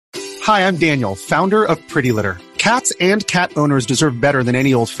Hi, I'm Daniel, founder of Pretty Litter. Cats and cat owners deserve better than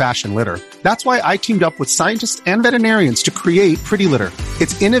any old-fashioned litter. That's why I teamed up with scientists and veterinarians to create Pretty Litter.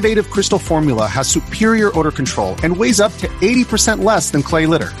 Its innovative crystal formula has superior odor control and weighs up to 80% less than clay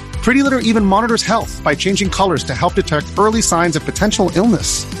litter. Pretty Litter even monitors health by changing colors to help detect early signs of potential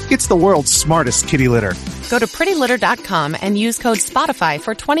illness. It's the world's smartest kitty litter. Go to prettylitter.com and use code SPOTIFY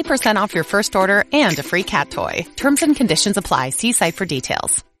for 20% off your first order and a free cat toy. Terms and conditions apply. See site for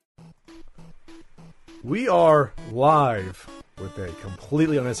details. We are live with a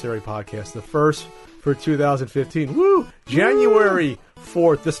completely unnecessary podcast, the first for 2015. Woo! January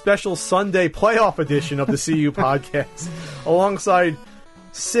 4th, the special Sunday playoff edition of the CU podcast, alongside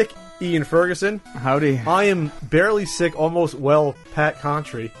sick Ian Ferguson. Howdy. I am barely sick, almost well, Pat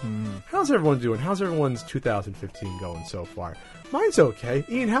Contry. How's everyone doing? How's everyone's 2015 going so far? Mine's okay.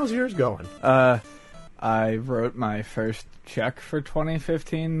 Ian, how's yours going? I wrote my first check for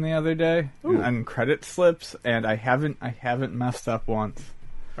 2015 the other day on credit slips, and I haven't messed up once.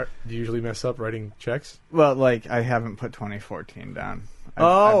 Do you usually mess up writing checks? Well, like, I haven't put 2014 down.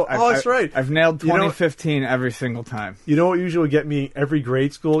 That's right. I've nailed 2015 every single time. You know what usually would get me every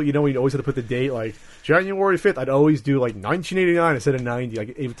grade school? You know, we'd always have to put the date, like, January 5th. I'd always do, like, 1989 instead of 90. Like,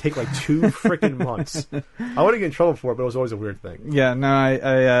 it would take, like, 2 freaking months. I wouldn't get in trouble for it, but it was always a weird thing. Yeah,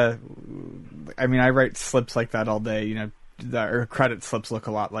 no, I mean, I write slips like that all day, you know. Or credit slips look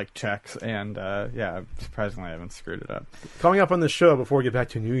a lot like checks, and surprisingly I haven't screwed it up. Coming up on the show, before we get back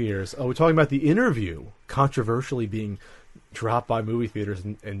to New Year's, we're talking about The Interview, controversially being dropped by movie theaters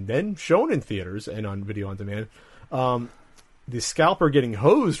and then shown in theaters and on video on demand. The scalper getting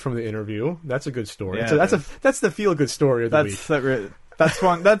hosed from The Interview, that's a good story. Yeah, so that's the feel-good story of the week. That's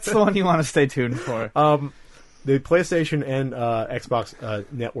the one you want to stay tuned for. The PlayStation and Xbox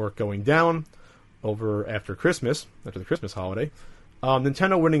network going down after the Christmas holiday.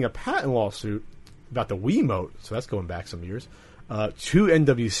 Nintendo winning a patent lawsuit about the Wiimote, so that's going back some years. 2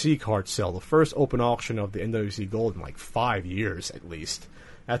 NWC cards sell, the first open auction of the NWC Gold in like 5 years at least.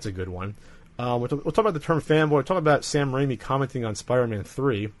 That's a good one. We'll talk about the term fanboy. We'll talk about Sam Raimi commenting on Spider-Man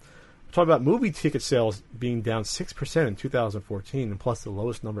 3. We'll talk about movie ticket sales being down 6% in 2014, and plus the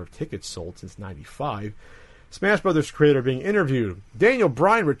lowest number of tickets sold since '95. Smash Brothers creator being interviewed. Daniel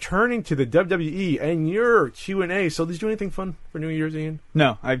Bryan returning to the WWE, and your Q&A. So did you do anything fun for New Year's, Ian?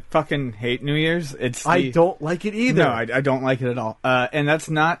 No, I fucking hate New Year's. I don't like it either. No, I don't like it at all. And that's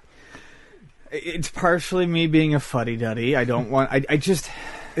not... It's partially me being a fuddy-duddy. I don't want... I just...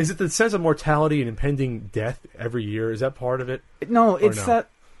 Is it the sense of mortality and impending death every year? Is that part of it? No, it's that...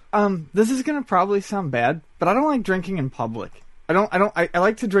 this is going to probably sound bad, but I don't like drinking in public. I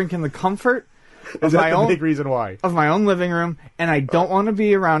like to drink in the comfort... Is that the big reason why? Of my own living room, and I don't want to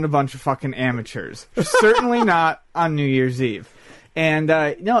be around a bunch of fucking amateurs. Certainly not on New Year's Eve. And,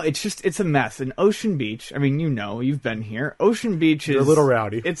 no, it's a mess. And Ocean Beach, I mean, you know, you've been here. Ocean Beach is... You're a little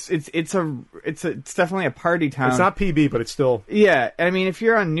rowdy. It's definitely a party town. It's not PB, but it's still... Yeah, I mean, if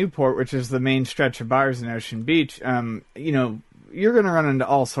you're on Newport, which is the main stretch of bars in Ocean Beach, you know, you're going to run into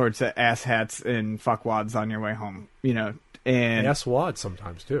all sorts of asshat and fuckwads on your way home, you know. And asswads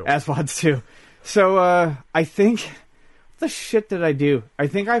sometimes, too. Asswads, too. So, I think... What the shit did I do? I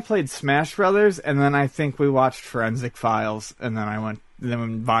think I played Smash Brothers, and then I think we watched Forensic Files, and then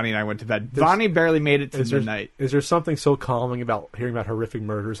when Vonnie and I went to bed. Vonnie barely made it to midnight. Is there something so calming about hearing about horrific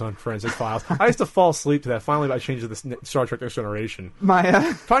murders on Forensic Files? I used to fall asleep to that. Finally, I changed to this Star Trek Next Generation.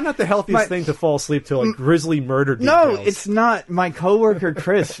 Probably not the healthiest thing to fall asleep to, like grisly murder details. No, it's not. My coworker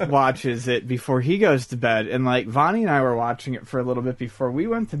Chris watches it before he goes to bed, and like Vonnie and I were watching it for a little bit before we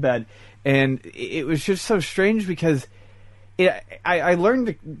went to bed, and it was just so strange because... I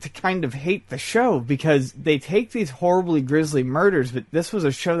learned to kind of hate the show because they take these horribly grisly murders, but this was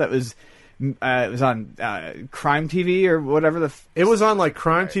a show that was it was on Crime TV or whatever it was on like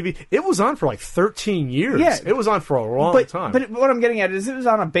Crime TV. It was on for like 13 years. Yeah, it was on for a long time. But what I'm getting at is it was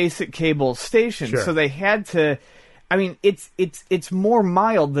on a basic cable station, so they had to. I mean, it's more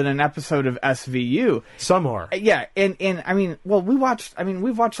mild than an episode of SVU. Some are. Yeah, and I mean, well, we've watched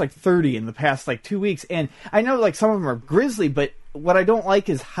like 30 in the past like 2 weeks, and I know like some of them are grisly, but what I don't like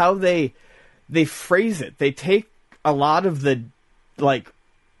is how they phrase it. They take a lot of the like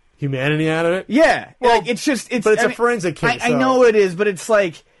humanity out of it. Yeah, well, like, it's a forensic case. I know it is, but it's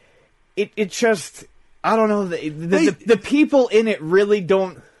like it just I don't know the people in it really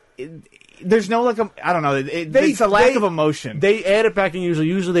don't. There's no like I don't know. It's a lack of emotion. They add it back, and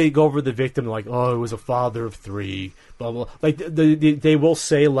usually they go over the victim like, oh, it was a father of 3, blah blah. Like they will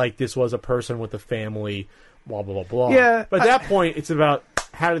say like this was a person with a family, blah blah blah blah. Yeah, but at that point, it's about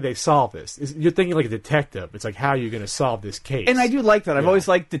how do they solve this? You're thinking like a detective. It's like, how are you going to solve this case? And I do like that. I've Yeah. always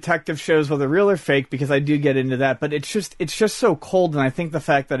liked detective shows, whether real or fake, because I do get into that. But it's just so cold, and I think the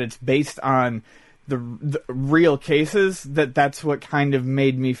fact that it's based on the real cases, that's what kind of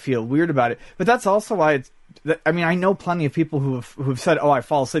made me feel weird about it. But that's also why I mean, I know plenty of people who've said, "Oh, I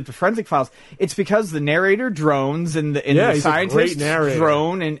fall asleep to Forensic Files." It's because the narrator drones and the he's a scientist great narrator.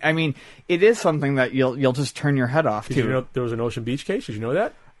 drone, and I mean, it is something that you'll just turn your head off Did to. you know there was an Ocean Beach case? Did you know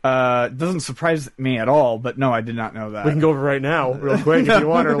that? Doesn't surprise me at all, but no, I did not know that. We can go over right now, real quick, if you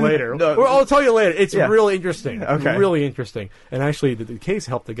want, or later. No. Or I'll tell you later. It's Yeah. really interesting. Okay. Really interesting. And actually, the case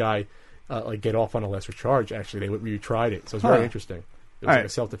helped the guy get off on a lesser charge. Actually, they retried it, so it's very Huh. interesting. It was All like right. a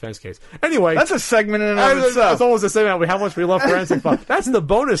self-defense case. Anyway, That's a segment in and of it's itself. almost the same. How much we love Forensic Files. That's the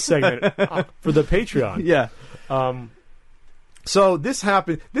bonus segment for the Patreon. Yeah. So this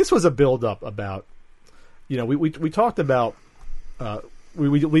happened. This was a build-up about, we talked about,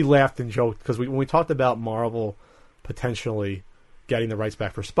 we laughed and joked because when we talked about Marvel potentially getting the rights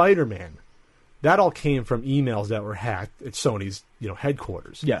back for Spider-Man, that all came from emails that were hacked at Sony's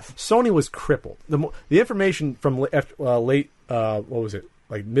headquarters. Yes. Sony was crippled. The information from late what was it,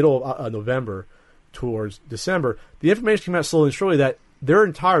 like middle of November towards December, the information came out slowly and surely that their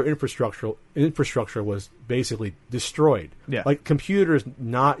entire infrastructure was basically destroyed. Yeah. Like computers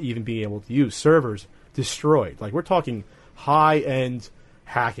not even being able to use, servers destroyed. Like we're talking high-end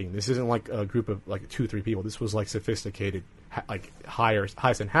hacking. This isn't like a group of like 2-3 people. This was like sophisticated,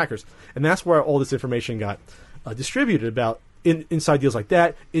 high-end hackers. And that's where all this information got distributed about inside deals like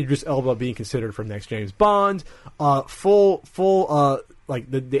that. Idris Elba being considered for next James Bond. Full like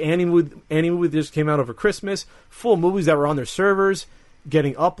the Annie movie that just came out over Christmas. Full movies that were on their servers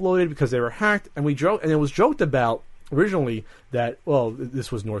getting uploaded because they were hacked. And it was joked about originally that, well,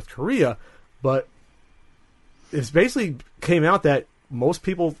 this was North Korea, but it's basically came out that most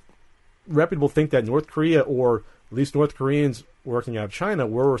people, reputable, think that North Korea, or at least North Koreans working out of China,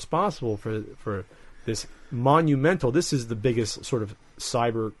 were responsible for this monumental. This is the biggest sort of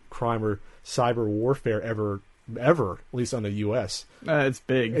cyber crime or cyber warfare ever, at least on the U.S. It's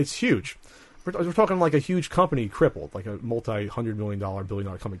big. It's huge. We're talking like a huge company crippled, like a multi-$100 million,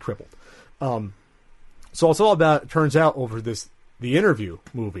 billion-dollar company crippled. So it's all about, it turns out, over The Interview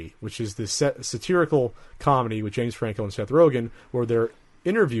movie, which is this satirical comedy with James Franco and Seth Rogen, where they're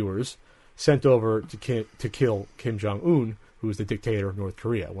interviewers sent over to kill Kim Jong-un, who is the dictator of North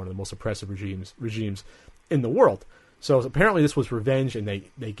Korea, one of the most oppressive regimes in the world. So apparently this was revenge, and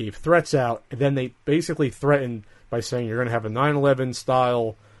they gave threats out, and then they basically threatened by saying you're going to have a 9/11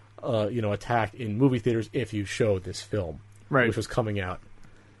 style attack in movie theaters if you showed this film, Right. which was coming out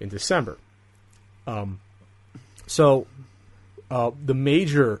in December. So the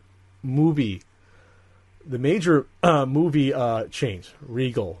major movie chains,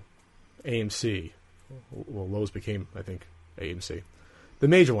 Regal, AMC, well, Lowe's became, I think, AMC. The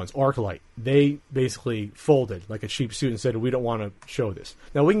major ones, ArcLight, they basically folded like a cheap suit and said, we don't want to show this.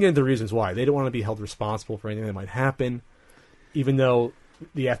 Now, we can get into the reasons why. They don't want to be held responsible for anything that might happen, even though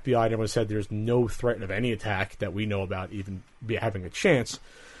the FBI and everyone said there's no threat of any attack that we know about even having a chance.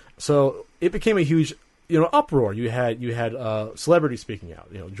 So it became a huge uproar. You had celebrities speaking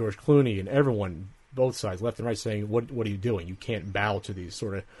out, George Clooney and everyone, both sides, left and right, saying, what are you doing? You can't bow to these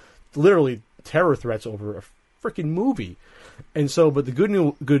sort of literally terror threats over a freaking movie. And so, but the good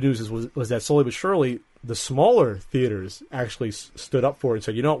news was that slowly but surely the smaller theaters actually stood up for it and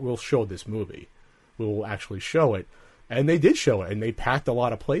said, we'll show this movie. We will actually show it. And they did show it, and they packed a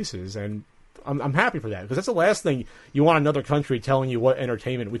lot of places, and I'm happy for that, because that's the last thing you want another country telling you what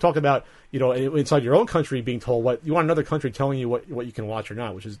entertainment. We talk about, inside your own country being told what you want another country telling you what you can watch or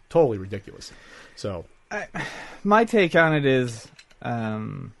not, which is totally ridiculous. So, my take on it is,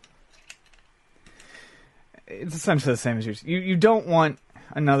 it's essentially the same as yours. You don't want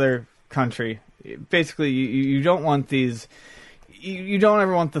another country. Basically, you don't want these. You don't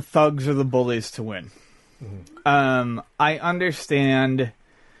ever want the thugs or the bullies to win. Mm-hmm. I understand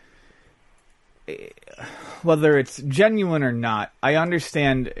whether it's genuine or not. I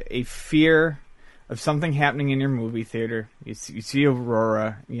understand a fear of something happening in your movie theater. You see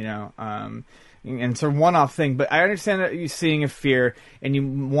Aurora, and it's a one-off thing. But I understand that you seeing a fear and you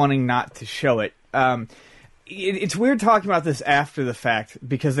wanting not to show it. It's weird talking about this after the fact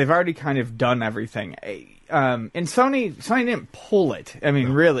because they've already kind of done everything. And Sony didn't pull it. I mean,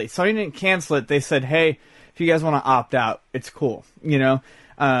 really, Sony didn't cancel it. They said, "Hey, if you guys want to opt out, it's cool." Well,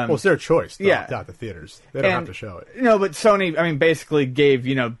 it's their choice to yeah. opt out the theaters. They don't have to show it. No, but Sony, basically gave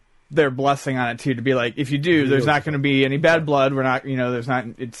their blessing on it too, to be like, if you do, there's not going to be any bad blood. We're not, there's not.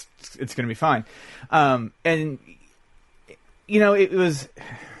 It's going to be fine. And it was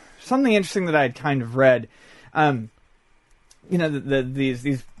something interesting that I had kind of read.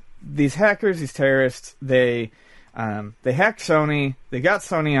 These hackers, these terrorists, they hacked Sony. They got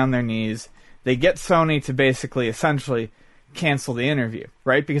Sony on their knees. They get Sony to basically, essentially, cancel the interview,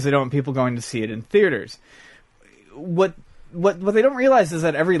 right? Because they don't want people going to see it in theaters. What they don't realize is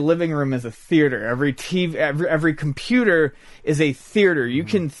that every living room is a theater. Every TV, every computer is a theater. You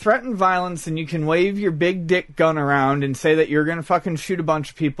can threaten violence and you can wave your big dick gun around and say that you're going to fucking shoot a bunch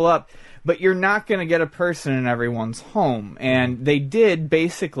of people up, but you're not going to get a person in everyone's home. And they did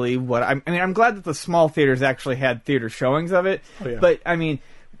basically I'm glad that the small theaters actually had theater showings of it, but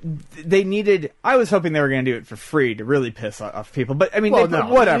they needed. I was hoping they were going to do it for free to really piss off people. But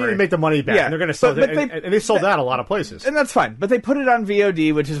whatever. They need to make the money back. Yeah. And they're going to sell it. And they sold out a lot of places. And that's fine. But they put it on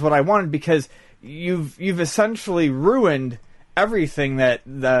VOD, which is what I wanted, because you've essentially ruined everything that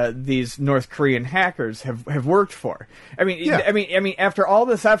these North Korean hackers have worked for. I mean, after all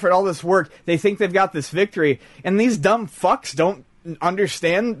this effort, all this work, they think they've got this victory, and these dumb fucks don't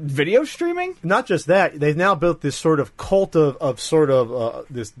understand video streaming. Not just that, they've now built this sort of cult of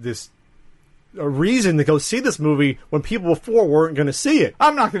this reason to go see this movie when people before weren't going to see it.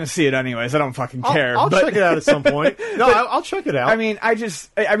 I'm not going to see it anyways. I don't fucking care. I'll check it out at some point. No, I'll check it out.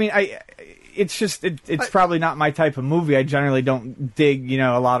 It's probably not my type of movie. I generally don't dig,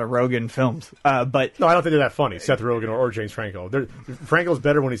 a lot of Rogen films. But no, I don't think they're that funny. Seth Rogen or James Franco. Franco's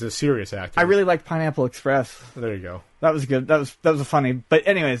better when he's a serious actor. I really like Pineapple Express. There you go. That was good. That was a funny. But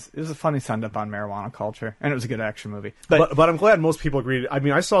anyways, it was a funny send up on marijuana culture, and it was a good action movie. But I'm glad most people agreed. I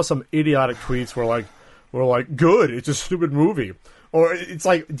mean, I saw some idiotic tweets where like, good, it's a stupid movie, or it's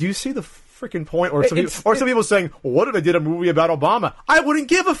like, do you see the freaking point? Or some people saying, well, what if I did a movie about Obama? I wouldn't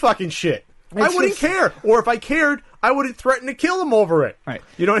give a fucking shit. I wouldn't care. Or if I cared, I wouldn't threaten to kill them over it. Right.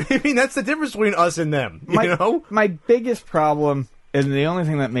 You know what I mean? That's the difference between us and them. My biggest problem, and the only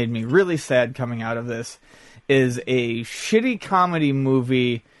thing that made me really sad coming out of this, is a shitty comedy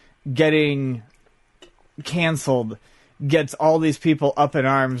movie getting canceled gets all these people up in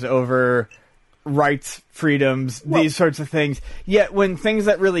arms over rights, freedoms, these sorts of things. Yet when things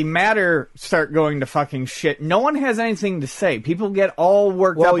that really matter start going to fucking shit, no one has anything to say. People get all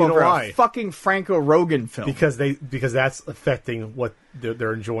worked up over a fucking Franco Rogen film because that's affecting what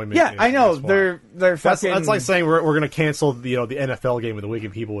their enjoyment. Yeah, is. I know. They're fucking. That's like saying we're going to cancel the NFL game of the week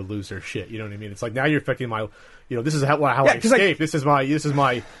and people would lose their shit. You know what I mean? It's like now you're affecting my. This is how I escape. This is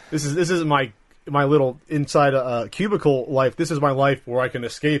my little inside cubicle life. This is my life where I can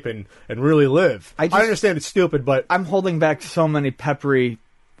escape and really live. I understand it's stupid, but I'm holding back so many peppery,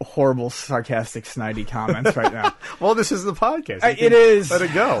 horrible, sarcastic, snidey comments right now. Well, this is the podcast. It is. Let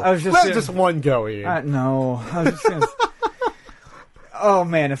it go. Let just one go, Ian. No. I was just gonna... Oh,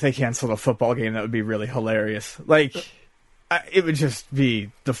 man, if they canceled a football game, that would be really hilarious. It would just be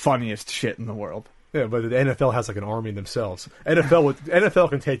the funniest shit in the world. Yeah, but the NFL has like an army themselves. NFL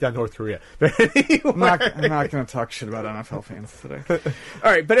can take down North Korea. But anyway. I'm not going to talk shit about NFL fans today. All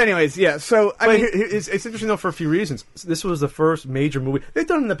right, but anyways, yeah. So it's interesting though for a few reasons. This was the first major movie they've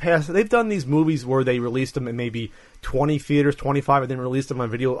done in the past. They've done these movies where they released them in maybe 20 theaters, 25, and then released them on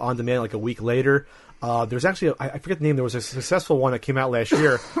video on demand like a week later. There's actually I forget the name. There was a successful one that came out last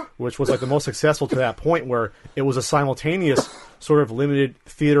year, which was like the most successful to that point, where it was a simultaneous sort of limited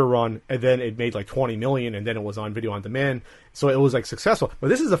theater run, and then it made like 20 million, and then it was on video on demand. So it was like successful. But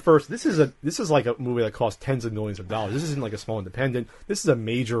this is the first. This is like a movie that cost tens of millions of dollars. This isn't like a small independent. This is a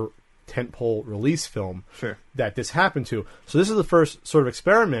major tentpole release film. Sure. That this happened to. So this is the first sort of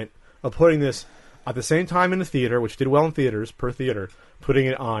experiment of putting this at the same time in the theater, which did well in theaters per theater, putting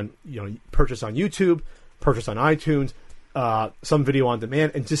it on, purchase on YouTube, purchase on iTunes, some video on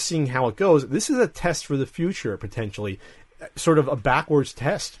demand, and just seeing how it goes. This is a test for the future, potentially, sort of a backwards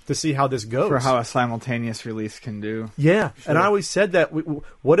test to see how this goes. For how a simultaneous release can do. Yeah, sure. And I always said that.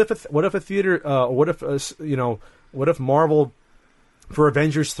 What if a theater? What if Marvel for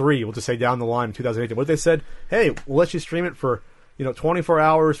Avengers 3? We'll just say down the line in 2018. What if they said, "Hey, we'll let you stream it for." 24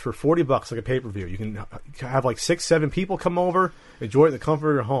 hours for $40, like a pay-per-view. You can have like 6-7 people come over, enjoy it in the comfort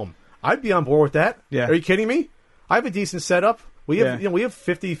of your home. I'd be on board with that. Yeah. Are you kidding me? I have a decent setup. We have, we have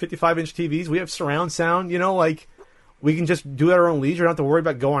 50, 55-inch TVs. We have surround sound. We can just do it at our own leisure. Don't have to worry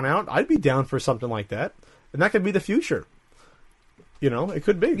about going out. I'd be down for something like that, and that could be the future. It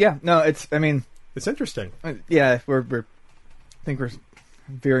could be. Yeah. No, it's interesting. Yeah, I think we're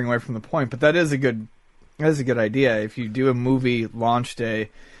veering away from the point, but that is a good idea. If you do a movie launch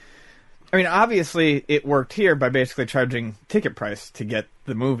day, obviously it worked here by basically charging ticket price to get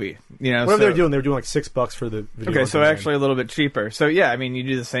the movie. What they're doing like $6 for the video. Okay, so actually a little bit cheaper. So yeah, you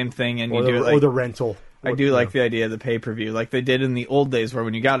do the same thing and or you do the rental. I do like the idea of the pay-per-view, like they did in the old days, where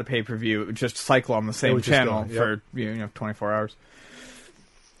when you got a pay-per-view, it would just cycle on the same channel for 24 hours.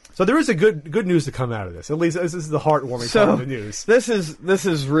 So there is a good news to come out of this. At least this is the heartwarming part of the news. This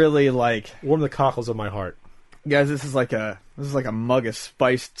is really like warm the cockles of my heart, guys. This is like a mug of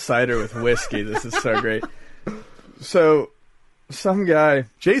spiced cider with whiskey. This is so great. So, some guy,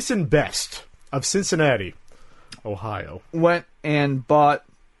 Jason Best of Cincinnati, Ohio, went and bought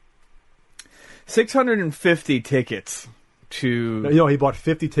 650 tickets to... he bought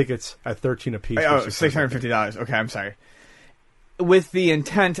 50 tickets at $13 apiece. Oh, $650. Okay, I'm sorry. With the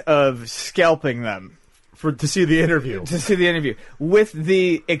intent of scalping them. To see the interview. To see the interview. With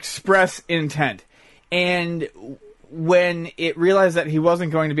the express intent. And when it realized that he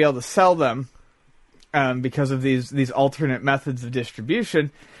wasn't going to be able to sell them, because of these alternate methods of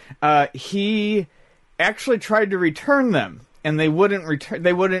distribution, he actually tried to return them, and they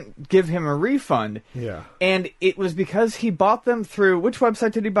wouldn't give him a refund. Yeah. And it was because he bought them through... Which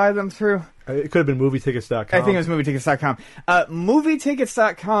website did he buy them through? It could have been MovieTickets.com. I think it was MovieTickets.com.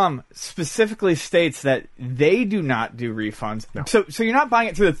 MovieTickets.com specifically states that they do not do refunds. No. So you're not buying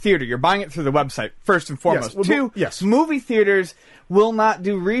it through the theater. You're buying it through the website, first and foremost. Yes. Movie theaters will not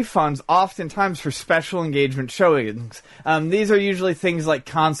do refunds, oftentimes for special engagement showings. These are usually things like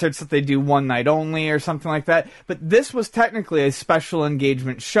concerts that they do one night only or something like that. But this was technically a special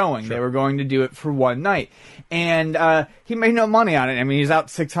engagement showing. Sure. They were going to do it for one night. And he made no money on it. I mean, he's out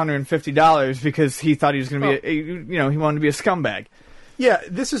 $650 because he thought he was going to be, he wanted to be a scumbag. Yeah,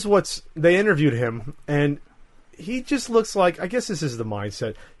 this is they interviewed him, and he just looks like, I guess this is the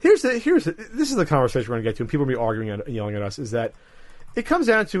mindset. This is the conversation we're going to get to, and people will be arguing and yelling at us, is that it comes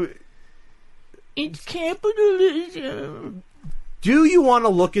down to, it's capitalism. Do you want to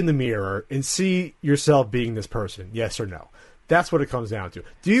look in the mirror and see yourself being this person? Yes or no? That's what it comes down to.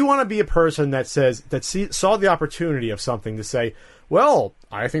 Do you want to be a person that saw the opportunity of something to say, well,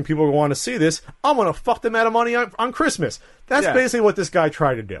 I think people want to see this. I'm going to fuck them out of money on Christmas. That's basically what this guy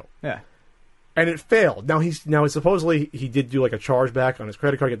tried to do. Yeah. And it failed. Now supposedly he did do like a chargeback on his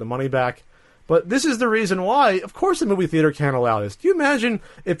credit card, get the money back. But this is the reason why, of course, the movie theater can't allow this. Do you imagine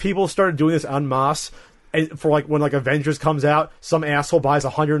if people started doing this en masse? And for when Avengers comes out, some asshole buys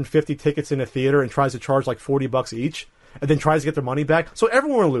 150 tickets in a theater and tries to charge like $40 each, and then tries to get their money back. So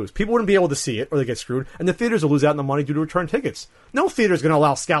everyone will lose. People wouldn't be able to see it, or they get screwed, and the theaters will lose out on the money due to return tickets. No theater is going to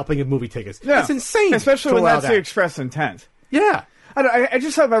allow scalping of movie tickets. Yeah. It's insane. Especially when that's the express intent. Yeah. I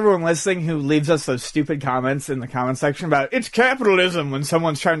just hope everyone listening who leaves us those stupid comments in the comment section about it's capitalism when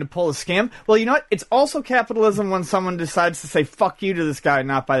someone's trying to pull a scam. Well, you know what? It's also capitalism when someone decides to say fuck you to this guy and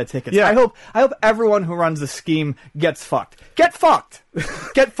not buy the tickets. Yeah. I hope everyone who runs the scheme gets fucked. Get fucked.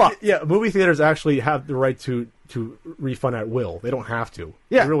 Get fucked. Yeah, movie theaters actually have the right to refund at will. They don't have to.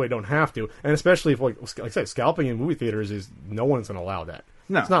 Yeah. They really don't have to. And especially if, like I said, scalping in movie theaters is no one's going to allow that.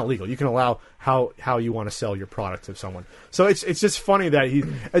 No. It's not legal. You can allow how you want to sell your product to someone. So it's just funny that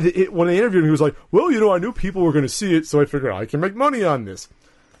when they interviewed him, he was like, well, I knew people were going to see it, so I figured I can make money on this.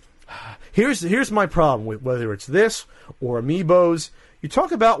 Here's my problem with whether it's this or Amiibos. You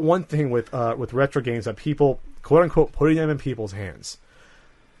talk about one thing with retro games that people, quote unquote, putting them in people's hands.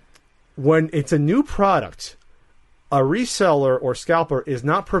 When it's a new product, a reseller or scalper is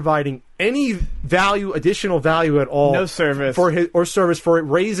not providing any additional value at all. No service. For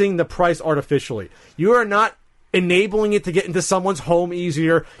raising the price artificially. You are not enabling it to get into someone's home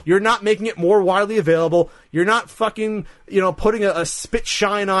easier. You're not making it more widely available. You're not fucking, putting a spit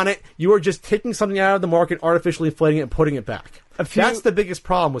shine on it. You are just taking something out of the market, artificially inflating it and putting it back. That's the biggest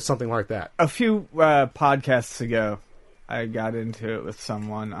problem with something like that. A few podcasts ago, I got into it with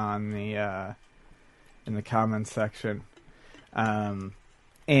someone on the in the comments section, and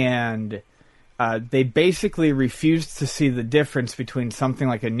they basically refused to see the difference between something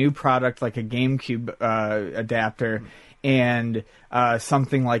like a new product, like a GameCube adapter, and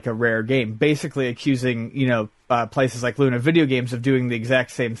something like a rare game. Basically accusing, places like Luna Video Games of doing the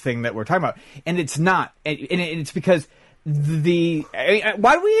exact same thing that we're talking about, and it's not. And it's because why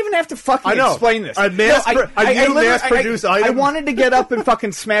do we even have to fucking explain this? A mass-produced item. I wanted to get up and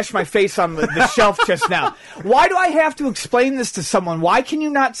fucking smash my face on the shelf just now. Why do I have to explain this to someone? Why can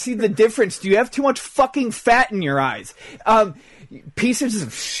you not see the difference? Do you have too much fucking fat in your eyes? Pieces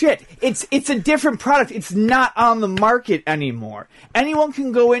of shit. It's a different product. It's not on the market anymore. Anyone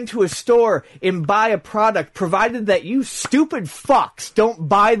can go into a store and buy a product, provided that you stupid fucks don't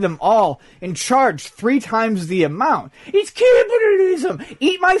buy them all and charge 3 times the amount. It's capitalism.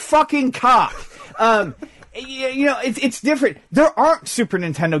 Eat my fucking cock. it's different. There aren't Super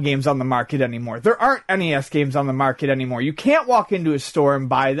Nintendo games on the market anymore. There aren't NES games on the market anymore. You can't walk into a store and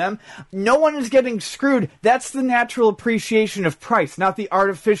buy them. No one is getting screwed. That's the natural appreciation of price, not the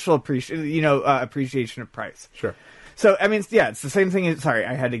artificial appreciation of price. Sure. So, I mean, yeah, it's the same thing. Sorry,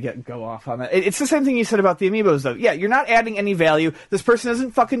 I had to go off on that. It's the same thing you said about the Amiibos, though. Yeah, you're not adding any value. This person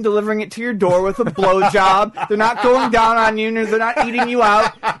isn't fucking delivering it to your door with a blowjob. They're not going down on you, and they're not eating you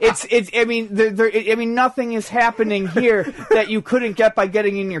out. I mean, nothing is happening here that you couldn't get by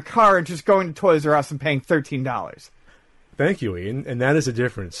getting in your car and just going to Toys R Us and paying $13. Thank you, Ian. And that is the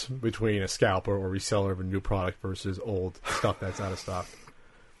difference between a scalper or reseller of a new product versus old stuff that's out of stock.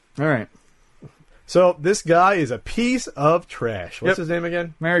 All right. So this guy is a piece of trash. What's his name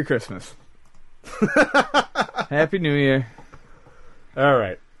again? Merry Christmas. Happy New Year. All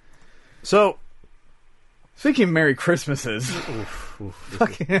right. So, speaking of Merry Christmases,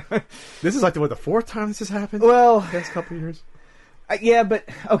 this is like the fourth time this has happened? Well, the last couple of years. Yeah, but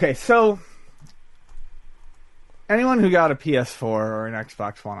okay. So, anyone who got a PS4 or an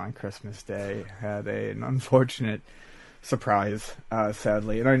Xbox One on Christmas Day had an unfortunate surprise,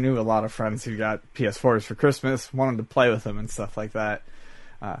 sadly. And I knew a lot of friends who got PS4s for Christmas, wanted to play with them and stuff like that.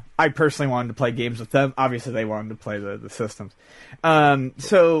 I personally wanted to play games with them. Obviously, they wanted to play the systems. Fucking,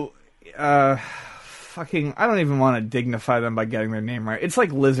 I don't even want to dignify them by getting their name right. It's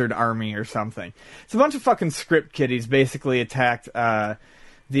like Lizard Army or something. It's a bunch of fucking script kiddies basically attacked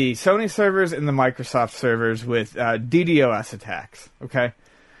the Sony servers and the Microsoft servers with DDoS attacks, okay?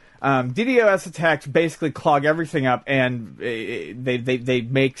 DDoS attacks basically clog everything up, and they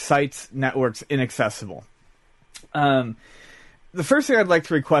make sites, networks inaccessible. The first thing I'd like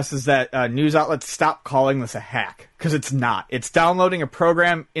to request is that news outlets stop calling this a hack, because it's not. It's downloading a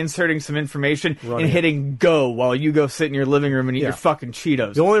program, inserting some information, and hitting go while you go sit in your living room and eat your fucking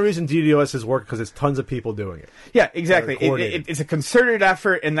Cheetos. The only reason DDoS has worked because there's tons of people doing it. Yeah, exactly. It's a concerted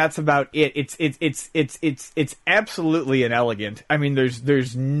effort, and that's about it. It's absolutely inelegant. I mean,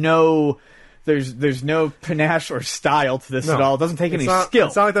 there's no panache or style to this at all. It doesn't take any skill.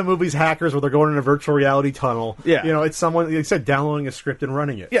 It's not like the movie's Hackers where they're going in a virtual reality tunnel. Yeah. You know, it's someone, like I said, downloading a script and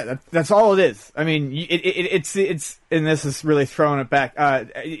running it. Yeah, that's all it is. I mean, it's and this is really throwing it back.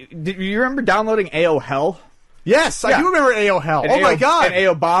 Do you remember downloading AO Hell? Yes, I do remember AO Hell. Oh my god. And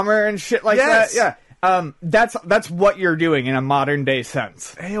AO Bomber and shit like that. Yeah. That's what you're doing in a modern day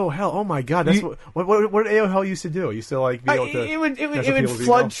sense. AO Hell, oh my god, that's what AO Hell used to do. It used to like be able to. It would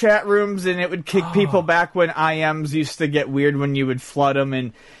flood chat rooms, and it would kick people back when IMs used to get weird when you would flood them,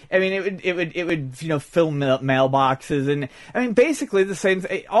 and I mean it would fill mailboxes, and I mean basically the same.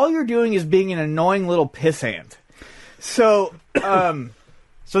 All you're doing is being an annoying little pissant. So.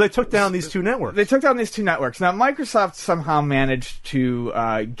 So they took down these two networks. Now Microsoft somehow managed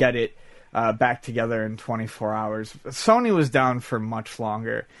to get it back together in 24 hours. Sony was down for much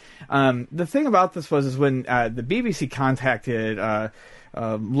longer. The thing about this was when the BBC contacted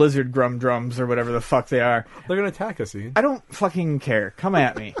Lizard Drums or whatever the fuck they are. They're going to attack us, Ian. I don't fucking care. Come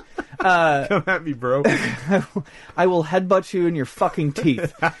at me. Come at me, bro. I will headbutt you in your fucking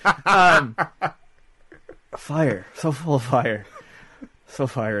teeth. Fire. So full of fire. So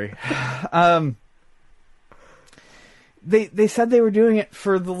fiery. They said they were doing it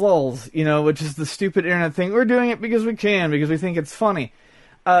for the lulz, which is the stupid internet thing. We're doing it because we can, because we think it's funny.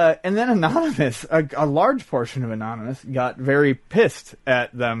 And then Anonymous, a large portion of Anonymous, got very pissed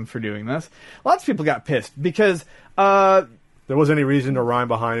at them for doing this. Lots of people got pissed because... there wasn't any reason or rhyme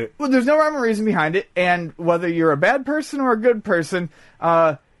behind it. Well, there's no rhyme or reason behind it, and whether you're a bad person or a good person,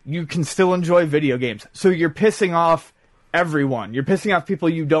 you can still enjoy video games. So you're pissing off everyone. You're pissing off people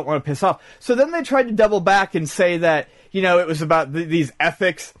you don't want to piss off. So then they tried to double back and say that, it was about these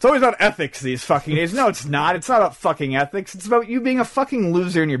ethics. It's always about ethics these fucking days. No, it's not. It's not about fucking ethics. It's about you being a fucking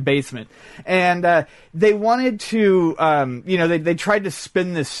loser in your basement. And they wanted to, they tried to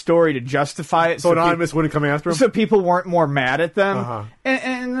spin this story to justify it. So Anonymous wouldn't come after them? So people weren't more mad at them. Uh-huh.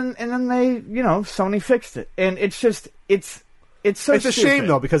 And then they, Sony fixed it. And it's just, it's so It's a shame,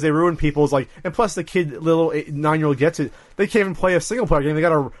 though, because they ruin people's, and plus the kid, little 9-year-old gets it. They can't even play a single-player game. They got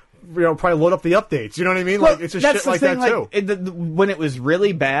to, probably load up the updates. You know what I mean? Well, it's just shit like that, too. When it was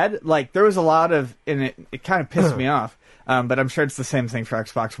really bad, there was a lot of, and it kind of pissed me off, but I'm sure it's the same thing for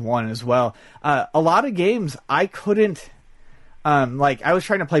Xbox One as well. A lot of games I couldn't, I was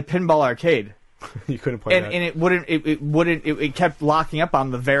trying to play Pinball Arcade. You couldn't play that. And it kept locking up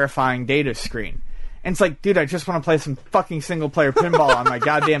on the verifying data screen. And it's like, dude, I just want to play some fucking single-player pinball on my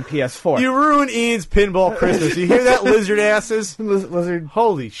goddamn PS4. You ruined Ian's pinball Christmas. You hear that, lizard asses? Lizard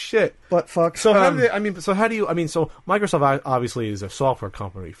Holy shit. butt fuck. So how do they, so Microsoft obviously is a software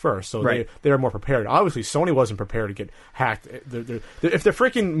company first, so Right. they are more prepared. Obviously, Sony wasn't prepared to get hacked. If the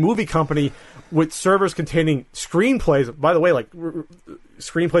freaking movie company with servers containing screenplays, by the way, like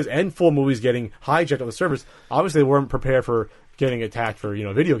screenplays and full movies getting hijacked on the servers, obviously they weren't prepared for getting attacked for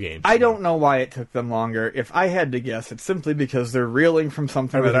video games. I don't know why it took them longer. If I had to guess, it's simply because they're reeling from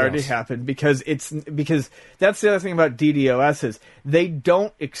something Everything that already else. happened. Because that's the other thing about DDoS is they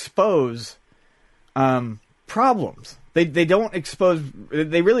don't expose problems. They don't expose.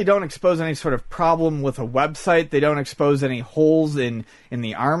 They really don't expose any sort of problem with a website. They don't expose any holes in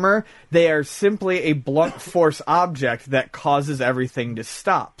the armor. They are simply a blunt force object that causes everything to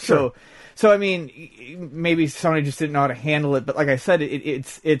stop. Sure. So I mean, maybe Sony just didn't know how to handle it. But like I said,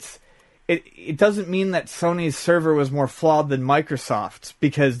 it doesn't mean that Sony's server was more flawed than Microsoft's,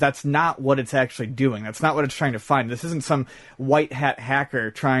 because that's not what it's actually doing. That's not what it's trying to find. This isn't some white hat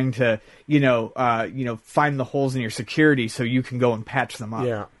hacker trying to find the holes in your security so you can go and patch them up.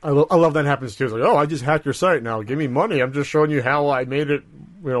 Yeah, I love that happens too. It's like, oh, I just hacked your site now. Give me money. I'm just showing you how I made it.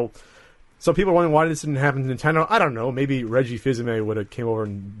 Some people are wondering why this didn't happen to Nintendo. I don't know. Maybe Reggie Fils-Aimé would have came over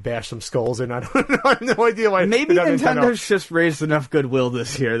and bashed some skulls in. I don't know. I have no idea why. Maybe Nintendo's just raised enough goodwill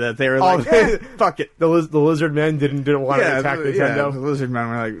this year that they were like, fuck it. The lizard men didn't want to attack Nintendo. Yeah, the lizard men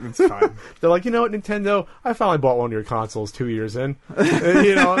were like, it's fine. They're like, you know what, Nintendo? I finally bought one of your consoles 2 years in.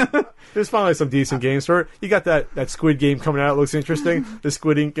 There's finally some decent games for it. You got that Squid game coming out. It looks interesting. The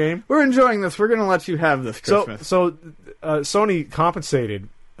Squid Ink game. We're enjoying this. We're going to let you have this Christmas. So Sony compensated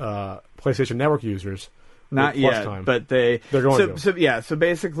PlayStation Network users. Not with plus yet, time. but they're going to. So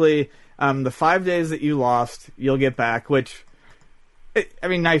basically, the 5 days that you lost, you'll get back, which,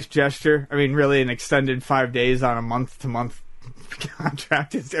 nice gesture. Really an extended 5 days on a month-to-month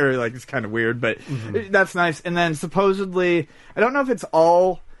contract. It's kind of weird, but that's nice. And then supposedly, I don't know if it's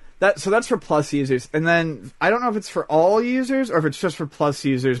all... So that's for Plus users. And then, I don't know if it's for all users or if it's just for Plus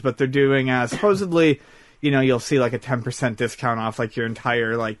users, but they're doing, supposedly... you'll see like a 10% discount off like your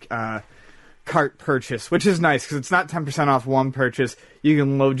entire cart purchase, which is nice because it's not 10% off one purchase. You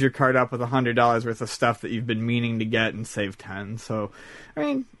can load your cart up with $100 worth of stuff that you've been meaning to get and save 10. So,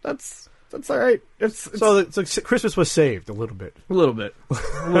 that's all right. So Christmas was saved a little bit. A little bit.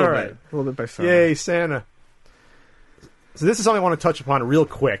 All right. A little bit by Sony. Yay, Santa. So this is something I want to touch upon real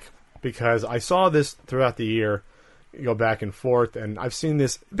quick because I saw this throughout the year. You go back and forth, and I've seen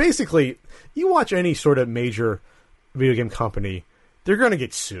this. Basically, you watch any sort of major video game company, they're going to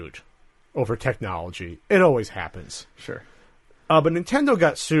get sued over technology. It always happens. Sure. But Nintendo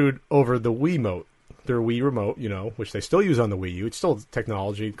got sued over the Wiimote, their Wii remote, which they still use on the Wii U. It's still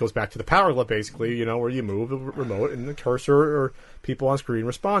technology. It goes back to the power glove, basically, where you move the remote and the cursor or people on screen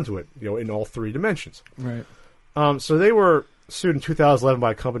respond to it, in all three dimensions. Right. So they were sued in 2011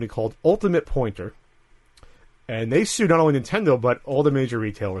 by a company called Ultimate Pointer. And they sued not only Nintendo, but all the major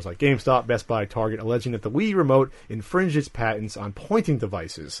retailers like GameStop, Best Buy, Target, alleging that the Wii Remote infringed its patents on pointing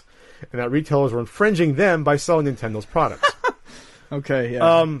devices, and that retailers were infringing them by selling Nintendo's products. Okay,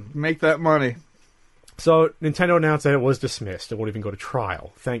 yeah. Make that money. So Nintendo announced that it was dismissed. It won't even go to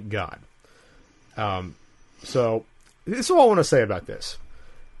trial. Thank God. So this is all I want to say about this,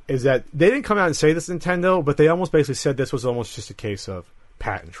 is that they didn't come out and say this to Nintendo, but they almost basically said this was almost just a case of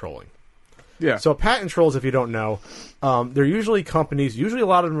patent trolling. Yeah. So patent trolls, if you don't know, they're usually companies. Usually, a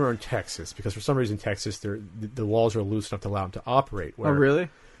lot of them are in Texas because for some reason, Texas, the laws are loose enough to allow them to operate. Oh, really?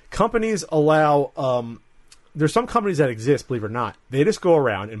 Companies allow. There's some companies that exist, believe it or not. They just go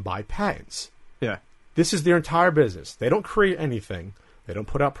around and buy patents. Yeah. This is their entire business. They don't create anything. They don't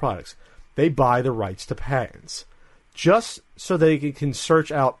put out products. They buy the rights to patents, just so they can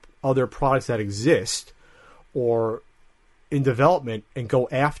search out other products that exist, or in development and go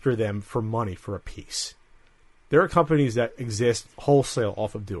after them for money for a piece. There are companies that exist wholesale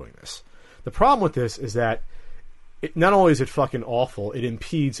off of doing this. The problem with this is that not only is it fucking awful, it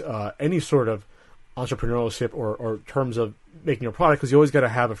impedes any sort of entrepreneurship or terms of making a product, because you always got to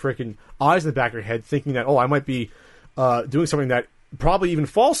have a freaking eyes in the back of your head thinking that, I might be doing something that probably even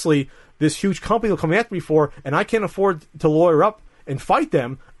falsely this huge company will come after me for, and I can't afford to lawyer up and fight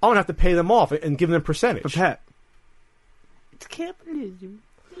them. I'm going to have to pay them off and give them a percentage. But Pat, It's capitalism.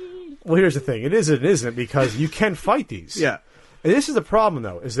 Well, here's the thing. It is and it isn't, because you can fight these. yeah. And this is the problem,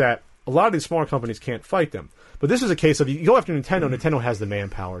 though, is that a lot of these smaller companies can't fight them. But this is a case of, you go after Nintendo, Nintendo has the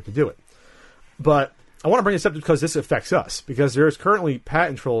manpower to do it. But I want to bring this up because this affects us, because there is currently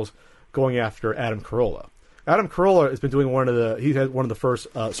patent trolls going after Adam Carolla. Adam Carolla has been doing he had one of the first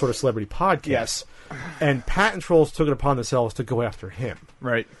sort of celebrity podcasts. Yes. And patent trolls took it upon themselves to go after him.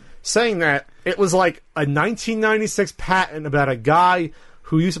 Right. Saying that it was like a 1996 patent about a guy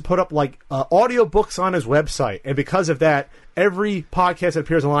who used to put up like audiobooks on his website. And because of that, every podcast that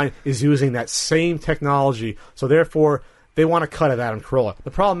appears online is using that same technology. So therefore, they want a cut of Adam Carolla.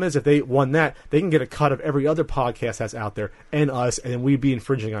 The problem is if they won that, they can get a cut of every other podcast that's out there and us, and then we'd be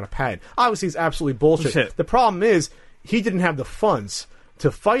infringing on a patent. Obviously, it's absolutely bullshit. The problem is he didn't have the funds to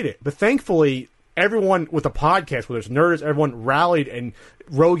fight it. But thankfully, everyone with the podcast, whether it's Nerdist, everyone rallied, and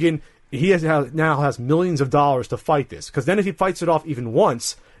Rogan, now has millions of dollars to fight this. Because then if he fights it off even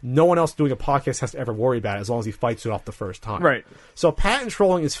once, no one else doing a podcast has to ever worry about it as long as he fights it off the first time. Right. So patent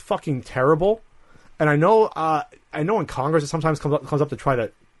trolling is fucking terrible. And I know in Congress it sometimes comes up to try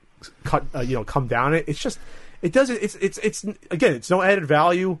to come down it. It's just, it doesn't, it's again, it's no added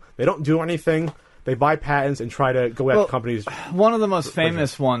value. They don't do anything. They buy patents and try to go after companies. One of the most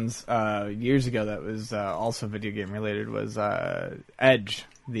famous ones years ago that was also video game related was Edge,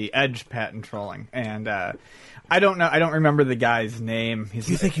 the Edge patent trolling. And I don't know, I don't remember the guy's name. You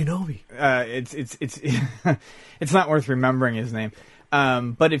think you know me? It's not worth remembering his name.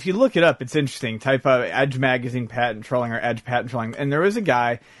 But if you look it up, it's interesting. Type out Edge Magazine patent trolling or Edge patent trolling, and there was a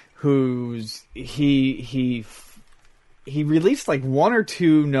guy who's he released like one or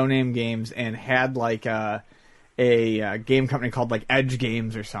two no-name games and had like a game company called like Edge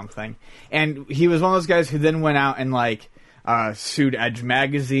Games or something. And he was one of those guys who then went out and like sued Edge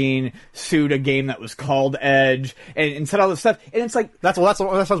Magazine, sued a game that was called Edge, and said all this stuff. And it's like that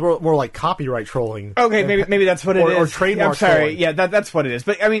sounds more like copyright trolling. Okay, maybe that's what it is. Or trademark. I'm sorry. Trolling. Yeah, that's what it is.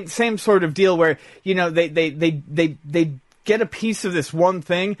 But I mean, same sort of deal where they get a piece of this one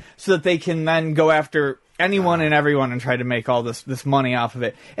thing so that they can then go after anyone and everyone and try to make all this money off of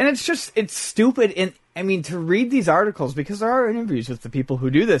it. And it's stupid. And I mean, to read these articles, because there are interviews with the people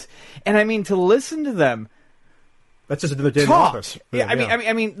who do this, and I mean, to listen to them. That's just the day in the office. Yeah,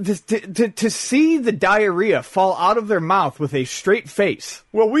 I mean, to see the diarrhea fall out of their mouth with a straight face.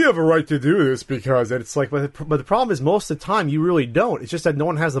 Well, we have a right to do this because it's like, but the problem is most of the time you really don't. It's just that no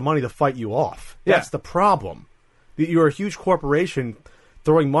one has the money to fight you off. That's the problem. You're a huge corporation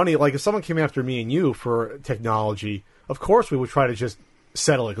throwing money. Like if someone came after me and you for technology, of course we would try to just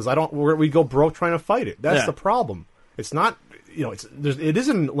settle it because we go broke trying to fight it. That's the problem. It's not, it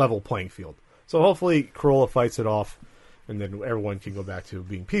isn't a level playing field. So hopefully Carolla fights it off, and then everyone can go back to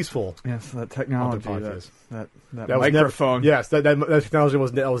being peaceful. Yes, that technology, that Was microphone. never, yes, that technology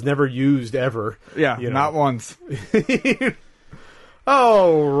was never used ever. Yeah, not once.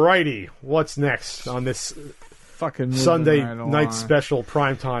 Alrighty, what's next on this fucking Sunday night special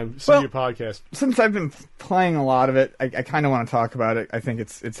primetime podcast? Since I've been playing a lot of it, I kind of want to talk about it. I think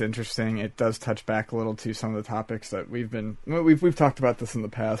it's interesting. It does touch back a little to some of the topics that we've talked about this in the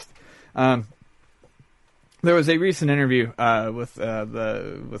past. There was a recent interview with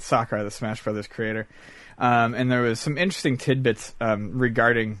Sakurai, the Smash Brothers creator, and there was some interesting tidbits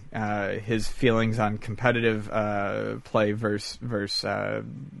regarding his feelings on competitive play versus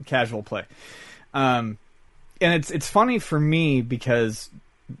casual play. And it's funny for me because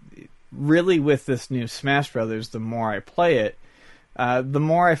really with this new Smash Brothers, the more I play it, the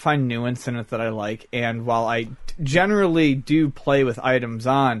more I find nuance in it that I like. And while I generally do play with items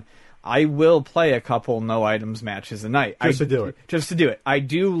on, I will play a couple no items matches a night. Just to do it. I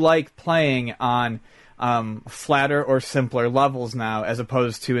do like playing on flatter or simpler levels now, as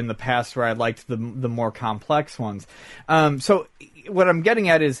opposed to in the past where I liked the more complex ones. So what I'm getting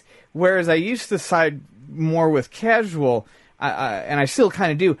at is, whereas I used to side more with casual, and I still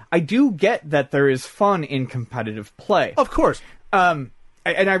kind of do, I do get that there is fun in competitive play. Of course.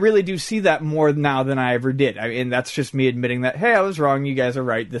 And I really do see that more now than I ever did. And that's just me admitting that, hey, I was wrong. You guys are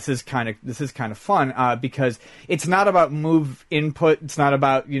right. This is kind of fun because it's not about move input. It's not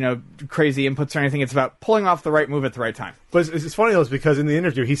about crazy inputs or anything. It's about pulling off the right move at the right time. But it's funny though, because in the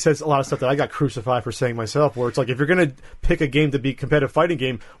interview he says a lot of stuff that I got crucified for saying myself. Where it's like, if you're going to pick a game to be a competitive fighting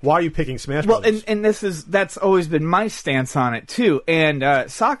game, why are you picking Smash Brothers? Well, and that's always been my stance on it too. And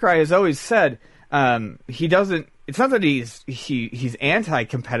Sakurai has always said he doesn't. It's not that he's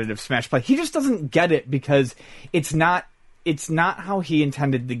anti-competitive Smash play. He just doesn't get it because it's not how he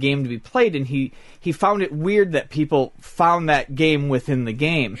intended the game to be played, and he found it weird that people found that game within the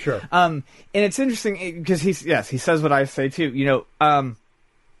game. Sure. And it's interesting because he says what I say too.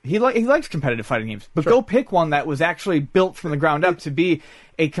 He likes competitive fighting games, but go pick one that was actually built from the ground up to be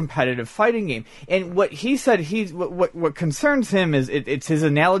a competitive fighting game. And what he said, what concerns him is it's his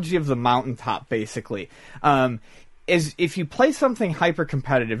analogy of the mountaintop, basically. if you play something hyper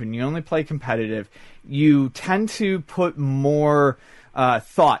competitive and you only play competitive, you tend to put more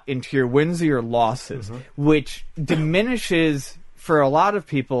thought into your wins or your losses, which diminishes for a lot of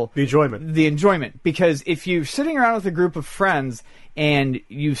people The enjoyment. Because if you're sitting around with a group of friends and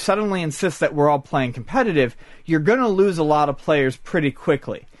you suddenly insist that we're all playing competitive, you're going to lose a lot of players pretty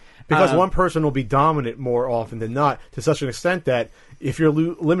quickly. Because one person will be dominant more often than not, to such an extent that if you're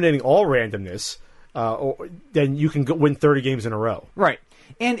eliminating all randomness, then you can win 30 games in a row. Right.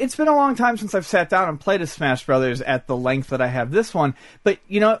 And it's been a long time since I've sat down and played a Smash Brothers at the length that I have this one. But,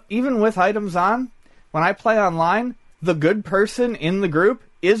 even with items on, when I play online, the good person in the group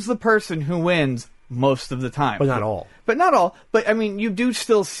is the person who wins most of the time. But not all. But, I mean, you do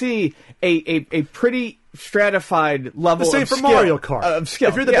still see a pretty stratified level The same of for skill. Mario Kart. Of skill.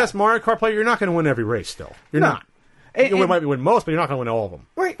 If you're the best Mario Kart player, you're not going to win every race still. You're not. You might win most, but you're not going to win all of them.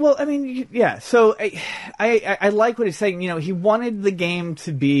 Right. Well, I mean, yeah. So I like what he's saying. He wanted the game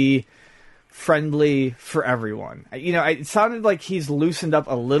to be friendly for everyone. It sounded like he's loosened up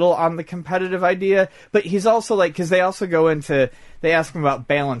a little on the competitive idea, but he's also like, because they also go into, they ask him about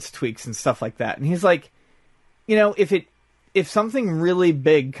balance tweaks and stuff like that, and he's like, if something really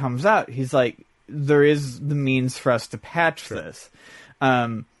big comes out, he's like, there is the means for us to patch this.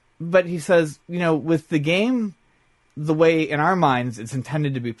 But he says, with the game, the way in our minds it's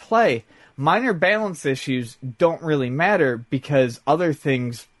intended to be play, minor balance issues don't really matter because other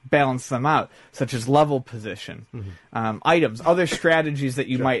things balance them out, such as level position, items, other strategies that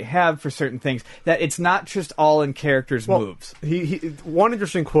you might have for certain things, that it's not just all in characters' moves. One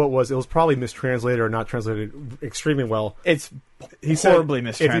interesting quote was, it was probably mistranslated or not translated extremely well. It's He horribly said,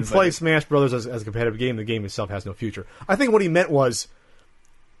 mistranslated. If you play Smash Brothers as a competitive game, the game itself has no future. I think what he meant was,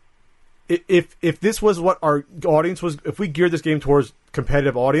 if this was what our audience was, if we geared this game towards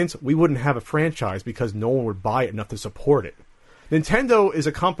competitive audience, we wouldn't have a franchise because no one would buy it enough to support it. Nintendo is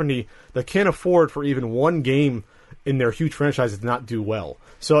a company that can't afford for even one game in their huge franchises to not do well.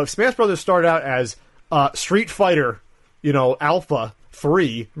 So if Smash Brothers started out as Street Fighter, Alpha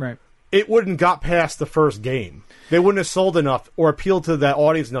 3, right, it wouldn't got past the first game. They wouldn't have sold enough or appealed to that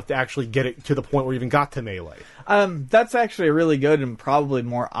audience enough to actually get it to the point where it even got to Melee. That's actually a really good and probably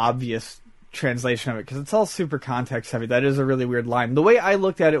more obvious translation of it, because it's all super context heavy. That is a really weird line. The way I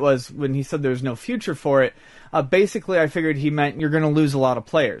looked at it was, when he said there was no future for it, basically I figured he meant you're going to lose a lot of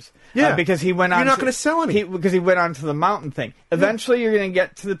players. Yeah, because he went on. You're not going to sell any. Because he went on to the mountain thing. Eventually, you're going to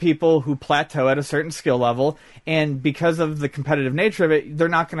get to the people who plateau at a certain skill level, and because of the competitive nature of it, they're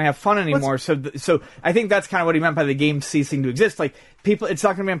not going to have fun anymore. So I think that's kind of what he meant by the game ceasing to exist. Like, people, it's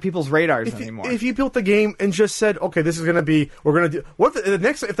not going to be on people's radars anymore. If you built the game and just said, okay, this is going to be, we're going to do. What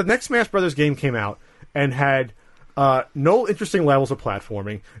if the next Smash Brothers game came out and had no interesting levels of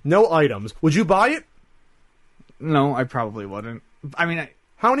platforming, no items, would you buy it? No, I probably wouldn't. I mean,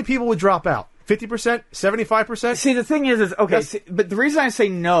 how many people would drop out? 50%? 75%? See, the thing is okay, but the reason I say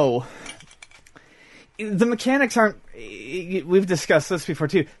no, the mechanics aren't, we've discussed this before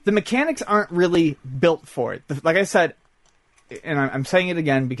too, the mechanics aren't really built for it. Like I said, and I'm saying it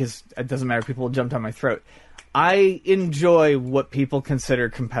again because it doesn't matter, people will jump down my throat, I enjoy what people consider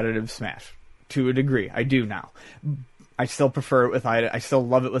competitive Smash, to a degree. I do now. I still prefer it with items, I still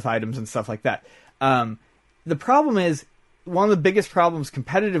love it with items and stuff like that. The problem is, one of the biggest problems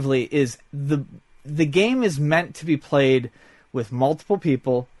competitively is the game is meant to be played with multiple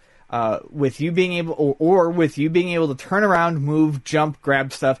people, with you being able, or with you being able to turn around, move, jump,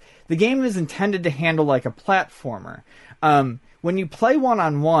 grab stuff. The game is intended to handle like a platformer. When you play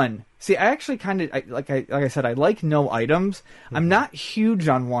one-on-one, see, I actually kind of, like I said, I like no items. Mm-hmm. I'm not huge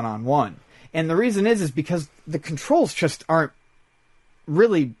on one-on-one. And the reason is because the controls just aren't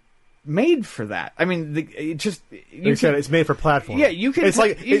really made for that. I mean, it's made for platform. Yeah, you can. It's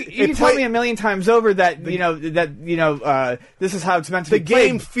like you can tell me a million times over that this is how it's meant to be. The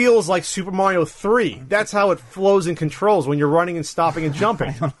game feels like Super Mario 3. That's how it flows and controls when you're running and stopping and jumping.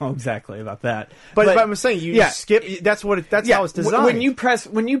 I don't know exactly about that, but I'm saying you skip. That's how it's designed. When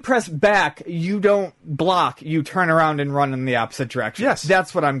you press back, you don't block. You turn around and run in the opposite direction. Yes,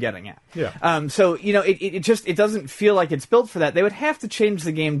 that's what I'm getting at. Yeah. So it doesn't feel like it's built for that. They would have to change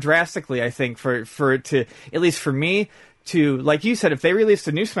the game drastically, I think, for it to, at least for me, to, like you said, if they released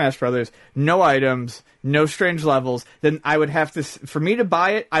a new Smash Brothers, no items, no strange levels, then I would have to, for me to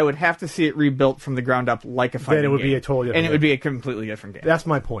buy it, I would have to see it rebuilt from the ground up like a fighting game. Then it would be a totally different game. And it would be a completely different game. That's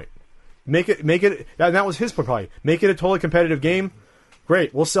my point. Make it. That was his point, probably. Make it a totally competitive game.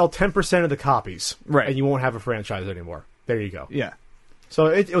 Great. We'll sell 10% of the copies. Right. And you won't have a franchise anymore. There you go. Yeah. So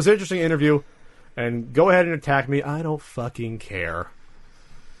it was an interesting interview. And go ahead and attack me. I don't fucking care.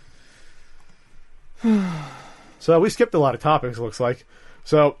 So we skipped a lot of topics, it looks like.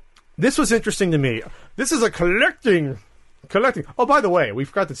 So this was interesting to me. This is a collecting. Oh, by the way, we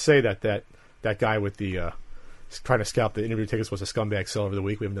forgot to say that guy with the trying to scalp the interview tickets was a scumbag seller of the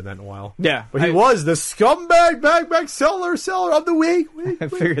week. We haven't done that in a while. Yeah. But he was the scumbag bag seller of the week. I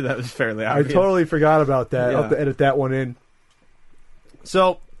figured that was fairly I obvious. totally forgot about that. Yeah. I'll have to edit that one in.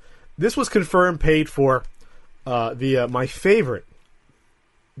 So this was confirmed, paid for via my favorite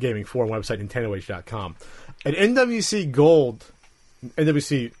gaming forum website, NintendoAge.com. An NWC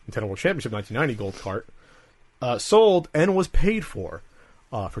Nintendo World Championship 1990 gold cart sold and was paid for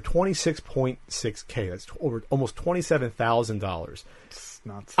 $26.6K. That's almost $27,000. It's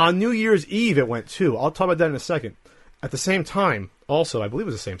nuts. On New Year's Eve, it went too. I'll talk about that in a second. At the same time, also, I believe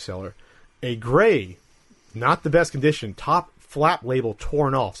it was the same seller, a gray, not the best condition, top flap label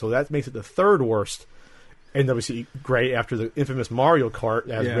torn off. So that makes it the third worst NWC gray after the infamous Mario Kart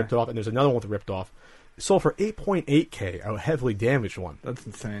that has ripped off, and there's another one with ripped off. It sold for $8.8K, a heavily damaged one. That's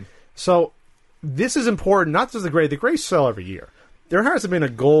insane. So this is important, not just the gray. The grays sell every year. There hasn't been a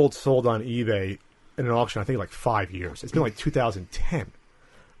gold sold on eBay in an auction, I think, like 5 years. It's been like 2010,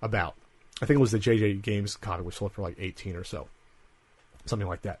 about. I think it was the JJ Games copy, which sold for like 18 or so. Something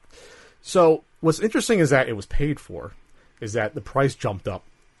like that. So what's interesting is that it was paid for, is that the price jumped up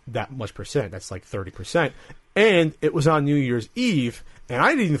that much percent. That's like 30%. And it was on New Year's Eve, and I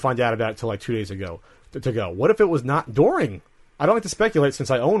didn't even find out about it until like 2 days ago. To go, what if it was not during? I don't like to speculate since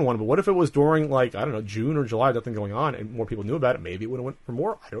I own one, but what if it was during, like, I don't know, June or July, nothing going on, and more people knew about it? Maybe it would have went for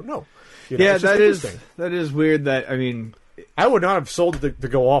more. I don't know. You know, Yeah, it's just that is weird. That I mean, I would not have sold it to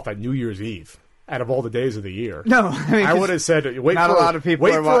go off at New Year's Eve out of all the days of the year. no, I mean, I would have said, wait not for a lot of people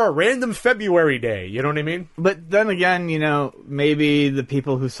wait are for a random February day. You know what I mean? But then again, you know, maybe the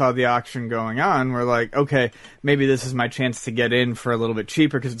people who saw the auction going on were like, okay, maybe this is my chance to get in for a little bit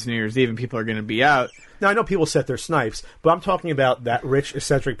cheaper because it's New Year's Eve and people are going to be out. Now, I know people set their snipes, but I'm talking about that rich,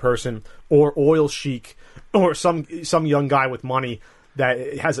 eccentric person or oil chic or some young guy with money that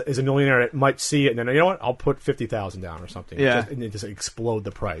is a millionaire that might see it and then, you know what, I'll put $50,000 down or something. Yeah. And just explode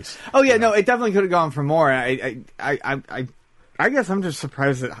the price. Oh yeah, no, it definitely could have gone for more. I guess I'm just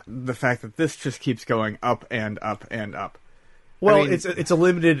surprised at the fact that this just keeps going up and up and up. Well, I mean, it's a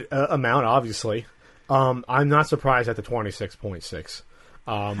limited amount, obviously. I'm not surprised at the 26.6.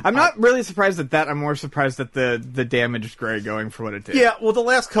 I'm not really surprised at that. I'm more surprised at the damaged gray going for what it did. Yeah, well, the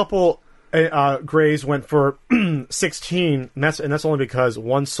last couple grays went for 16, and that's only because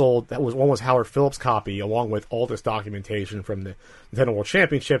one was Howard Phillips' copy, along with all this documentation from the Nintendo World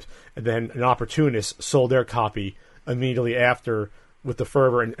Championships, and then an opportunist sold their copy immediately after with the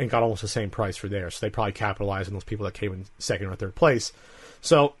fervor and got almost the same price for theirs. So they probably capitalized on those people that came in second or third place.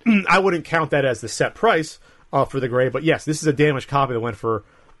 So I wouldn't count that as the set price for the gray, but yes, this is a damaged copy that went for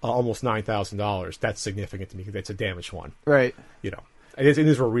almost $9,000. That's significant to me because it's a damaged one. Right. You know, and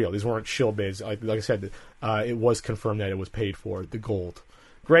these were real. These weren't shill bids. Like I said, it was confirmed that it was paid for. The gold,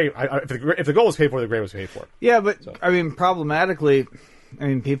 gray. If the gold was paid for, the gray was paid for. Yeah, but I mean, problematically, I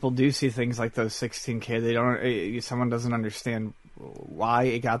mean, people do see things like those 16K. They don't. Someone doesn't understand why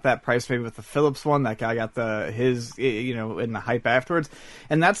it got that price. Maybe with the Phillips one, that guy got his, you know, in the hype afterwards,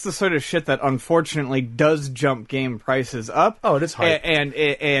 and that's the sort of shit that unfortunately does jump game prices up. Oh, it is hype, and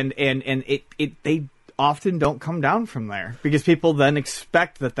they often don't come down from there because people then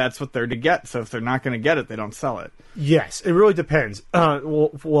expect that that's what they're to get. So if they're not going to get it, they don't sell it. Yes, it really depends.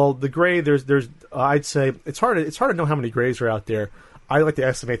 Well, the gray, there's I'd say it's hard to know how many grays are out there. I like to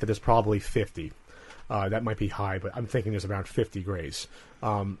estimate that there's probably 50. That might be high, but I'm thinking there's around 50 grays.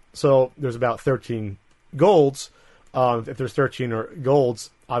 So there's about 13 golds. If there's 13 golds,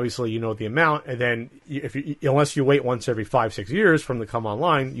 obviously you know the amount, and then unless you wait once every 5-6 years from the come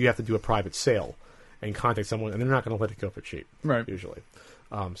online, you have to do a private sale and contact someone, and they're not going to let it go for cheap, right? Usually.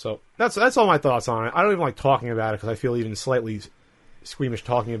 So that's all my thoughts on it. I don't even like talking about it because I feel even slightly squeamish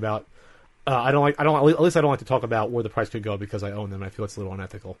talking about. At least I don't like to talk about where the price could go because I own them. I feel it's a little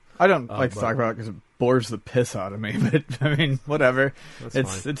unethical. I don't like to talk about it because it bores the piss out of me. But I mean, whatever.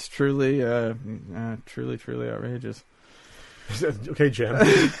 It's truly outrageous. Okay, Jim.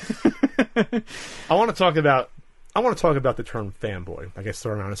 I want to talk about the term fanboy that gets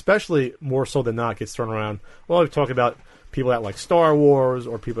thrown around, especially more so than not gets thrown around. Well, we talk about people that like Star Wars,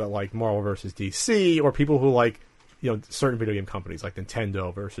 or people that like Marvel versus DC, or people who like, you know, certain video game companies like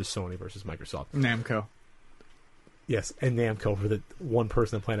Nintendo versus Sony versus Microsoft. Namco. Yes, and Namco, for the one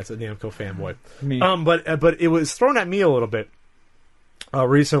person on the planet that's a Namco fanboy. Me. But it was thrown at me a little bit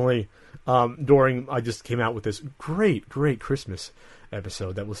recently during, I just came out with this great Christmas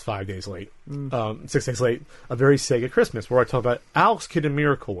episode that was 5 days late, 6 days late, a very Sega Christmas, where I talk about Alex Kidd in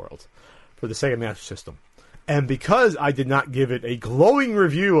Miracle World for the Sega Master System. And because I did not give it a glowing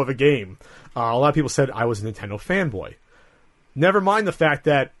review of a game, a lot of people said I was a Nintendo fanboy. Never mind the fact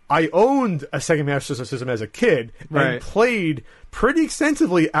that I owned a Sega Master System as a kid and played pretty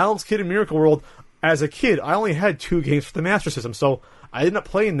extensively Alex Kidd in Miracle World as a kid. I only had 2 games for the Master System, so I ended up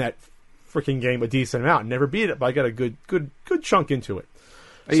playing that freaking game a decent amount. Never beat it, but I got a good chunk into it.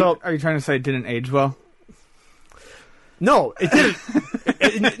 Are you trying to say it didn't age well? No, it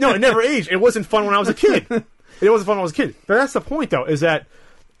didn't. No, it never aged. It wasn't fun when I was a kid. It wasn't fun when I was a kid. But that's the point, though, is that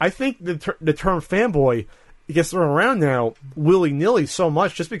I think the term fanboy gets thrown around now willy-nilly so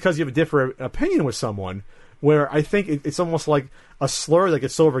much just because you have a different opinion with someone, where I think it's almost like a slur that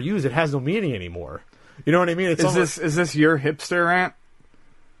gets so overused it has no meaning anymore. You know what I mean? Is this your hipster rant?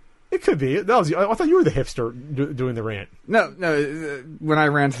 It could be. I thought you were the hipster doing the rant. No. When I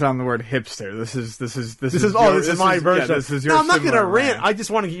ranted on the word hipster, this is my version. Yeah, this is your. No, I'm not going to rant. Rant. I just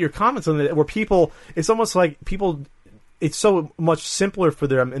want to get your comments on it. Where people, it's almost like people. It's so much simpler for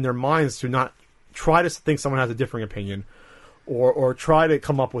them in their minds to not try to think someone has a differing opinion, or try to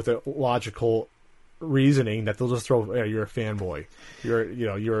come up with a logical reasoning that they'll just throw. You're a fanboy. You're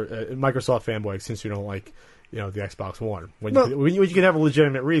a Microsoft fanboy since you don't like. The Xbox One when you can have a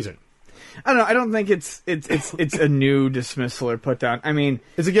legitimate reason. I don't know. I don't think it's a new dismissal or put down. I mean,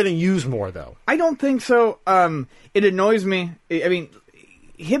 is it getting used more though? I don't think so. It annoys me. I mean,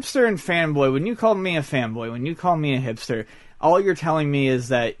 hipster and fanboy. When you call me a fanboy, when you call me a hipster, all you're telling me is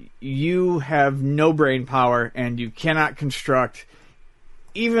that you have no brain power and you cannot construct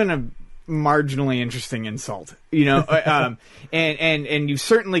even a marginally interesting insult, and you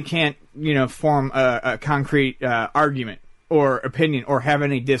certainly can't, form a concrete argument or opinion or have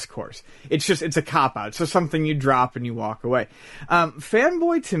any discourse. It's a cop out. So something you drop and you walk away.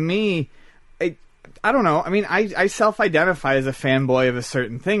 Fanboy to me, I don't know. I mean, I self-identify as a fanboy of a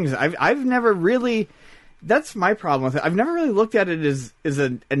certain things. I've never really. That's my problem with it. I've never really looked at it as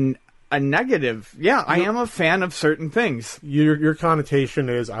a negative. Yeah, I am a fan of certain things. Your connotation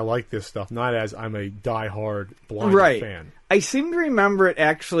is I like this stuff, not as I'm a diehard blind fan. I seem to remember it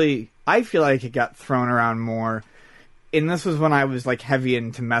actually. I feel like it got thrown around more, and this was when I was like heavy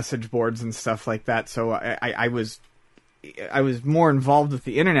into message boards and stuff like that. So I was more involved with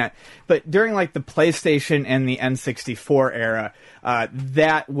the internet. But during like the PlayStation and the N64 era,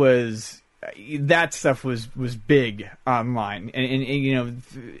 that stuff was big online, and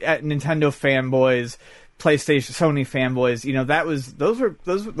at Nintendo fanboys, PlayStation, Sony fanboys,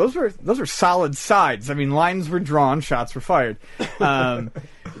 those were solid sides. I mean, lines were drawn, shots were fired,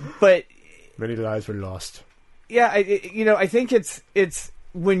 but many lives were lost. Yeah, I think it's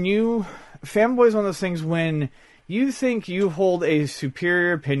when you fanboys one of those things when you think you hold a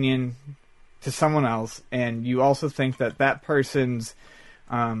superior opinion to someone else, and you also think that person's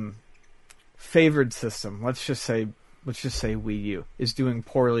favored system, let's just say Wii U, is doing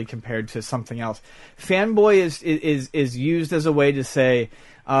poorly compared to something else. Fanboy is used as a way to say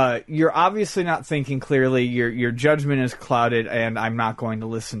you're obviously not thinking clearly, your judgment is clouded, and I'm not going to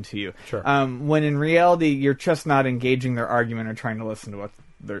listen to you. Sure. When in reality you're just not engaging their argument or trying to listen to what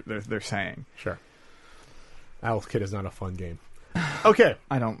they're saying. Sure. Alex Kidd is not a fun game. Okay.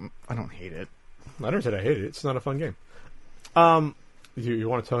 I don't hate it. I never said I hate it. It's not a fun game. You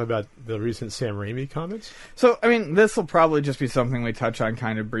want to talk about the recent Sam Raimi comments? So, I mean, this will probably just be something we touch on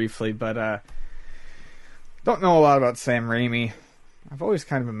kind of briefly, but don't know a lot about Sam Raimi. I've always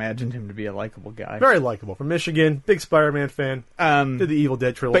kind of imagined him to be a likable guy. Very likable. From Michigan, big Spider-Man fan. Did the Evil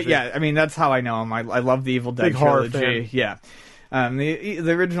Dead trilogy. But yeah, I mean, that's how I know him. I love the Evil Dead big horror trilogy. Fan. Yeah.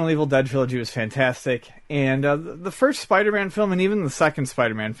 The original Evil Dead trilogy was fantastic, and the first Spider-Man film and even the second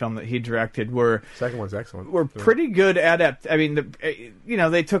Spider-Man film that he directed second one's excellent. Were pretty good I mean,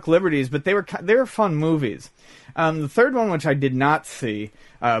 they took liberties, but they were fun movies. The third one, which I did not see,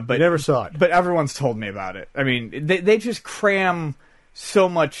 but you never saw it, but everyone's told me about it. I mean, they just cram so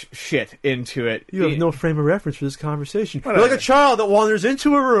much shit into it. You have no frame of reference for this conversation. You're like a child that wanders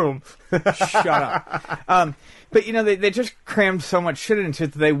into a room. Shut up. But, they just crammed so much shit into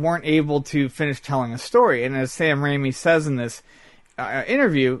it that they weren't able to finish telling a story. And as Sam Raimi says in this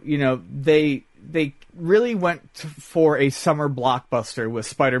interview, they really went for a summer blockbuster with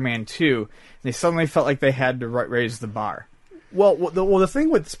Spider-Man 2. They suddenly felt like they had to raise the bar. Well, the thing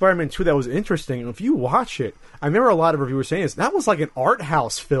with Spider-Man 2 that was interesting, if you watch it, I remember a lot of reviewers saying this, that was like an art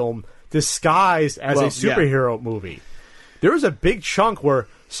house film disguised as a superhero movie. There was a big chunk where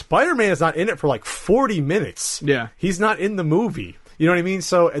Spider-Man is not in it for like 40 minutes. Yeah. He's not in the movie. You know what I mean?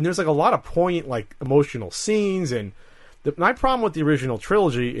 So, and there's like a lot of poignant, like, emotional scenes, and my problem with the original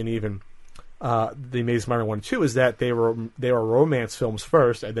trilogy, and even the Amazing Spider-Man 1 and 2 is that they were romance films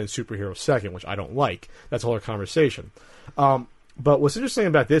first and then superheroes second, which I don't like. That's a whole other conversation. But what's interesting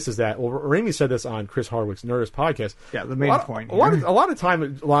about this is that, well, Raimi said this on Chris Hardwick's Nerdist podcast. Yeah, the main point. A lot of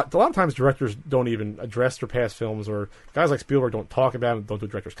times directors don't even address their past films, or guys like Spielberg don't talk about them, don't do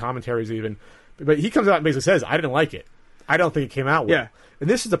director's commentaries even. But he comes out and basically says, I didn't like it. I don't think it came out well. Yeah. And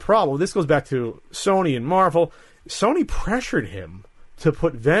this is the problem. This goes back to Sony and Marvel. Sony pressured him to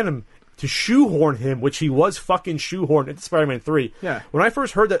put Venom, to shoehorn him, which he was fucking shoehorned into Spider-Man 3. Yeah. When I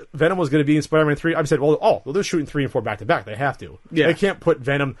first heard that Venom was going to be in Spider-Man 3, I said, well, they're shooting 3 and 4 back-to-back. They have to. Yeah. They can't put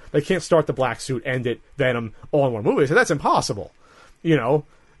Venom, they can't start the black suit, end it, Venom, all in one movie. So that's impossible.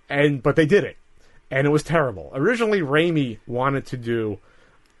 But they did it. And it was terrible. Originally, Raimi wanted to do,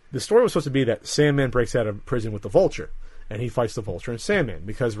 the story was supposed to be that Sandman breaks out of prison with the Vulture, and he fights the Vulture and Sandman,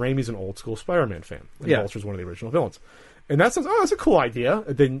 because Raimi's an old-school Spider-Man fan. And Vulture's one of the original villains. And that's a cool idea.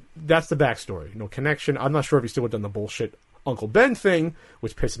 Then that's the backstory. No connection. I'm not sure if he still would have done the bullshit Uncle Ben thing,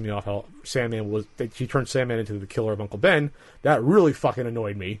 which pisses me off. How he turned Sandman into the killer of Uncle Ben. That really fucking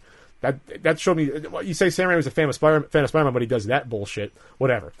annoyed me. That showed me. You say Sam Raimi was a fan of Spider-Man, but he does that bullshit.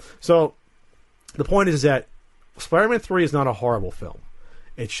 Whatever. So the point is that Spider-Man 3 is not a horrible film.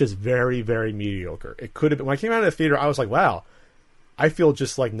 It's just very, very mediocre. It could have been. When I came out of the theater, I was like, wow, I feel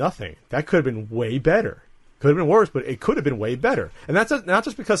just like nothing. That could have been way better. Could have been worse, but it could have been way better. And that's not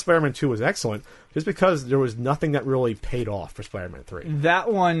just because Spider-Man 2 was excellent, just because there was nothing that really paid off for Spider-Man 3.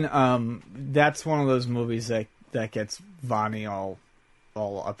 That one, that's one of those movies that gets Vonnie all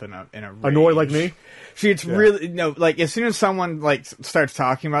up in a rage. Annoyed like me? It's really, like, as soon as someone, like, starts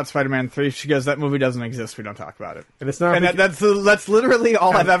talking about Spider-Man 3, she goes, that movie doesn't exist, we don't talk about it. And it's not... And that's literally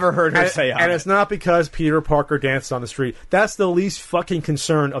all I've ever heard her say on it. And it's not because Peter Parker danced on the street. That's the least fucking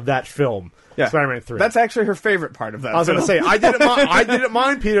concern of that film. Yeah. Spider-Man 3. That's actually her favorite part of that. I was going to say, I didn't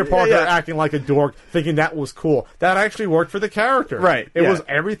mind Peter Parker acting like a dork, thinking that was cool. That actually worked for the character. Right. It was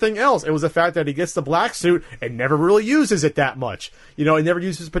everything else. It was the fact that he gets the black suit and never really uses it that much. He never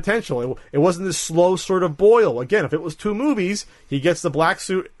uses potential. It wasn't this slow sort of boil. Again, if it was 2 movies, he gets the black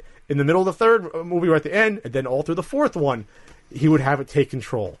suit in the middle of the 3rd movie or at the end, and then all through the 4th one, he would have it take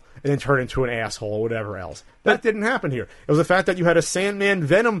control and then turn into an asshole or whatever else. That didn't happen here. It was the fact that you had a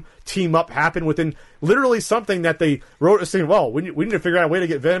Sandman-Venom team-up happen within literally something that they wrote saying, well, we need to figure out a way to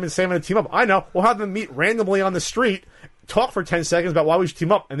get Venom and Sandman to team up. I know. We'll have them meet randomly on the street, talk for 10 seconds about why we should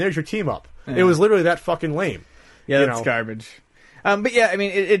team up, and there's your team-up. Yeah. It was literally that fucking lame. Yeah, that's garbage. But yeah, I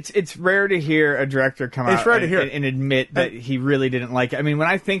mean, it's rare to hear a director come out and admit that he really didn't like it. I mean, when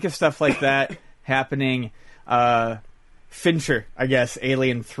I think of stuff like that happening... Fincher, I guess,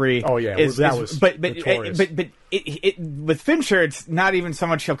 Alien 3. Oh yeah, but with Fincher, it's not even so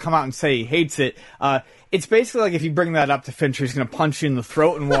much he'll come out and say he hates it. It's basically like if you bring that up to Fincher, he's going to punch you in the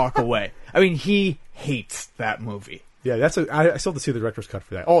throat and walk away. I mean, he hates that movie. Yeah, I still have to see the director's cut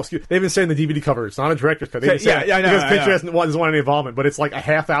for that. Oh, excuse, they've been saying the DVD cover. It's not a director's cut. I know. Because Fincher doesn't want any involvement, but it's like a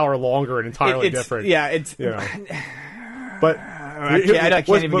half hour longer and entirely different. Yeah, it's... But I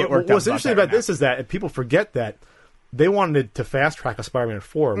can't even get worked up. What's interesting about this is that people forget that they wanted to fast track a Spider-Man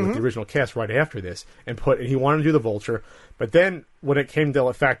 4 with the original cast right after this, and he wanted to do the Vulture. But then when it came to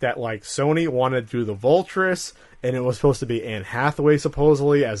the fact that like Sony wanted to do the Vulturess, and it was supposed to be Anne Hathaway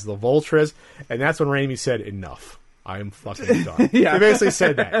supposedly as the Vulturess, and that's when Raimi said, enough. I'm fucking done. He basically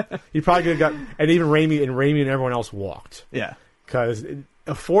said that. He probably could have got, and even Raimi and everyone else walked. Yeah. Because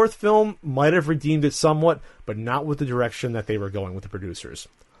a 4th film might have redeemed it somewhat, but not with the direction that they were going with the producers.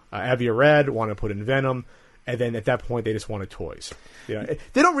 Avi Arad wanted to put in Venom. And then at that point, they just wanted toys. They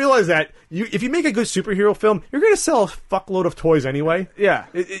don't realize that if you make a good superhero film, you're going to sell a fuckload of toys anyway. Yeah.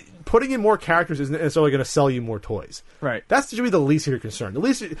 Putting in more characters isn't necessarily going to sell you more toys. Right. That's should be the least of your concern. The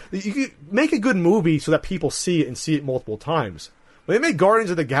least you can make a good movie so that people see it and see it multiple times. When they made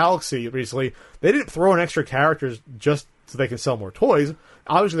Guardians of the Galaxy recently, they didn't throw in extra characters just so they can sell more toys.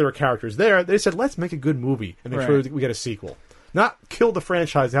 Obviously, there were characters there. They said, let's make a good movie and make sure we get a sequel. Not kill the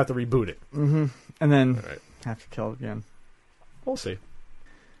franchise and have to reboot it. Mm-hmm. And then... have to kill it again. We'll see.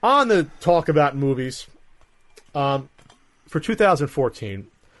 On the talk about movies, for 2014,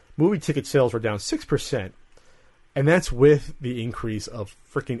 movie ticket sales were down 6%, and that's with the increase of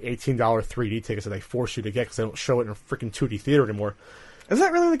freaking $18 3D tickets that they force you to get because they don't show it in a freaking 2D theater anymore. Is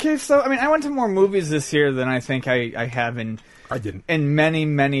that really the case, though? I mean, I went to more movies this year than I think I have in many,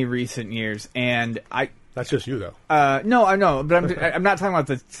 many recent years, and That's just you, though. No, I know, but I'm not talking about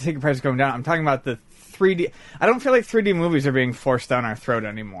the ticket price going down. I'm talking about the 3D. I don't feel like 3D movies are being forced down our throat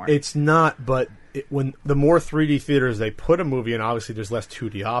anymore. It's not, but when the more 3D theaters they put a movie in, obviously there's less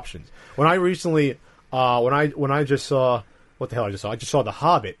 2D options. When I recently, when I just saw, what the hell I just saw? I just saw The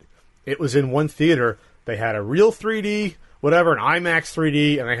Hobbit it was in one theater. They had a real 3D, whatever, an IMAX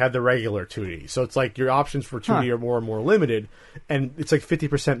 3D, and they had the regular 2D. So it's like your options for 2D are more and more limited, and it's like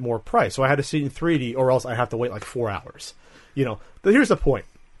 50% more price. So I had to see it in 3D, or else I have to wait like 4 hours. But here's the point: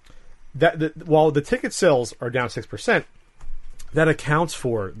 while the ticket sales are down 6%, that accounts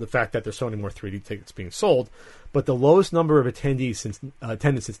for the fact that there's so many more 3D tickets being sold. But the lowest number of attendance since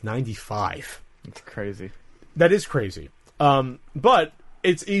 '95. It's crazy. That is crazy. But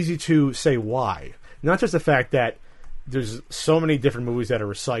it's easy to say why. Not just the fact that there's so many different movies that are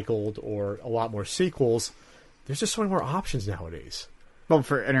recycled or a lot more sequels. There's just so many more options nowadays. Well,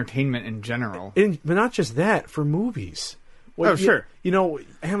 for entertainment in general. But not just that, for movies. Sure.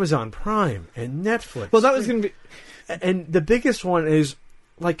 Amazon Prime and Netflix. Well, that was going to be... And the biggest one is,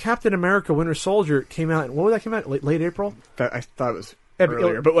 like, Captain America Winter Soldier came out... What would that come out? Late April? I thought it was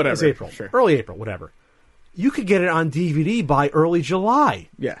earlier, but whatever. It's April. Sure. Early April, whatever. You could get it on DVD by early July.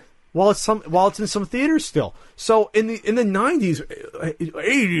 Yeah. While it's in some theaters still. So in the 90s,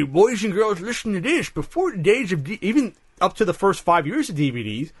 hey, boys and girls, listen to this. Before the days of even up to the first 5 years of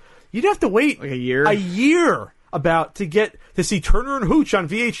DVDs, you'd have to wait like a year to see Turner and Hooch on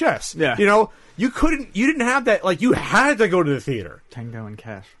VHS. Yeah. You didn't have that. Like, you had to go to the theater. Tango and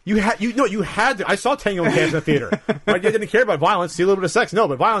Cash. You had to. I saw Tango and Cash in the theater. I didn't care about violence. See a little bit of sex. No,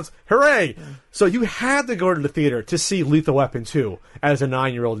 but violence. Hooray! So you had to go to the theater to see Lethal Weapon 2 as a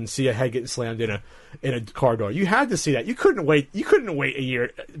 9-year-old and see a head getting slammed in a car door. You had to see that. You couldn't wait. You couldn't wait a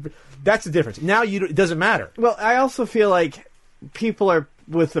year. That's the difference. Now it doesn't matter. Well, I also feel like people are,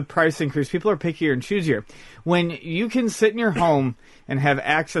 with the price increase, people are pickier and choosier. When you can sit in your home and have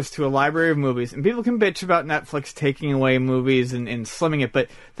access to a library of movies, and people can bitch about Netflix taking away movies and slimming it, but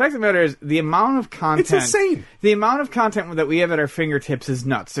the fact of the matter is, the amount of content... It's insane! The amount of content that we have at our fingertips is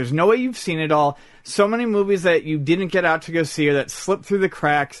nuts. There's no way you've seen it all. So many movies that you didn't get out to go see or that slipped through the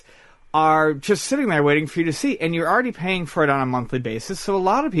cracks are just sitting there waiting for you to see, and you're already paying for it on a monthly basis, so a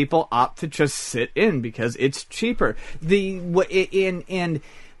lot of people opt to just sit in because it's cheaper. My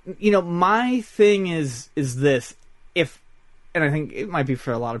thing is this, and I think it might be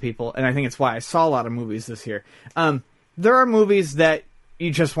for a lot of people, and I think it's why I saw a lot of movies this year. There are movies that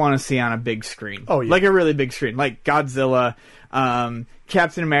you just want to see on a big screen. Oh, yeah. Like a really big screen, like Godzilla,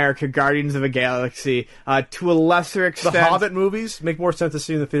 Captain America, Guardians of the Galaxy, to a lesser extent... The Hobbit movies make more sense to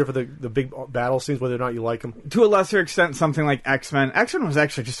see in the theater for the big battle scenes, whether or not you like them. To a lesser extent, something like X-Men. X-Men was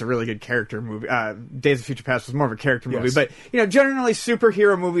actually just a really good character movie. Days of Future Past was more of a character movie. Yes. But, generally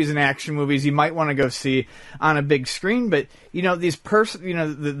superhero movies and action movies you might want to go see on a big screen. But, these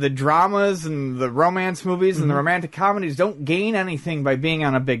the dramas and the romance movies and the romantic comedies don't gain anything by being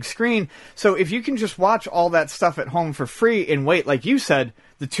on a big screen. So if you can just watch all that stuff at home for free and wait, like you said,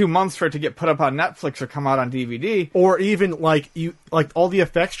 the 2 months for it to get put up on Netflix or come out on DVD, or even like all the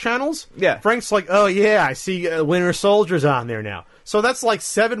effects channels. Yeah, Frank's like, oh yeah, I see Winter Soldier's on there now. So that's like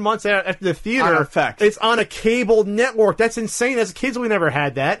 7 months after the theater. On effects. It's on a cable network. That's insane. As kids, we never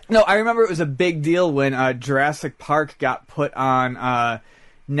had that. No, I remember it was a big deal when Jurassic Park got put on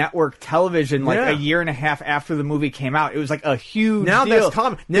network television a year and a half after the movie came out. It was like a huge deal. That's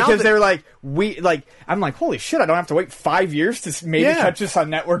common. Because they were like, I'm like, holy shit, I don't have to wait 5 years to maybe catch this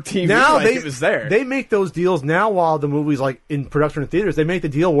on network TV. Now it was there. They make those deals now while the movie's like in production in theaters. They make the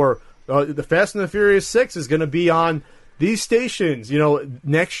deal where the Fast and the Furious 6 is going to be on these stations,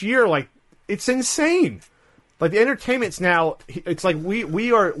 next year. Like, it's insane. Like, the entertainment's now, it's like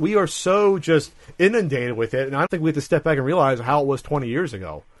we are so just inundated with it, and I don't think we have to step back and realize how it was 20 years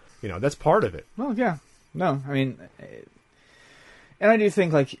ago. That's part of it. Well, yeah. No, I mean, and I do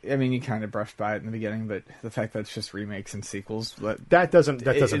think, you kind of brushed by it in the beginning, but the fact that it's just remakes and sequels, that doesn't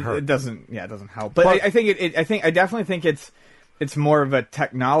hurt. It doesn't help. But I definitely think it's more of a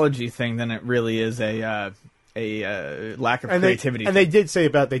technology thing than it really is a lack of creativity. They did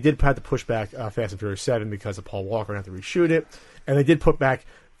have to push back Fast and Furious 7 because of Paul Walker and have to reshoot it. And they did put back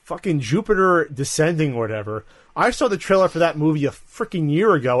fucking Jupiter Descending or whatever. I saw the trailer for that movie a freaking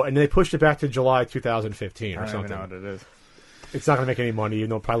year ago, and they pushed it back to July 2015 or something. I don't even know what it is. It's not going to make any money, even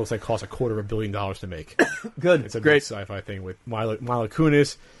though it probably looks like it costs $250 million to make. Good. It's a great big sci-fi thing with Mila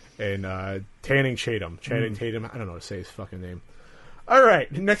Kunis and Channing Tatum. Tatum. I don't know how to say his fucking name. All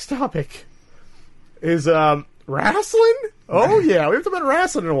right, next topic is wrestling. Oh yeah, we haven't talked about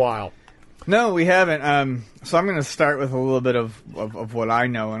wrestling in a while. No, we haven't. So I'm going to start with a little bit of what I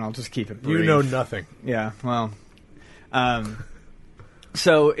know, and I'll just keep it brief. You know nothing. Yeah. Well.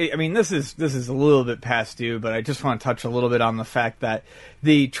 So this is a little bit past due, but I just want to touch a little bit on the fact that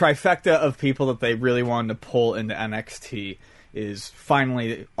the trifecta of people that they really wanted to pull into NXT is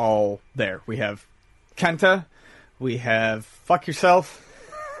finally all there. We have Kenta. We have Fuck Yourself.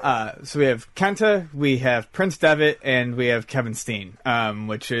 So we have Kenta, we have Prince Devitt, and we have Kevin Steen,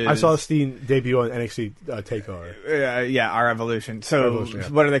 which is... I saw Steen debut on NXT TakeOver. Yeah, Our Evolution. So Evolution, yeah.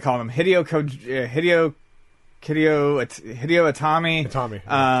 what do they call him? Hideo Itami.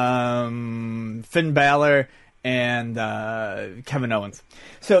 Finn Balor, and Kevin Owens.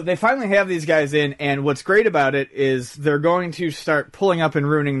 So they finally have these guys in, and what's great about it is they're going to start pulling up and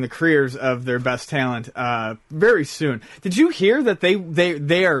ruining the careers of their best talent very soon. Did you hear that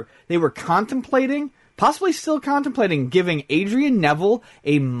they were contemplating, possibly still contemplating, giving Adrian Neville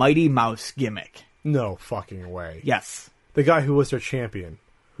a Mighty Mouse gimmick? No fucking way. Yes. The guy who was their champion.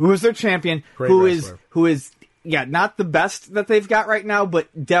 Who is their champion, Great who wrestler. is not the best that they've got right now,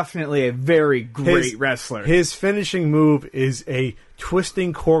 but definitely a very great wrestler. His finishing move is a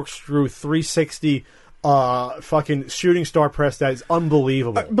twisting corkscrew 360 fucking shooting star press that is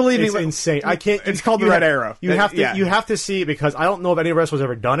unbelievable. Believe me, it's insane. I can't. It's called the Red Arrow. You have to. Yeah. You have to see it because I don't know if any wrestler's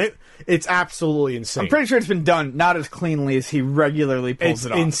ever done it. It's absolutely insane. I'm pretty sure it's been done not as cleanly as he regularly pulls it's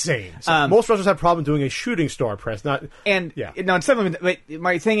it off. insane. So most wrestlers have problem doing a shooting star press. Not And yeah. no, it's something. But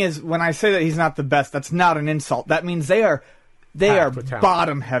my thing is, when I say that he's not the best, that's not an insult. That means they are Packed with talent.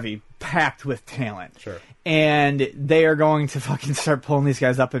 bottom heavy, packed with talent. Sure. And they are going to fucking start pulling these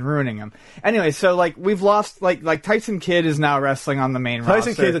guys up and ruining them. Anyway, so like we've lost like Tyson Kidd is now wrestling on the main roster.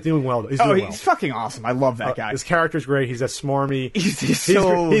 Tyson Kidd's doing well. He's doing well. He's fucking awesome. I love that guy. His character's great. He's a smarmy.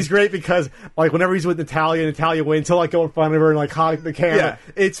 He's great because like whenever he's with Natalia, Natalia wins. He'll like go in front of her and like hog the camera.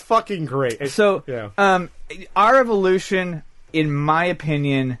 Yeah. It's fucking great. So, yeah. Our Evolution, in my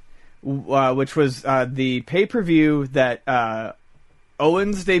opinion, which was the pay-per-view that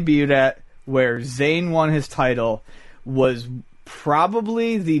Owens debuted at, where Zayn won his title, was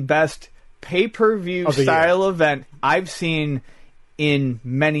probably the best pay-per-view style event I've seen in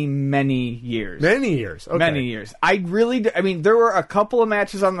many, many years. Many years. Okay. Many years. I mean, there were a couple of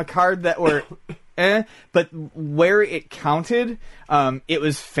matches on the card that were but where it counted, it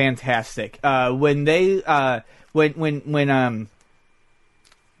was fantastic. When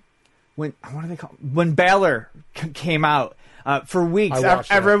Balor came out, for weeks,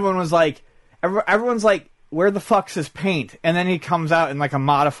 everyone was like, everyone's like, where the fuck's his paint? And then he comes out in like a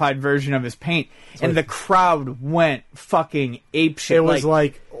modified version of his paint, and the crowd went fucking apeshit. It was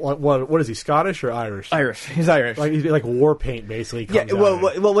like what is he, Scottish or Irish? Irish. He's Irish. Like war paint, basically. Yeah.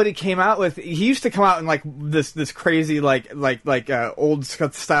 Well, what he came out with, he used to come out in like this crazy like old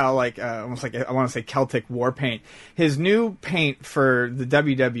style almost like I want to say Celtic war paint. His new paint for the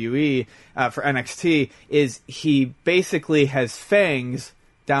WWE for NXT is he basically has fangs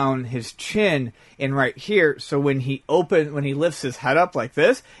down his chin and right here, so when he lifts his head up like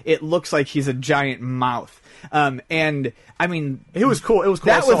this, it looks like he's a giant mouth. And I mean, it was cool. It was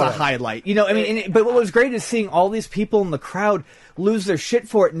cool. That was a highlight, you know. I mean, but what was great is seeing all these people in the crowd lose their shit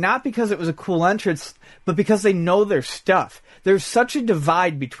for it, not because it was a cool entrance, but because they know their stuff. There's such a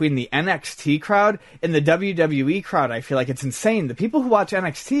divide between the NXT crowd and the WWE crowd. I feel like it's insane. The people who watch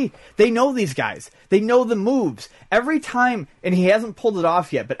NXT, they know these guys. They know the moves. Every time, and he hasn't pulled it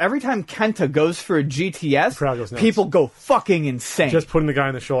off yet, but every time Kenta goes for a GTS, people go fucking insane. Just putting the guy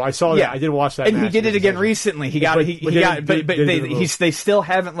on the shoulder. I saw that. I did watch that. And match. he did it again recently. They still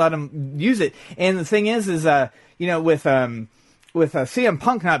haven't let him use it. And the thing is with CM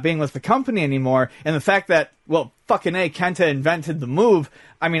Punk not being with the company anymore, and the fact that, fucking Kenta invented the move,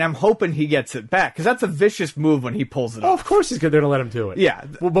 I mean, I'm hoping he gets it back, because that's a vicious move when he pulls it off. Of course they're going to let him do it. Yeah.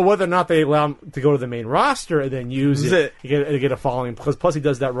 Well, but whether or not they allow him to go to the main roster and then use it, to get a following, because plus he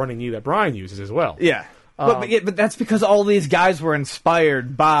does that running knee that Bryan uses as well. Yeah. But that's because all these guys were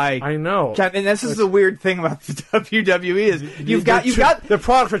inspired by. I know, and this is the weird thing about the WWE is you've got the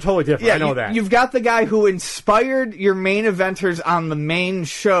products are totally different. Yeah, I know that. You've got the guy who inspired your main eventers on the main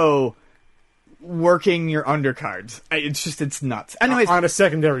show, working your undercards. It's nuts. Anyways, on a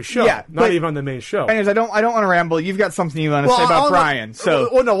secondary show, not even on the main show. Anyways, I don't want to ramble. You've got something you want to say about Bryan. No,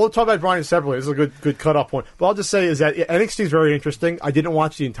 we'll talk about Bryan separately. This is a good cutoff point. But I'll just say is that NXT is very interesting. I didn't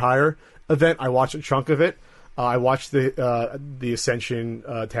watch the entire event. I watched a chunk of it. I watched the Ascension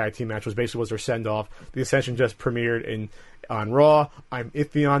tag team match. Was their send off. The Ascension just premiered on Raw. I'm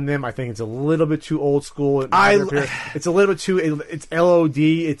iffy on them. I think it's a little bit too old school. It's a little bit too. It's LOD.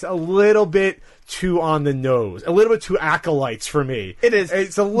 It's a little bit too on the nose. A little bit too acolytes for me. It is.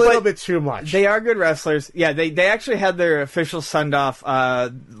 It's a little bit too much. They are good wrestlers. Yeah, they actually had their official send off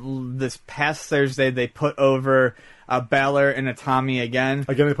this past Thursday. They put over Balor and Itami again.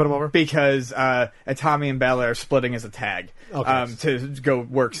 Again, they put him over? Because Itami and Balor are splitting as a tag to go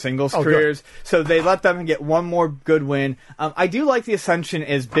work singles good. careers. So they let them get one more good win. I do like the Ascension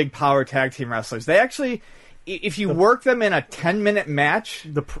as big power tag team wrestlers. They actually, if you work them in a 10-minute match,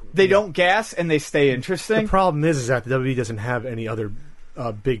 they don't gas and they stay interesting. The problem is that the WWE doesn't have any other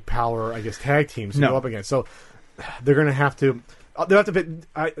big power, I guess, tag teams to go up against. So they're going to have to. They have to.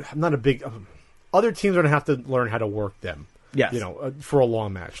 I'm not a big. Other teams are going to have to learn how to work them. Yes. For a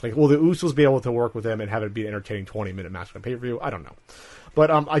long match. Like, will the Usos be able to work with them and have it be an entertaining 20-minute match on pay-per-view? I don't know. But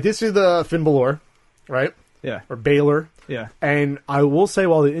I did see the Finn Balor, right? Yeah. Or Baylor. Yeah. And I will say,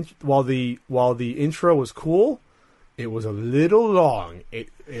 while the intro was cool, it was a little long. It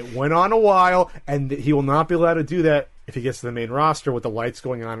went on a while, and he will not be allowed to do that if he gets to the main roster with the lights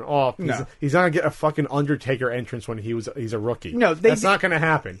going on and off. No. He's not going to get a fucking Undertaker entrance when he's a rookie. No, that's not going to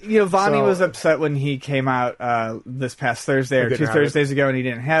happen. Vonnie was upset when he came out this past Thursday or 2 Thursdays ago, and he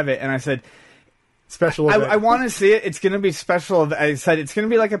didn't have it. And I said, special event. I want to see it. It's going to be special. I said, it's going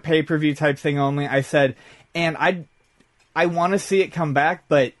to be like a pay-per-view type thing only. I said, and I want to see it come back,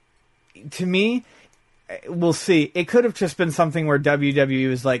 but to me, we'll see. It could have just been something where WWE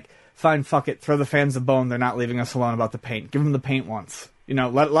was like, fine, fuck it, throw the fans a bone. They're not leaving us alone about the paint. Give them the paint once.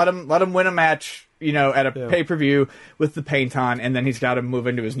 Let him win a match, at a pay-per-view with the paint on, and then he's got to move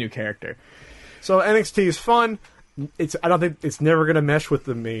into his new character. So NXT is fun. I don't think it's never going to mesh with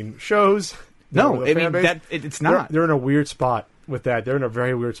the main shows. No, I mean it's not. They're in a weird spot with that. They're in a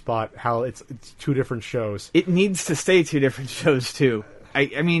very weird spot. How it's two different shows. It needs to stay two different shows too.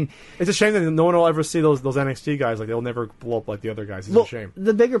 I mean, it's a shame that no one will ever see those NXT guys. Like, they'll never blow up like the other guys. It's a shame.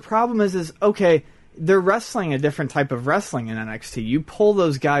 The bigger problem is okay, they're wrestling a different type of wrestling in NXT. You pull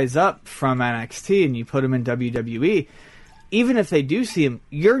those guys up from NXT and you put them in WWE. Even if they do see him,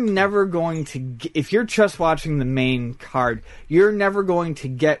 you're never going to if you're just watching the main card, you're never going to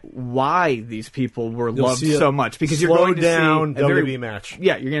get why these people were loved so much, because you're going to down see a WWE match.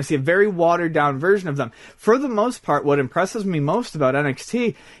 Yeah, you're going to see a very watered down version of them. For the most part, what impresses me most about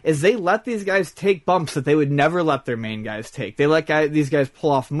NXT is they let these guys take bumps that they would never let their main guys take. They let these guys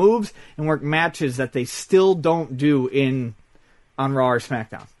pull off moves and work matches that they still don't do on Raw or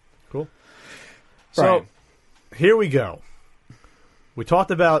SmackDown. Cool. So, here we go. We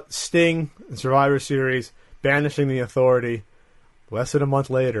talked about Sting and Survivor Series, banishing the Authority. Less than a month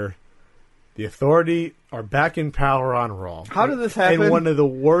later, the Authority are back in power on Raw. How did this happen? And one of the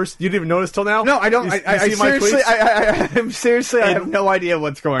worst... You didn't even notice till now? No, I don't. I'm seriously, I have no idea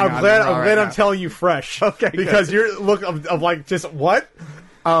what's going on. I'm glad I'm telling you fresh. Okay, because your look of like, just, what?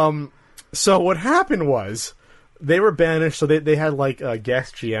 So what happened was, they were banished, so they had like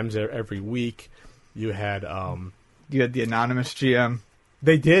guest GMs every week. You had... You had the anonymous GM.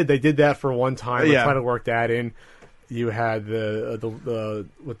 They did that for one time. They tried to work that in. You had the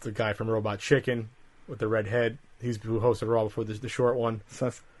with the guy from Robot Chicken with the red head. He's who hosted Raw before the short one.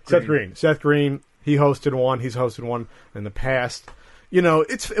 Seth Green. Seth Green. He hosted one. He's hosted one in the past.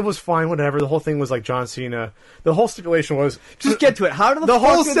 It was fine, whatever. The whole thing was like John Cena. The whole stipulation was... Just get to it. How did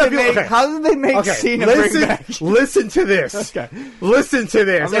how did they make Cena bring back... Listen to this. Okay. Listen to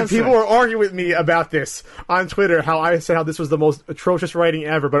this. And people were arguing with me about this on Twitter, how I said how this was the most atrocious writing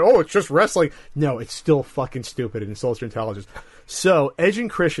ever, but it's just wrestling. No, it's still fucking stupid and insults your intelligence. So, Edge and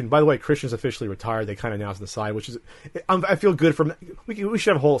Christian, by the way, Christian's officially retired. They kind of announced on the side, which is... I feel good for... We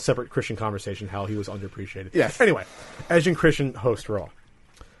should have a whole separate Christian conversation, how he was underappreciated. Yes. Anyway, Edge and Christian host Raw.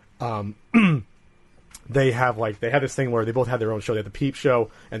 They have this thing where they both have their own show. They have the Peep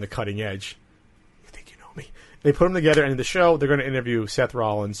Show and the Cutting Edge. You think you know me? They put them together, and in the show, they're going to interview Seth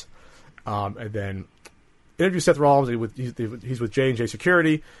Rollins, and then interview Seth Rollins. He's with J&J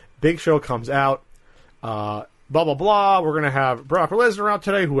Security. Big Show comes out. Blah, blah, blah. We're going to have Brock Lesnar out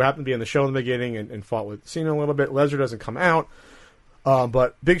today, who happened to be in the show in the beginning and fought with Cena a little bit. Lesnar doesn't come out.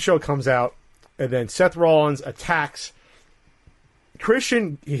 But Big Show comes out, and then Seth Rollins attacks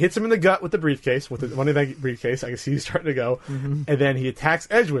Christian. He hits him in the gut with the briefcase, with the Money Bank briefcase. I can see he's starting to go. Mm-hmm. And then he attacks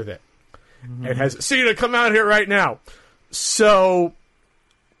Edge with it. Mm-hmm. And has Cena come out here right now. So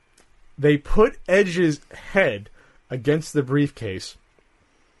they put Edge's head against the briefcase,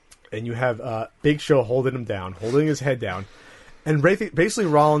 and you have Big Show holding him down, holding his head down. And basically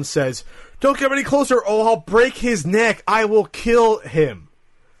Rollins says, "Don't get any closer or I'll break his neck. I will kill him."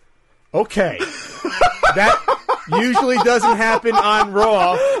 Okay. That usually doesn't happen on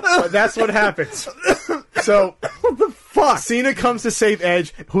Raw, but that's what happens. So, what the fuck? Cena comes to save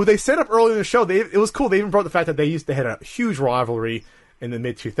Edge, who they set up early in the show. It was cool. They even brought the fact that they had a huge rivalry in the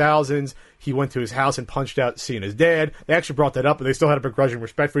mid-2000s. He went to his house and punched out Cena's dad. They actually brought that up, but they still had a begrudging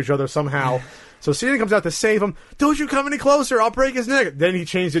respect for each other somehow. So Cena comes out to save him. "Don't you come any closer, I'll break his neck." Then he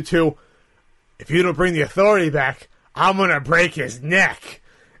changed it to, "If you don't bring the Authority back, I'm going to break his neck."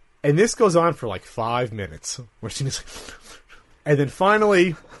 And this goes on for like 5 minutes. Where Cena's like... And then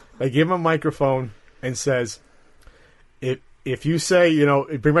finally, they give him a microphone, and says, if you say,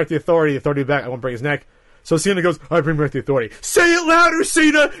 bring back the authority back, I won't break his neck. So Cena goes, I bring back the authority. Say it louder,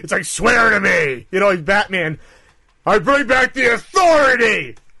 Cena! It's like, swear to me! Like Batman, I bring back the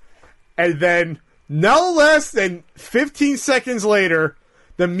authority! And then, no less than 15 seconds later,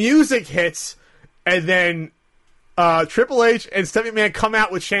 the music hits, and then Triple H and Stephanie McMahon come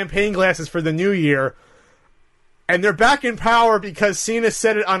out with champagne glasses for the new year, and they're back in power because Cena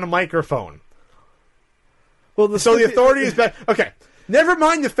said it on a microphone. Well, so the authority is back. Okay. Never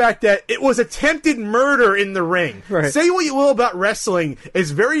mind the fact that it was attempted murder in the ring. Right. Say what you will about wrestling.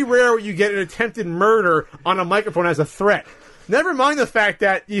 It's very rare when you get an attempted murder on a microphone as a threat. Never mind the fact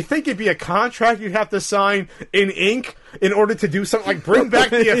that you think it'd be a contract you'd have to sign in ink in order to do something like bring back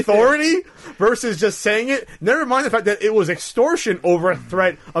the authority versus just saying it. Never mind the fact that it was extortion over a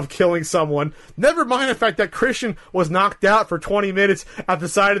threat of killing someone. Never mind the fact that Christian was knocked out for 20 minutes at the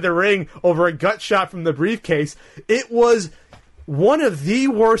side of the ring over a gut shot from the briefcase. It was one of the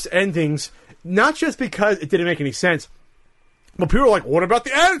worst endings, not just because it didn't make any sense, but people were like, what about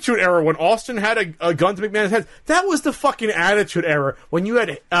the Attitude Era when Austin had a gun to McMahon's head? That was the fucking Attitude Era when you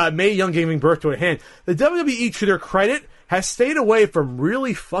had Mae Young giving birth to a hand. The WWE, to their credit, has stayed away from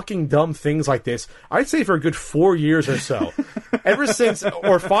really fucking dumb things like this, I'd say for a good 4 years or so. Ever since,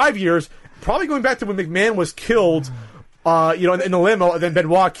 or 5 years, probably going back to when McMahon was killed, in the limo, and then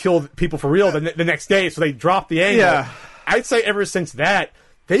Benoit killed people for real the next day, so they dropped the angle. Yeah. I'd say ever since that,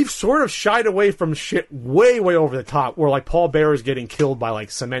 they've sort of shied away from shit way, way over the top, where like Paul Bearer's getting killed by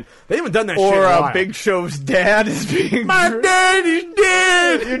like cement. They haven't done that shit in a while. Or Big Show's dad is being... My daddy's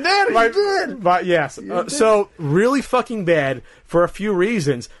dead! Your daddy's dead! But yes, so really fucking bad for a few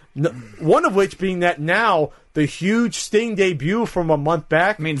reasons. One of which being that now the huge Sting debut from a month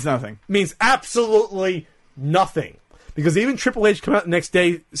back means nothing. Means absolutely nothing. Because even Triple H came out the next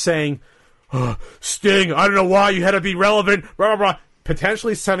day saying, Sting, I don't know why you had to be relevant, blah, blah, blah.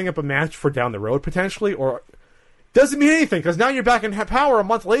 Potentially setting up a match for down the road, potentially, or doesn't mean anything, because now you're back in power a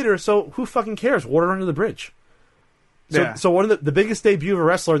month later, so who fucking cares? Water under the bridge. So one of the biggest debut of a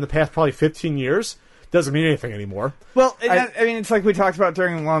wrestler in the past probably 15 years doesn't mean anything anymore. Well, I mean, it's like we talked about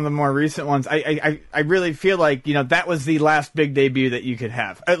during one of the more recent ones. I really feel like, that was the last big debut that you could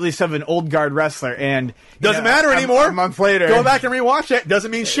have, at least of an old guard wrestler. And doesn't matter anymore. A month later, go back and rewatch it.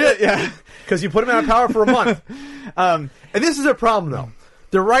 Doesn't mean shit. Yeah, because you put him out of power for a month. And this is a problem, though.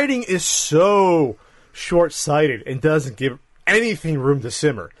 The writing is so short-sighted and doesn't give anything room to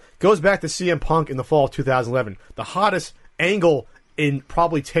simmer. Goes back to CM Punk in the fall of 2011, the hottest angle in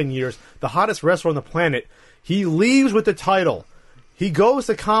probably 10 years, the hottest wrestler on the planet. He leaves with the title. He goes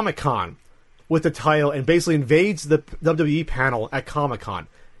to Comic-Con with the title and basically invades the WWE panel at Comic-Con.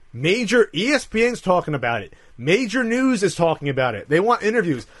 Major ESPN's talking about it. Major News is talking about it. They want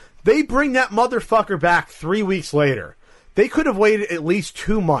interviews. They bring that motherfucker back 3 weeks later. They could have waited at least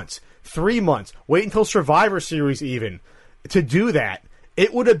 2 months, 3 months, wait until Survivor Series even to do that.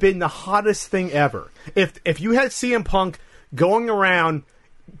 It would have been the hottest thing ever. If you had CM Punk going around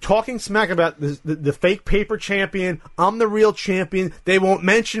talking smack about the fake paper champion, I'm the real champion, they won't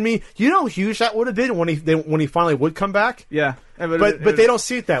mention me. You know how huge that would have been when he finally would come back? Yeah. But they don't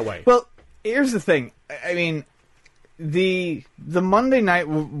see it that way. Well, here's the thing. I mean, the Monday Night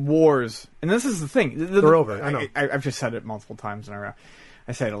Wars, and this is the thing. They're over. I know. I've just said it multiple times in a row.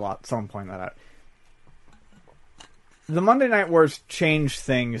 I say it a lot. Someone point that out. The Monday Night Wars changed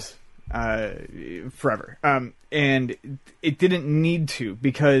things forever. And it didn't need to,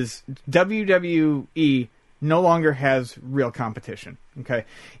 because WWE no longer has real competition. Okay?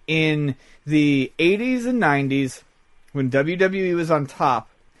 In the 80s and 90s, when WWE was on top,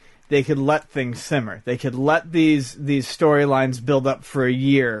 they could let things simmer. They could let these storylines build up for a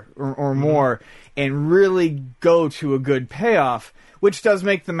year or more and really go to a good payoff, which does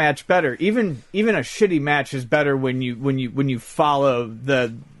make the match better. Even a shitty match is better when you follow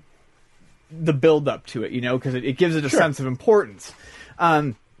the build up to it, because it gives it a sense of importance.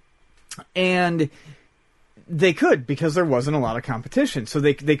 And they could, because there wasn't a lot of competition, so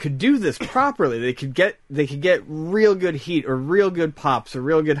they could do this properly. They could get real good heat or real good pops or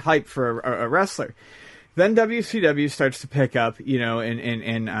real good hype for a wrestler. Then WCW starts to pick up,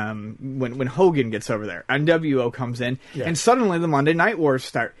 and when Hogan gets over there, NWO comes in, and suddenly the Monday Night Wars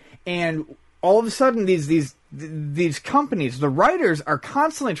start, and all of a sudden these companies, the writers are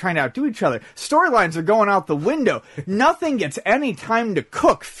constantly trying to outdo each other. Storylines are going out the window. Nothing gets any time to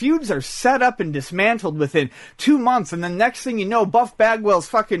cook. Feuds are set up and dismantled within 2 months, and the next thing you know, Buff Bagwell's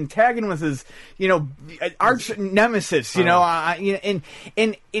fucking tagging with his, arch nemesis, and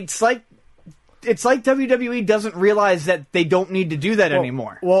it's like it's like WWE doesn't realize that they don't need to do that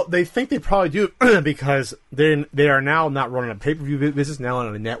anymore. Well, they think they probably do because they are now not running a pay-per-view business, now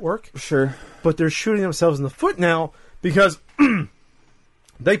on a network. Sure. But they're shooting themselves in the foot now because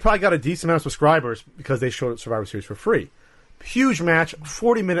they probably got a decent amount of subscribers because they showed Survivor Series for free. Huge match,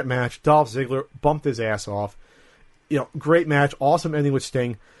 40-minute match. Dolph Ziggler bumped his ass off. Great match, awesome ending with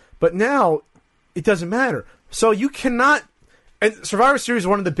Sting. But now it doesn't matter. So you cannot. And Survivor Series is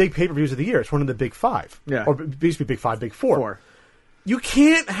one of the big pay-per-views of the year. It's one of the big five. Yeah. Or it used to be big five, big four. You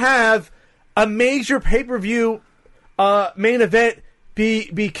can't have a major pay-per-view main event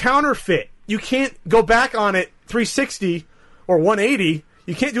be counterfeit. You can't go back on it 360 or 180.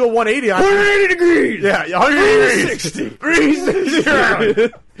 You can't do a 180 on 180 degrees! Yeah, 180 degrees.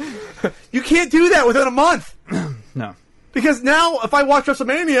 360. You can't do that within a month. No. Because now, if I watch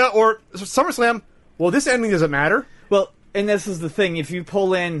WrestleMania or SummerSlam, well, this ending doesn't matter. Well, and this is the thing. If you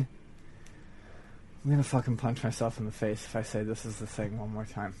pull in... I'm going to fucking punch myself in the face if I say this is the thing one more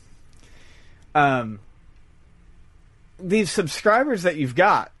time. These subscribers that you've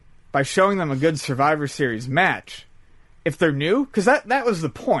got, by showing them a good Survivor Series match, if they're new, because that was the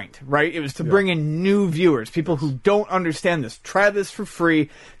point, right? It was to bring in new viewers, people who don't understand this. Try this for free,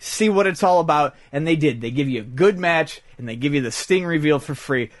 see what it's all about, and they did. They give you a good match, and they give you the Sting reveal for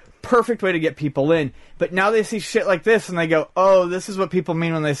free. Perfect way to get people in. But now they see shit like this, and they go, oh, this is what people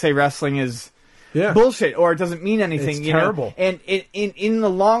mean when they say wrestling is bullshit, or it doesn't mean anything. It's terrible. And in the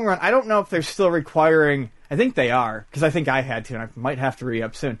long run, I don't know if they're still requiring... I think they are, because I think I had to, and I might have to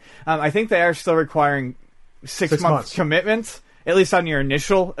re-up soon. I think they are still requiring six months commitments, at least on your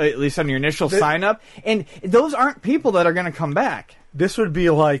initial sign up, and those aren't people that are going to come back. This would be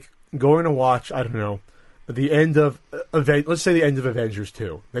like going to watch, I don't know, the end of let's say the end of Avengers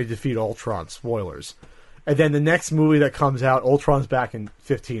 2. They defeat Ultron, spoilers. And then the next movie that comes out, Ultron's back in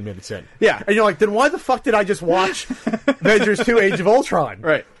 15 minutes in. Yeah. And you're like, then why the fuck did I just watch Avengers 2 Age of Ultron?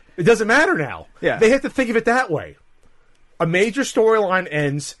 Right. It doesn't matter now. Yeah. They have to think of it that way. A major storyline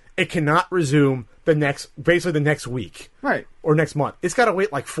ends, it cannot resume basically the next week. Right. Or next month. It's got to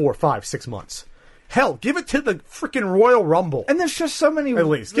wait like 4, 5, 6 months. Hell, give it to the freaking Royal Rumble. And there's just so many... At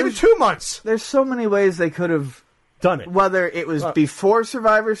least. Give it 2 months. There's so many ways they could have... done it. Whether it was before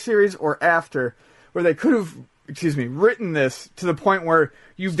Survivor Series or after, where they could have, written this to the point where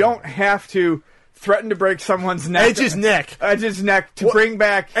you don't have to threaten to break someone's neck. Edge's neck to bring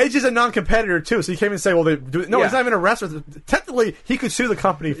back... Edge is a non-competitor, too, so you can't even say, well, he's not even a wrestler. Technically, he could sue the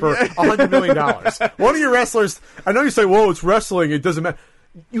company for $100 million. One of your wrestlers... I know you say, whoa, it's wrestling, it doesn't matter.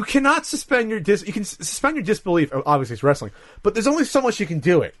 You cannot suspend your... You can suspend your disbelief, obviously it's wrestling, but there's only so much you can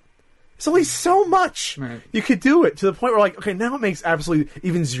do it. There's only so much you could do it to the point where, like, okay, now it makes absolutely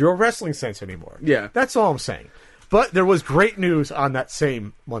even zero wrestling sense anymore. Yeah. That's all I'm saying. But there was great news on that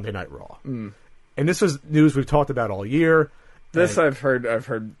same Monday Night Raw. And this was news we've talked about all year. This I've heard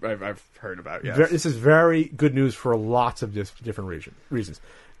about, yes. This is very good news for lots of different reasons.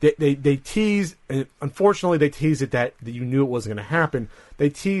 They teased, and unfortunately they teased it that you knew it wasn't going to happen. They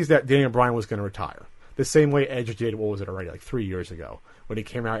teased that Daniel Bryan was going to retire. The same way Edge did, what was it already, like 3 years ago, when he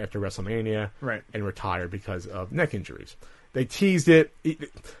came out after WrestleMania and retired because of neck injuries. They teased it.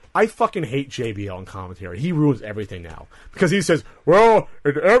 I fucking hate JBL in commentary. He ruins everything now. Because he says, well,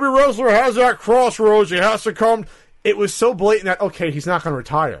 every wrestler has that crossroads. He has to come. It was so blatant that, okay, he's not going to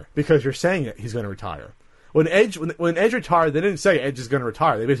retire because you're saying it. He's going to retire. When Edge retired, they didn't say Edge is going to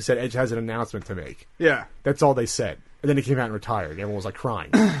retire. They basically said Edge has an announcement to make. Yeah. That's all they said. And then he came out and retired. Everyone was like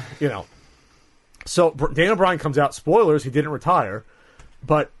crying. So Daniel Bryan comes out. Spoilers, he didn't retire.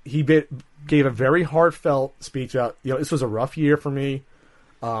 But he gave a very heartfelt speech about, this was a rough year for me.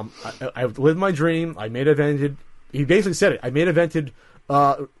 I've lived my dream. I main evented. He basically said it. I main evented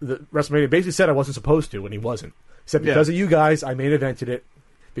the WrestleMania. Basically said I wasn't supposed to, and he wasn't. He said, because of you guys, I main evented it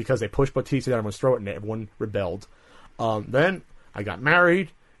because they pushed Batista down everyone's throat and everyone rebelled. Then I got married,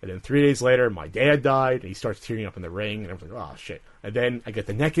 and then 3 days later, my dad died, and he starts tearing up in the ring, and I was like, oh, shit. And then I get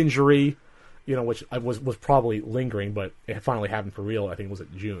the neck injury, which I was probably lingering, but it finally happened for real. I think it was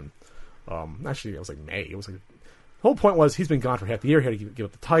in June. Actually, it was like May. It was like, the whole point was he's been gone for half the year. He had to give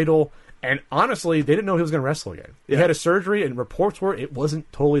up the title. And honestly, they didn't know he was going to wrestle again. He had a surgery, and reports were it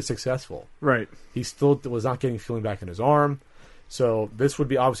wasn't totally successful. Right. He still was not getting feeling back in his arm. So this would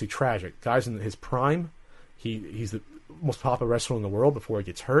be obviously tragic. Guy's in his prime. He's the most popular wrestler in the world before he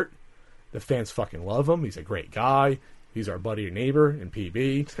gets hurt. The fans fucking love him. He's a great guy. He's our buddy and neighbor in PB.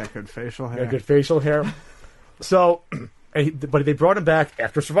 He's got good facial hair. So, but they brought him back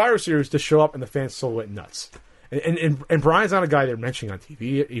after Survivor Series to show up, and the fans still went nuts. And Brian's not a guy they're mentioning on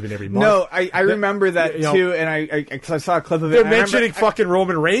TV even every month. No, I remember that you know, too, and cause I saw a clip of it. They're and I mentioning remember- fucking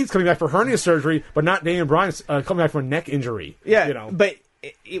Roman Reigns coming back for hernia surgery, but not Daniel Bryan coming back from a neck injury. Yeah, you know. but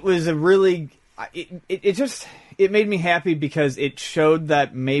it was a really it made me happy because it showed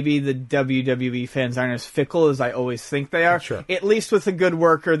that maybe the WWE fans aren't as fickle as I always think they are. Sure. At least with a good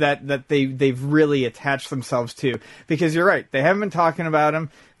worker that they've really attached themselves to. Because you're right, they haven't been talking about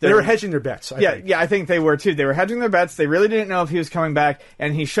him. They were hedging their bets. I think. Yeah, I think they were too. They were hedging their bets. They really didn't know if he was coming back,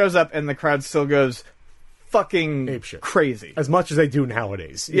 and he shows up, and the crowd still goes fucking Apeshit. crazy. As much as they do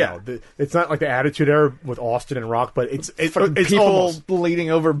nowadays. You Yeah. know, it's not like the Attitude Era with Austin and Rock, but it's People almost.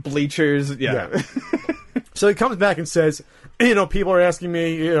 bleeding over bleachers. Yeah. So he comes back and says, you know, people are asking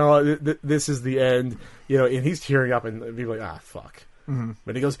me, you know, this is the end, you know, and he's tearing up, and people are like, fuck. Mm-hmm.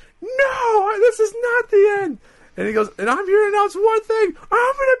 But he goes, no, this is not the end. And he goes, and I'm here to announce one thing.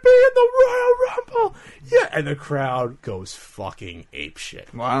 I'm going to be in the Royal Rumble. Yeah. And the crowd goes fucking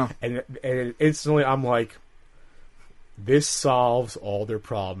apeshit. Wow. And instantly I'm like, this solves all their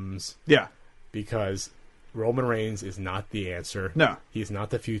problems Yeah. because Roman Reigns is not the answer. No. He's not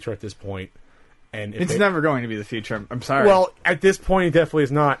the future at this point. And if It's they- never going to be the future. I'm sorry. Well, at this point, it definitely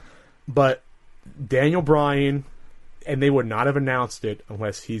is not. But Daniel Bryan, and they would not have announced it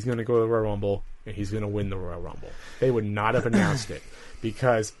unless he's going to go to the Royal Rumble and he's going to win the Royal Rumble. They would not have announced it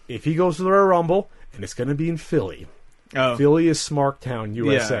because if he goes to the Royal Rumble and it's going to be in Philly, Philly is Smarktown,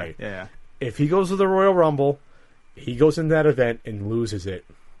 USA. Yeah. If he goes to the Royal Rumble, he goes in that event and loses it.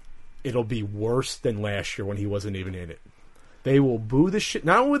 It'll be worse than last year when he wasn't even in it. They will boo the shit.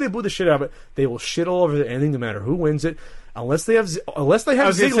 Not only will they boo the shit out of it, they will shit all over the ending, no matter who wins it, unless they have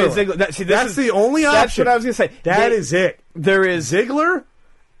Ziggler. That's the only option. That's what I was going to say. That is it. There is Ziggler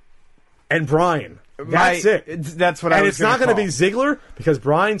and Bryan. That's it. That's what I and was. it's not going to be Ziggler because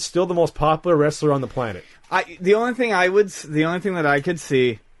Bryan's still the most popular wrestler on the planet. The only thing that I could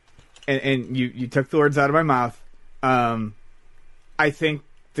see, and you took the words out of my mouth. I think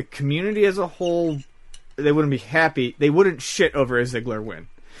the community as a whole, they wouldn't be happy. They wouldn't shit over a Ziggler win.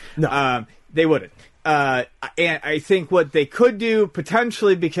 No, they wouldn't. And I think what they could do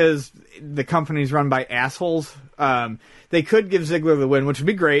potentially, because the company's run by assholes, they could give Ziggler the win, which would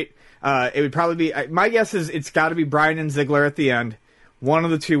be great. It would probably be. My guess is it's got to be Bryan and Ziggler at the end. One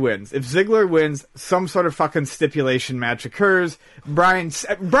of the two wins. If Ziggler wins, some sort of fucking stipulation match occurs. Bryan's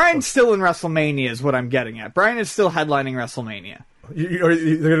still in WrestleMania is what I'm getting at. Bryan is still headlining WrestleMania.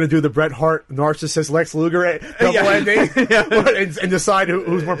 They're going to do the Bret Hart narcissist Lex Luger double ending and decide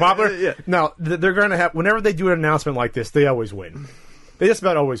who's more popular. Yeah. No, they're going to have, whenever they do an announcement like this, they always win. They just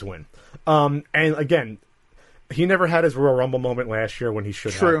about always win. And again, he never had his Royal Rumble moment last year when he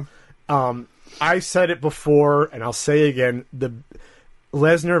should True. have. I said it before, and I'll say again, the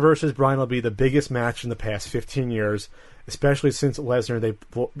Lesnar versus Bryan will be the biggest match in the past 15 years, especially since Lesnar, they've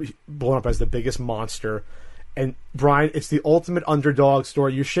blown up as the biggest monster. And Bryan, it's the ultimate underdog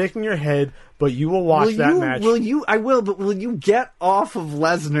story. You're shaking your head, but you will watch that match. I will, but will you get off of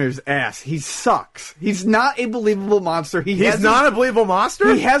Lesnar's ass? He sucks. He's not a believable monster. He's not a believable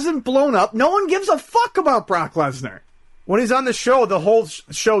monster? He hasn't blown up. No one gives a fuck about Brock Lesnar. When he's on the show, the whole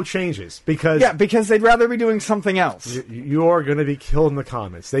show changes because because they'd rather be doing something else. You're going to be killed in the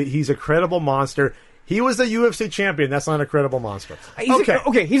comments. He's a credible monster. He was the UFC champion. That's not a credible monster.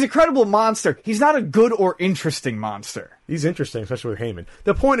 He's a credible monster. He's not a good or interesting monster. He's interesting, especially with Heyman.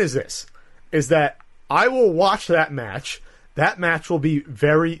 The point is this, is that I will watch that match. That match will be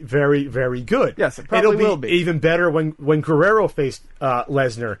very, very, very good. Yes, it probably will be. Even better when Guerrero faced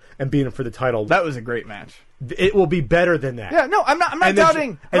Lesnar and beat him for the title. That was a great match. It will be better than that. Yeah, no, I'm not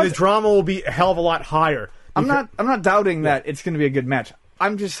doubting. The drama will be a hell of a lot higher. I'm not doubting that it's going to be a good match.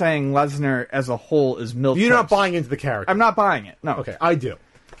 I'm just saying Lesnar as a whole is milk. You're not buying into the character. I'm not buying it. No. Okay, I do.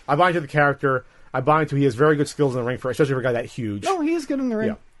 I buy into the character. I buy into he has very good skills in the ring, especially for a guy that huge. No, he is good in the ring.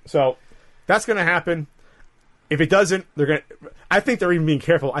 Yeah. So that's going to happen. If it doesn't, they're going to... I think they're even being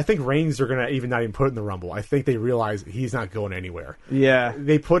careful. I think Reigns are going to even not even put in the Rumble. I think they realize he's not going anywhere. Yeah.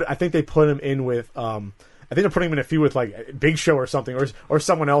 I think they put him in with... I think they're putting him in a feud with like Big Show or something, or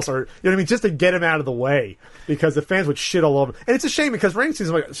someone else, or you know what I mean, just to get him out of the way because the fans would shit all over. And it's a shame because Reigns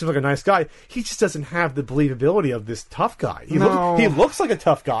seems like a nice guy. He just doesn't have the believability of this tough guy. He looks like a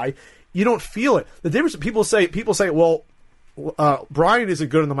tough guy. You don't feel it. The difference. People say, well, Bryan isn't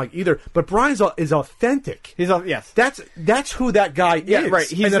good on the mic either, but Bryan is authentic. Yes. That's who that guy is. Right.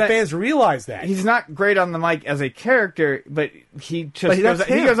 And the fans realize that. He's not great on the mic as a character, but he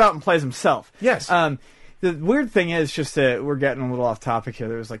goes out and plays himself. Yes. The weird thing is, we're getting a little off topic here.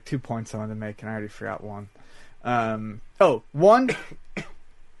 There was like 2 points I wanted to make, and I already forgot one. One,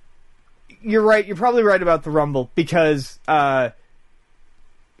 you're right. You're probably right about the Rumble because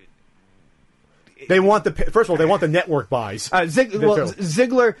they want first of all, they want the network buys.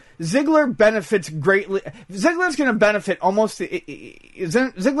 Ziggler benefits greatly. Ziggler's going to benefit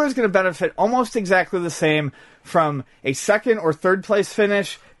almost exactly the same from a second or third place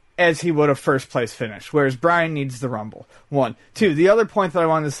finish as he would a first place finish, whereas Bryan needs the Rumble. 1, 2. The other point that I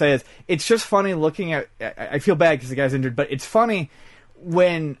wanted to say is it's just funny looking at. I feel bad because the guy's injured, but it's funny.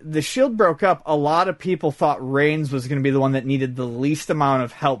 When the Shield broke up, a lot of people thought Reigns was going to be the one that needed the least amount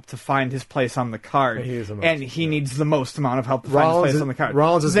of help to find his place on the card. And he needs the most amount of help to find his place on the card.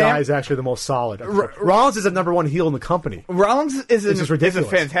 Rollins' guy is actually the most solid. Rollins is the number one heel in the company. Rollins is a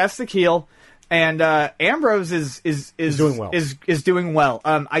fantastic heel, and Ambrose is doing well. Is doing well.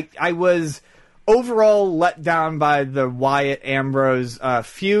 I was overall let down by the Wyatt-Ambrose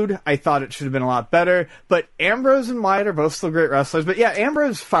feud. I thought it should have been a lot better. But Ambrose and Wyatt are both still great wrestlers. But yeah,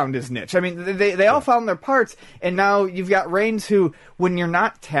 Ambrose found his niche. I mean, they all found their parts. And now you've got Reigns who, when you're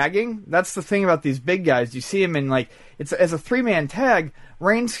not tagging, that's the thing about these big guys. You see him in, like, it's as a 3-man tag,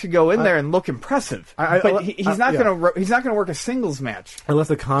 Reigns could go in there and look impressive. But he's not going to work a singles match. I left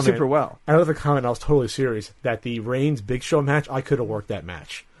the comment super well. I left the comment, I was totally serious, that the Reigns Big Show match, I could have worked that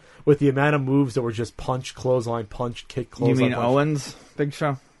match. With the amount of moves that were just punch, clothesline, punch, kick, clothesline. You mean punch. Owens Big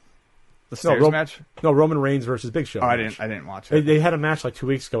Show? The stairs match? No, Roman Reigns versus Big Show. Oh, I didn't watch it. They had a match like 2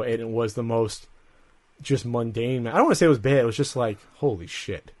 weeks ago, and it was the most just mundane match. I don't want to say it was bad. It was just like, holy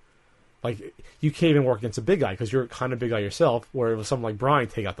shit. Like, you can't even work against a big guy because you're kind of big guy yourself, where it was something like Bryan,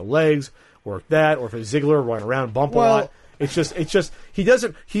 take out the legs, work that, or if it's Ziggler, run around, bump a lot. It's just,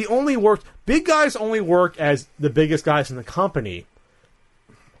 he only worked, big guys only work as the biggest guys in the company.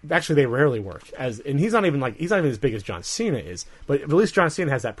 Actually, they rarely work and he's not even as big as John Cena is. But at least John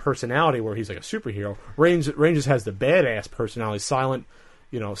Cena has that personality where he's like a superhero. Reigns just has the badass personality, silent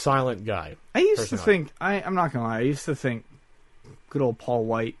guy. I used to think, I'm not gonna lie, I used to think good old Paul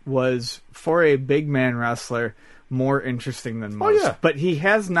White was, for a big man wrestler, more interesting than most. Oh, yeah. But he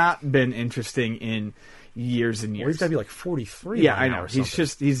has not been interesting in years and years. Well, he's got to be like 43. Yeah, I know.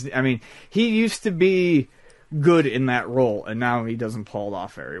 He used to be good in that role, and now he doesn't pull it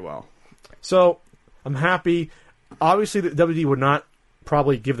off very well. So, I'm happy. Obviously, the WWE would not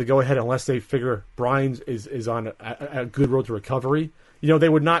probably give the go-ahead unless they figure Bryan is on a good road to recovery. They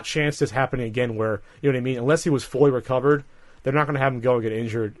would not chance this happening again where, you know what I mean? Unless he was fully recovered, they're not going to have him go and get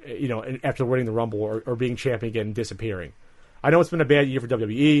injured, after winning the Rumble or being champion again and disappearing. I know it's been a bad year for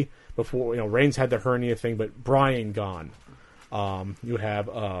WWE. Before, Reigns had the hernia thing, but Bryan gone. You have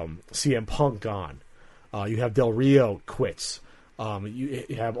CM Punk gone. You have Del Rio quits. You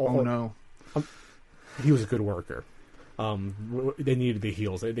have he was a good worker. They needed the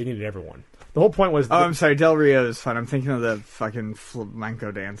heels. They needed everyone. The whole point was. I'm sorry. Del Rio is fun. I'm thinking of the fucking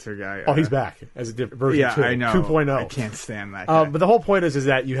flamenco dancer guy. Oh, he's back as a different version. Yeah, 2, I know. 2.0. I can't stand that guy. But the whole point is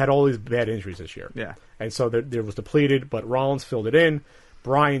that you had all these bad injuries this year. Yeah, and so there was depleted. But Rollins filled it in.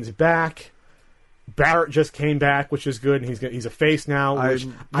 Bryan's back. Barrett just came back, which is good, and he's a face now.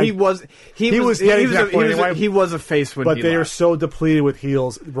 He was a face when but they are so depleted with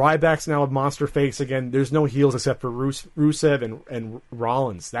heels. Ryback's now a monster face again. There's no heels except for Rusev and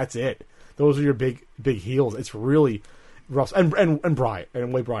Rollins. That's it. Those are your big heels. It's really rough. And Bryant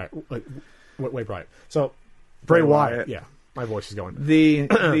and Way Bryant. Way Bryant. So Bray Wyatt. Yeah, my voice is going.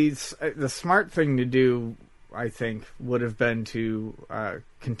 The smart thing to do, I think, would have been to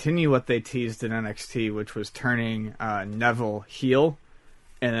continue what they teased in NXT, which was turning Neville heel,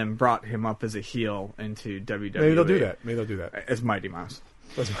 and then brought him up as a heel into WWE. Maybe they'll do that. As Mighty Mouse.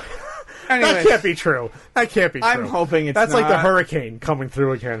 That can't be true. I'm hoping it's That's not. like the hurricane coming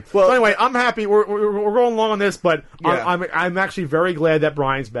through again. Well, so anyway, I'm happy. We're going along on this, but yeah. I'm actually very glad that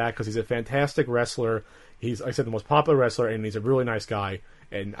Bryan's back because he's a fantastic wrestler. He's, like I said, the most popular wrestler, and he's a really nice guy.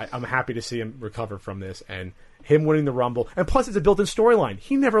 And I'm happy to see him recover from this and him winning the Rumble. And plus, it's a built-in storyline.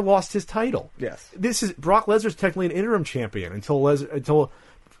 He never lost his title. Yes, this is Brock Lesnar's technically an interim champion until.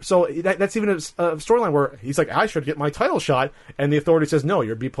 So that's even a storyline where he's like, I should get my title shot, and the authority says, no,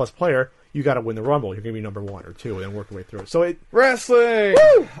 you're a B+ player. You got to win the Rumble. You're going to be number 1 or 2, and then work your way through it. So wrestling.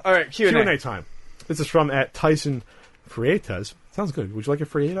 Woo! All right, Q&A time. This is from at Tyson Freitas. Sounds good. Would you like a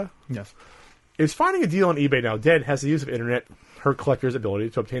Frieta? Yes. Is finding a deal on eBay now dead? Has the use of internet hurt collectors' ability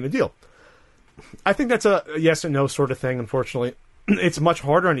to obtain a deal? I think that's a yes and no sort of thing. Unfortunately, it's much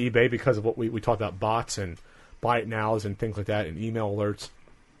harder on eBay because of what we talked about, bots and buy it nows and things like that, and email alerts.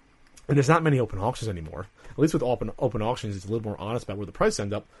 And there's not many open auctions anymore. At least with open auctions, it's a little more honest about where the prices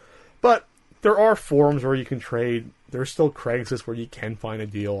end up. But there are forums where you can trade. There's still Craigslist where you can find a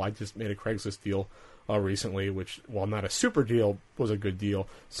deal. I just made a Craigslist deal recently, which, while not a super deal, was a good deal.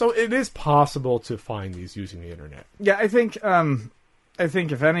 So it is possible to find these using the internet. Yeah, I think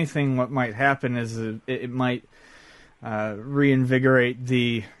if anything, what might happen is it might reinvigorate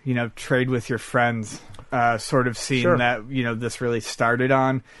the trade with your friends sort of scene Sure. that this really started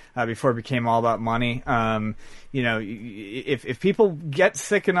on before it became all about money. If people get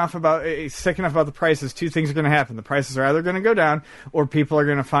sick enough about the prices, two things are going to happen: the prices are either going to go down, or people are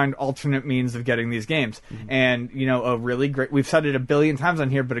going to find alternate means of getting these games. Mm-hmm. And a really great, we've said it a billion times on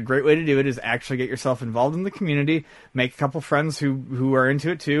here, but a great way to do it is actually get yourself involved in the community, make a couple friends who are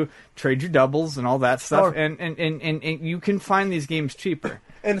into it too, trade your doubles and all that stuff, and you can find these games cheaper.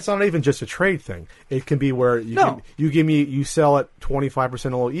 And it's not even just a trade thing. It can be where you sell at 25%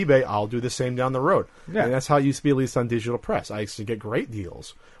 below eBay. I'll do the same down the road. Yeah. And that's how it used to be, at least on digital press. I used to get great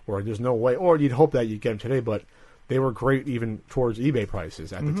deals where there's no way, or you'd hope that you'd get them today, but they were great even towards eBay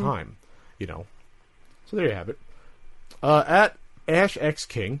prices at the time. So there you have it. At Ash X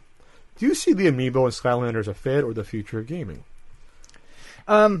King, do you see the Amiibo and Skylanders a fad or the future of gaming?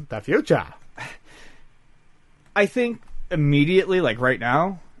 The future. I think immediately, like right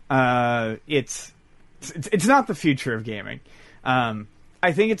now, it's not the future of gaming.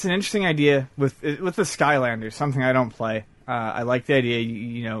 I think it's an interesting idea with the Skylanders, something I don't play. I like the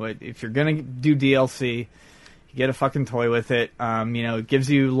idea. If you're gonna do DLC, you get a fucking toy with it. It gives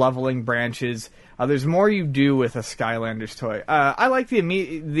you leveling branches. There's more you do with a Skylanders toy. I like the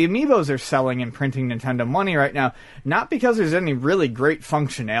Amiibos are selling and printing Nintendo money right now, not because there's any really great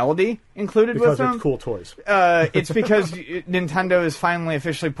functionality included with them. Because they're cool toys. It's because Nintendo is finally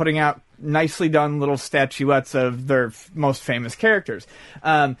officially putting out nicely done little statuettes of their most famous characters.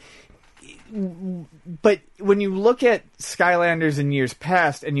 But when you look at Skylanders in years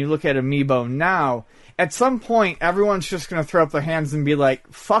past and you look at Amiibo now, at some point, everyone's just going to throw up their hands and be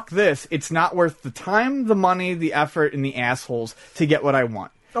like, fuck this. It's not worth the time, the money, the effort, and the assholes to get what I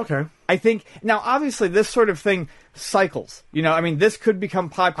want. Okay. I think, now obviously this sort of thing cycles. This could become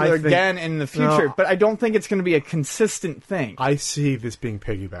popular again in the future, but I don't think it's going to be a consistent thing. I see this being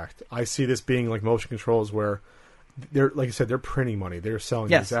piggybacked. I see this being like motion controls where they're, like I said, they're printing money. They're selling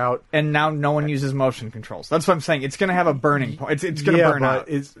these out. And now no one uses motion controls. That's what I'm saying. It's going to have a burning point. It's going to burn out.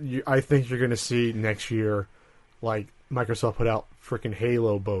 I think you're going to see next year, like, Microsoft put out freaking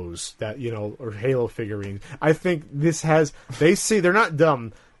Halo bows or Halo figurines. I think they're not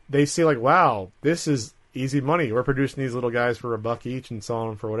dumb. They see like, wow, this is easy money. We're producing these little guys for $1 each and selling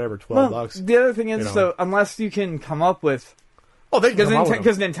them for whatever, $12. The other thing is, though, unless you can come up with... Oh, they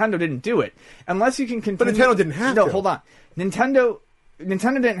because Nintendo didn't do it. Unless you can continue... But Nintendo didn't have to. No, hold on. Nintendo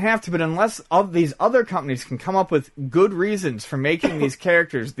didn't have to, but unless all these other companies can come up with good reasons for making these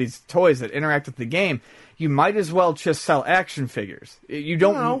characters, these toys that interact with the game, you might as well just sell action figures. You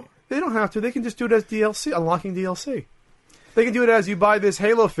don't... No, they don't have to. They can just do it as DLC, unlocking DLC. They can do it as you buy this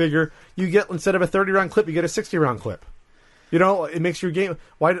Halo figure, you get, instead of a 30-round clip, you get a 60-round clip. It makes your game...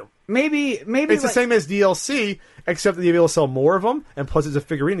 Maybe it's the same as DLC, except that you'll be able to sell more of them, and plus it's a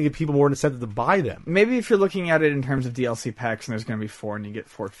figurine to give people more incentive to buy them. Maybe if you're looking at it in terms of DLC packs and there's going to be 4 and you get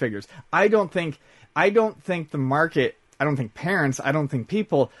 4 figures. I don't think the market... I don't think parents, I don't think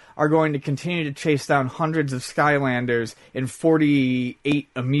people are going to continue to chase down hundreds of Skylanders and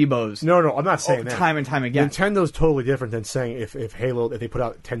 48 Amiibos. No, I'm not saying that. Time and time again. Nintendo's totally different than saying if they put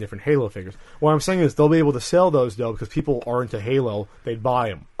out 10 different Halo figures. What I'm saying is they'll be able to sell those, though, because people are into Halo. They'd buy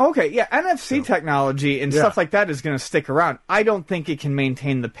them. Okay, yeah, NFC technology and stuff like that is going to stick around. I don't think it can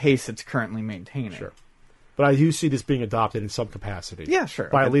maintain the pace it's currently maintaining. Sure. But I do see this being adopted in some capacity. Yeah, sure.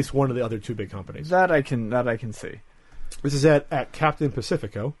 By at least one of the other 2 big companies. That I can see. This is at Captain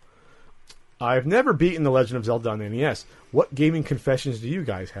Pacifico. I've never beaten The Legend of Zelda on NES. What gaming confessions do you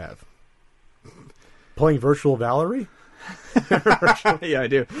guys have? Playing Virtual Valerie? Yeah, I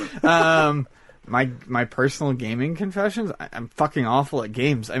do. My personal gaming confessions? I'm fucking awful at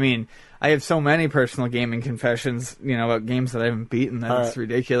games. I mean, I have so many personal gaming confessions, about games that I haven't beaten that it's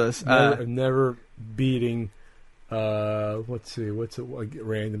ridiculous. Never beating... let's see, what's a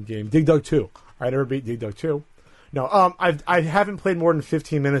random game? Dig Dug 2. I never beat Dig Dug 2. No, I haven't played more than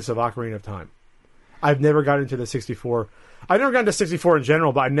 15 minutes of Ocarina of Time. I've never got into the 64. I've never gotten to 64 in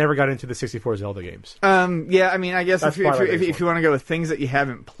general, but I never got into the 64 Zelda games. Yeah, I mean, I guess if you want to go with things that you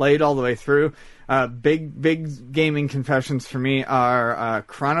haven't played all the way through, big gaming confessions for me are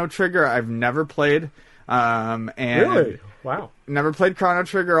Chrono Trigger. I've never played. And really? Wow. Never played Chrono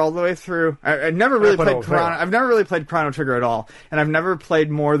Trigger all the way through. I've never really played Chrono Trigger at all, and I've never played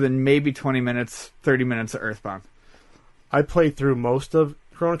more than maybe 20 minutes, 30 minutes of Earthbound. I played through most of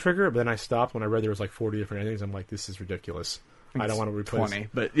Chrono Trigger, but then I stopped when I read there was like 40 different endings. I'm like, this is ridiculous. I don't want to replay 20,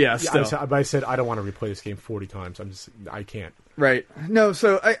 but yeah, still. I said I don't want to replay this game 40 times. I can't. Right. No,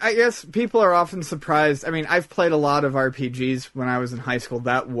 so I guess people are often surprised. I mean, I've played a lot of RPGs when I was in high school.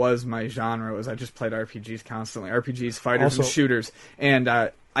 That was my genre. I just played RPGs constantly. RPGs, fighters, and shooters. And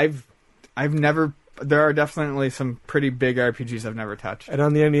I've never... There are definitely some pretty big RPGs I've never touched. And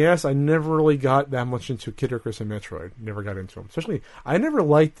on the NES, I never really got that much into Kid Icarus and Metroid. Never got into them. Especially, I never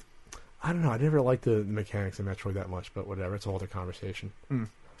liked the mechanics of Metroid that much, but whatever. It's a whole other conversation.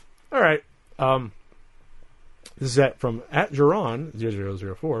 All right. This is from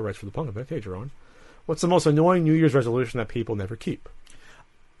 @Geron0004, writes for the Punk Event. Hey, Geron. What's the most annoying New Year's resolution that people never keep?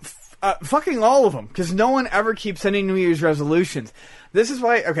 Fucking all of them, because no one ever keeps any New Year's resolutions. This is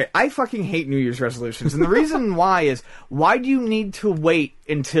why, I fucking hate New Year's resolutions. And the reason why is, why do you need to wait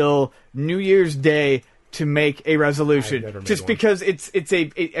until New Year's Day to make a resolution? Just because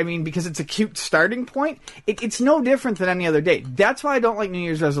because it's a cute starting point. It's no different than any other day. That's why I don't like New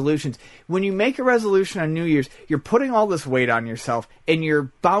Year's resolutions. When you make a resolution on New Year's, you're putting all this weight on yourself, and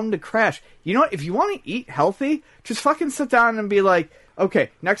you're bound to crash. You know what? If you want to eat healthy, just fucking sit down and be like, okay,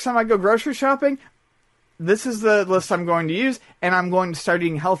 next time I go grocery shopping, this is the list I'm going to use, and I'm going to start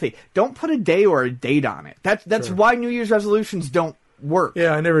eating healthy. Don't put a day or a date on it. That's why New Year's resolutions don't work.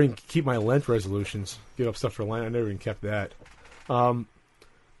 Yeah, I never even keep my Lent resolutions. Get up stuff for Lent. I never even kept that. I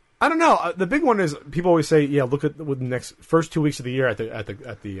don't know. The big one is people always say, yeah, look at the next first 2 weeks of the year at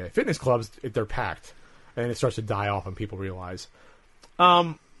the fitness clubs, they're packed, and it starts to die off, and people realize.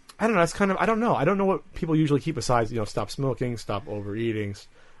 I don't know. That's kind of I don't know. I don't know what people usually keep besides stop smoking, stop overeating,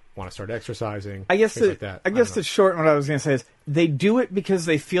 want to start exercising. I guess like that. I guess the short what I was going to say is they do it because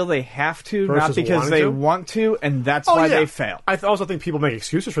they feel they have to, versus not because they want to, and that's why they fail. I also think people make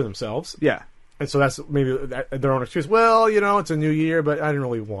excuses for themselves. Yeah, and so that's maybe their own excuse. Well, it's a new year, but I didn't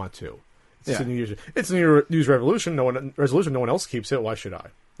really want to. It's a New Year's. It's a New Year's resolution. No one else keeps it. Why should I?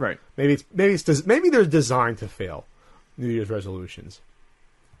 Right. Maybe they're designed to fail. New Year's resolutions.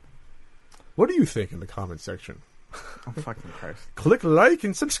 What do you think in the comment section? Oh, fucking Christ. Click like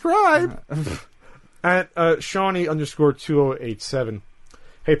and subscribe. At Shawnee_2087.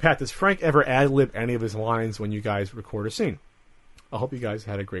 Hey, Pat, does Frank ever ad-lib any of his lines when you guys record a scene? I hope you guys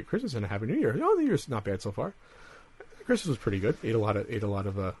had a great Christmas and a Happy New Year. Oh, the year's not bad so far. Christmas was pretty good. Ate a lot of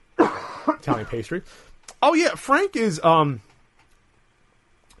Italian pastry. Oh, yeah, Frank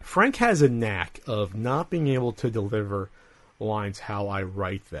has a knack of not being able to deliver lines how I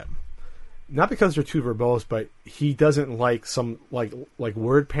write them. Not because they're too verbose, but he doesn't like some like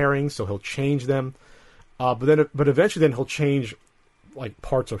word pairings, so he'll change them. But eventually, he'll change like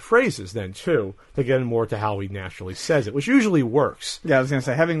parts of phrases then too to get more to how he naturally says it, which usually works. Yeah, I was gonna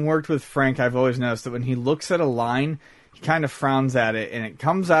say, having worked with Frank, I've always noticed that when he looks at a line, he kind of frowns at it, and it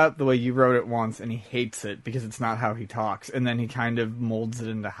comes out the way you wrote it once, and he hates it because it's not how he talks, and then he kind of molds it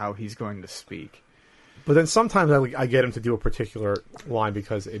into how he's going to speak. But then sometimes I get him to do a particular line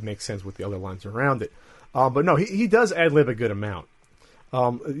because it makes sense with the other lines around it. But no, he does ad-lib a good amount.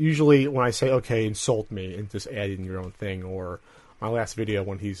 Usually when I say, okay, insult me, and just add in your own thing, or my last video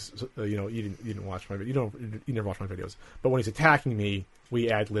when he's, you didn't watch my video, you never watch my videos. But when he's attacking me,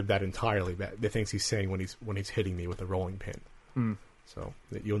 we ad-lib that entirely, the things he's saying when he's hitting me with a rolling pin. So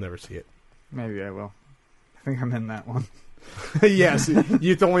you'll never see it. Maybe I will. I think I'm in that one. Yes,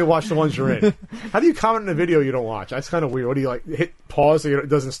 you only watch the ones you're in. How do you comment in a video you don't watch? That's kind of weird. What do you hit pause so it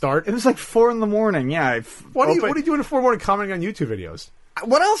doesn't start? It was like 4 a.m. Yeah. What are you doing at 4 a.m. commenting on YouTube videos?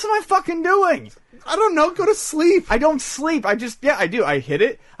 What else am I fucking doing? I don't know. Go to sleep. I don't sleep. I do. I hit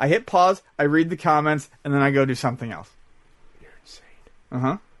it. I hit pause. I read the comments, and then I go do something else. You're insane.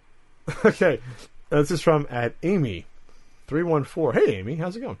 Uh-huh. Okay. This is from @Amy314. Hey, Amy.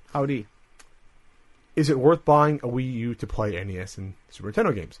 How's it going? Howdy. Is it worth buying a Wii U to play NES and Super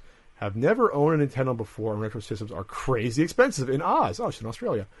Nintendo games? Have never owned a Nintendo before, and retro systems are crazy expensive in Oz. Oh, it's in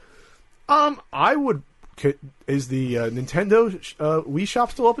Australia. I would. Is the Nintendo Wii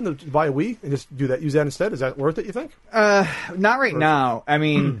shop still open to buy a Wii and just use that instead? Is that worth it, you think? Not right now. I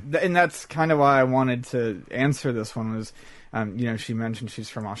mean, and that's kind of why I wanted to answer this one was, she mentioned she's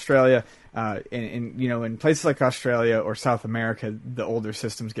from Australia. And in places like Australia or South America, the older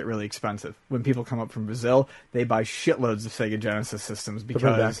systems get really expensive. When people come up from Brazil, they buy shitloads of Sega Genesis systems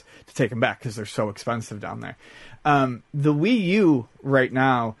to take them back because they're so expensive down there. The Wii U right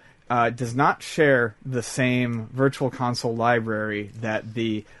now does not share the same virtual console library that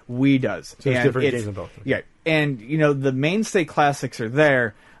the Wii does. So there's different games in both. Okay. Yeah, and the mainstay classics are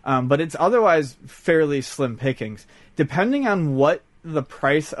there, but it's otherwise fairly slim pickings. Depending on what the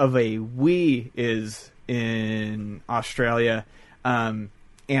price of a Wii is in Australia,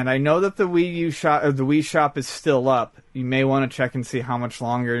 And I know that the Wii Shop is still up. You may want to check and see how much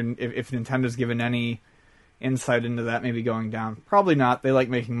longer, and if Nintendo's given any insight into that, maybe going down. Probably not. They like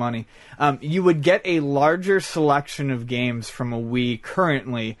making money. You would get a larger selection of games from a Wii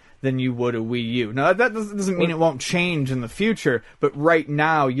currently than you would a Wii U. Now, that doesn't mean it won't change in the future, but right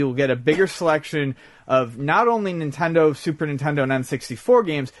now you'll get a bigger selection of not only Nintendo, Super Nintendo, and N64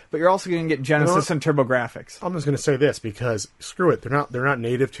 games, but you're also going to get Genesis and TurboGrafx. I'm just going to say this because screw it, they're not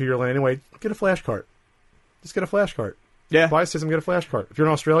native to your land anyway. Get a flash cart. Just get a flash cart. Yeah. Buy a system, get a flash cart. If you're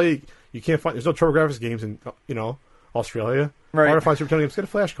in Australia, you can't find. There's no TurboGrafx games in Australia. Right. Hard to find Super Nintendo games. Get a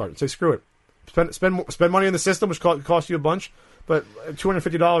flash cart and say screw it. Spend money on the system, which costs you a bunch, but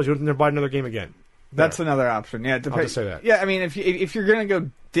 $250 you don't never buy another game again. That's another option. Yeah, I'll just say that. Yeah, I mean, if you're gonna go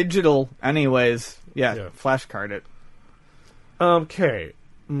digital, anyways, yeah. Flash card it. Okay.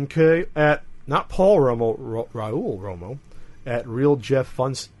 At not Paul Romo, Raul Romo, at Real Jeff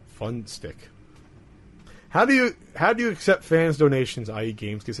Funstick. How do you accept fans' donations, i.e.,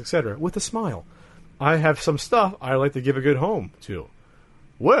 games, gifts, etc., with a smile? I have some stuff I like to give a good home to.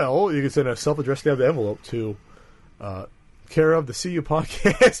 Well, you can send a self-addressed stamped envelope to care of the CU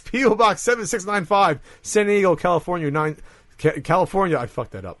Podcast, P.O. Box 7695, San Diego, California. California, I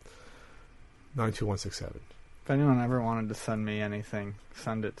fucked that up. 92167. If anyone ever wanted to send me anything,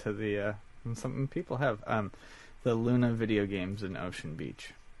 send it to the something people have the Luna Video Games in Ocean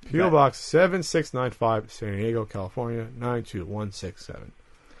Beach. P.O. Box 7695, San Diego, California, 92167.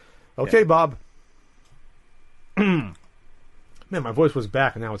 Okay, yeah. Bob. Man, my voice was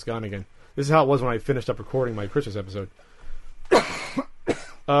back and now it's gone again. This is how it was when I finished up recording my Christmas episode.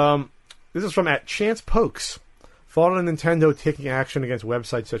 This is from at Chance Pokes. Thought on Nintendo taking action against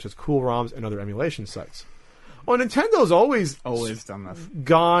websites such as Cool ROMs and other emulation sites. Well, Nintendo's always done this.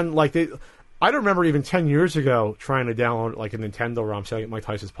 Gone like they. I don't remember even 10 years ago trying to download like a Nintendo ROM, selling Mike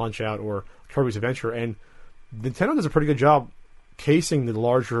Tyson's Punch-Out or Kirby's Adventure, and Nintendo does a pretty good job casing the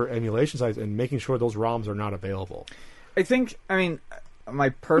larger emulation sites and making sure those ROMs are not available. I think, my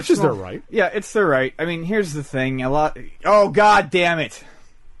personal... Which is their right. Yeah, it's their right. I mean, here's the thing. Oh, God damn it.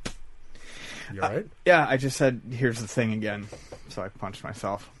 You all right? Yeah, I just said, here's the thing again. So I punched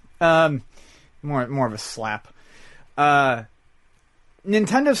myself. More of a slap. Nintendo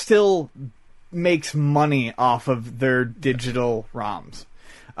still makes money off of their digital ROMs.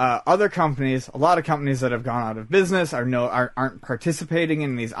 Other companies, a lot of companies that have gone out of business aren't participating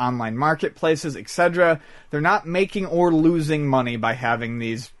in these online marketplaces, etc. They're not making or losing money by having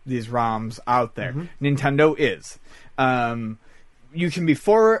these ROMs out there. Mm-hmm. Nintendo is. You can be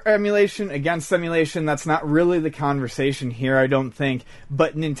for emulation, against emulation. That's not really the conversation here, I don't think.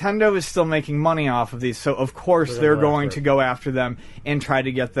 But Nintendo is still making money off of these, so of course they're going to go after them and try to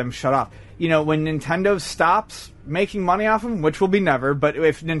get them shut off. You know, when Nintendo stops making money off them, which will be never, but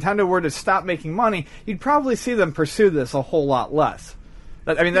if Nintendo were to stop making money, you'd probably see them pursue this a whole lot less.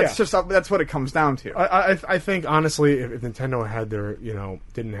 That's what it comes down to. I think honestly, if Nintendo had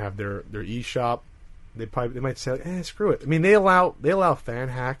didn't have their eShop, they might say, screw it. I mean, they allow fan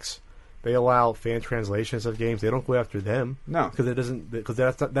hacks, they allow fan translations of games. They don't go after them. No, because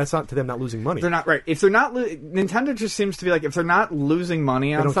that's not to them not losing money. They're not right. If they're not, Nintendo just seems to be like if they're not losing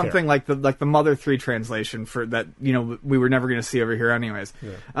money on something like the Mother 3 translation for that, we were never going to see over here anyways.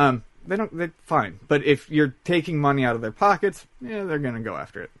 Yeah. They're fine. But if you're taking money out of their pockets, they're going to go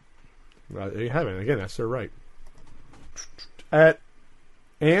after it. Well, there you have it. Again, that's their right. At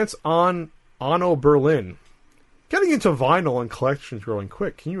Ants on Anno Berlin. Getting into vinyl and collections growing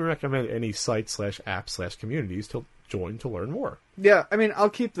quick. Can you recommend any sites /apps /communities to join to learn more? Yeah, I'll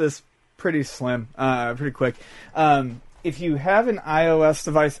keep this pretty slim, pretty quick. If you have an iOS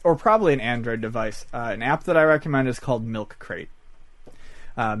device, or probably an Android device, an app that I recommend is called Milk Crate.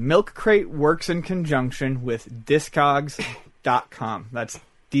 Milk Crate works in conjunction with Discogs.com. That's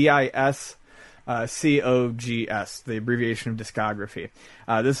DISCOGS, the abbreviation of discography.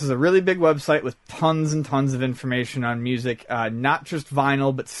 This is a really big website with tons and tons of information on music, not just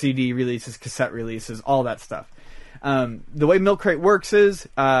vinyl, but CD releases, cassette releases, all that stuff. The way Milk Crate works is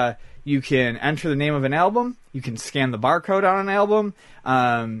you can enter the name of an album, you can scan the barcode on an album,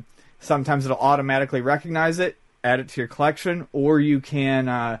 sometimes it'll automatically recognize it, add it to your collection, or you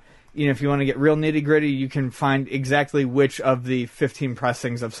can... if you want to get real nitty-gritty, you can find exactly which of the 15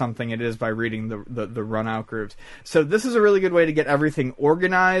 pressings of something it is by reading the run-out grooves. So this is a really good way to get everything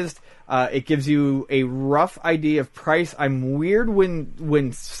organized. It gives you a rough idea of price. I'm weird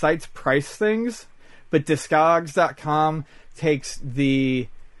when sites price things, but Discogs.com takes the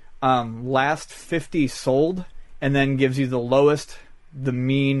last 50 sold and then gives you the lowest, the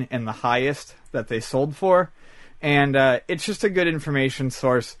mean, and the highest that they sold for. and it's just a good information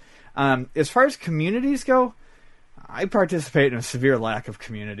source. As far as communities go, I participate in a severe lack of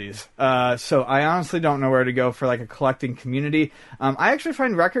communities, so I honestly don't know where to go for like a collecting community. I actually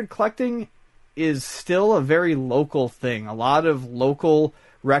find record collecting is still a very local thing. A lot of local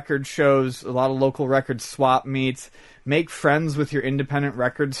record shows, a lot of local record swap meets. Make friends with your independent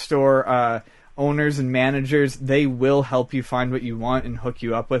record store owners and managers. They will help you find what you want and hook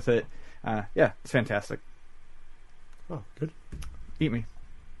you up with it. Yeah, it's fantastic. Oh, good. Eat me.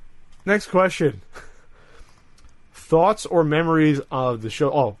 Next question. Thoughts or memories of the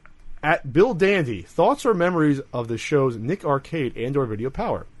show? Oh, at Bill Dandy. Thoughts or memories of the shows Nick Arcade and or Video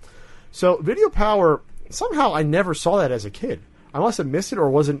Power? So, Video Power, somehow I never saw that as a kid. I must have missed it or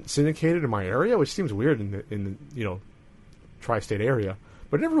wasn't syndicated in my area, which seems weird in the tri-state area.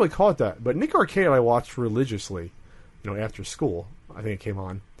 But I never really caught that. But Nick Arcade I watched religiously, after school. I think it came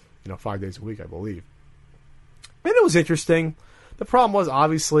on, 5 days a week, I believe. And it was interesting. The problem was,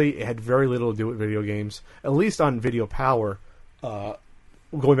 obviously, it had very little to do with video games. At least on Video Power,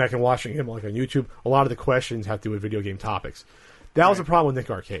 going back and watching him like on YouTube, a lot of the questions have to do with video game topics. That was the problem with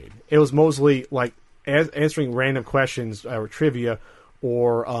Nick Arcade. It was mostly like answering random questions or trivia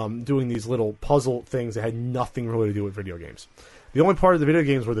or doing these little puzzle things that had nothing really to do with video games. The only part of the video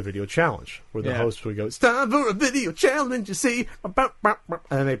games were the video challenge, where the host would go, "It's time for a video challenge, you see," and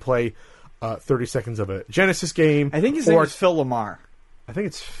then they play 30 seconds of a Genesis game. I think his name is Phil Lamar. I think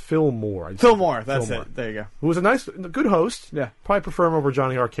it's Phil Moore. Phil Moore, that's it. There you go. Who was a good host. Yeah. Probably prefer him over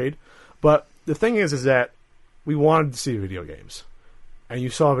Johnny Arcade. But the thing is that we wanted to see video games. And you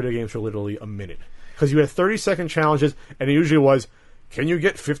saw video games for literally a minute. Because you had 30-second challenges, and it usually was, can you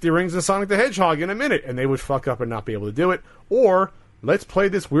get 50 rings of Sonic the Hedgehog in a minute? And they would fuck up and not be able to do it. Or, let's play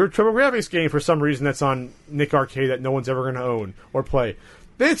this weird TurboGrafx game for some reason that's on Nick Arcade that no one's ever going to own or play.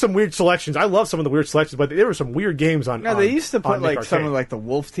 They had some weird selections. I love some of the weird selections, but there were some weird games on. No, they used to put like some of like the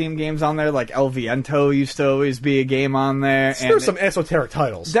Wolf Team games on there. Like El Viento used to always be a game on there. So there's some esoteric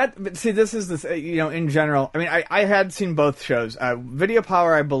titles. But see, this is this. In general, I mean, I had seen both shows. Video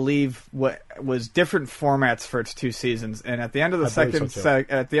Power, I believe, was different formats for its 2 seasons, and at the end of the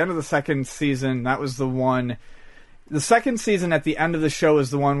second season, that was the one. The second season, at the end of the show, is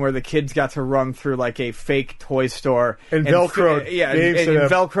the one where the kids got to run through like a fake toy store and Velcro,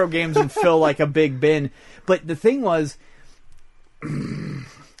 and Velcro games and fill like a big bin. But the thing was,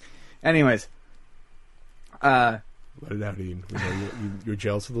 anyways, let it out, Ian. You're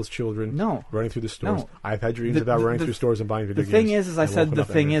jealous of those children. No, running through the stores. No. I've had dreams about running through stores and buying video games. The thing is I said the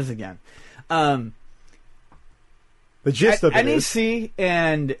thing is again. The gist of it is NEC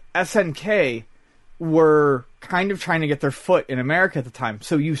and SNK were kind of trying to get their foot in America at the time.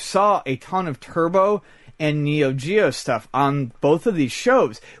 So you saw a ton of Turbo and Neo Geo stuff on both of these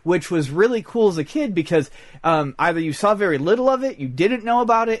shows, which was really cool as a kid because either you saw very little of it, you didn't know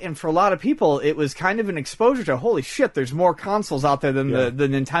about it, and for a lot of people, it was kind of an exposure to, holy shit, there's more consoles out there than the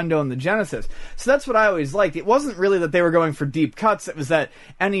Nintendo and the Genesis. So that's what I always liked. It wasn't really that they were going for deep cuts, it was that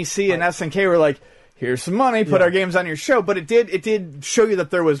NEC and SNK were like, here's some money, put our games on your show. But it did show you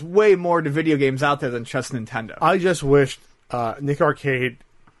that there was way more to video games out there than just Nintendo. I just wished Nick Arcade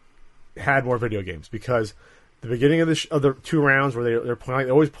had more video games because the beginning of the 2 rounds where they're playing,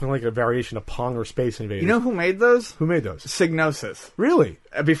 they're always playing like a variation of Pong or Space Invaders. You know who made those? Who made those? Psygnosis. Really?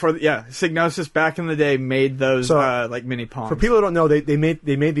 Psygnosis back in the day made those like mini Pongs. For people who don't know, they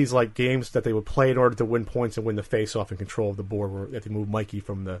made these like games that they would play in order to win points and win the face-off and control of the board, where they had to move Mikey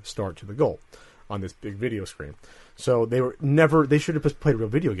from the start to the goal on this big video screen. So they should have just played real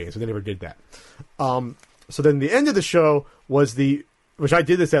video games, and they never did that. So then the end of the show was which I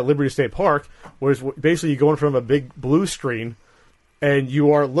did this at Liberty State Park, where basically you go in front of a big blue screen, and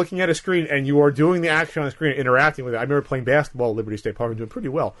you are looking at a screen, and you are doing the action on the screen, interacting with it. I remember playing basketball at Liberty State Park and doing pretty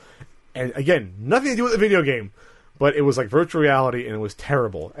well. And again, nothing to do with the video game, but it was like virtual reality, and it was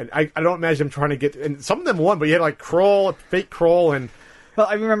terrible. And I don't imagine them trying to get... And some of them won, but you had like fake crawl, and... Well,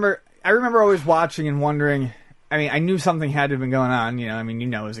 I remember always watching and wondering. I mean, I knew something had to have been going on.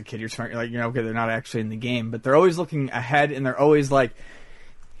 As a kid, you're smart. You're like, okay, they're not actually in the game, but they're always looking ahead, and they're always like,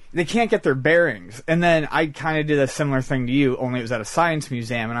 they can't get their bearings. And then I kind of did a similar thing to you, only it was at a science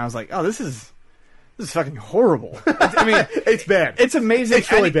museum, and I was like, oh, this is fucking horrible. It's bad. It's amazing.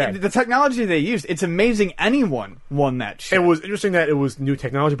 It's really bad. The technology they used, it's amazing anyone won that shit. It was interesting that it was new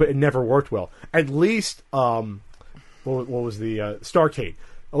technology, but it never worked well. At least, what was the Starcade?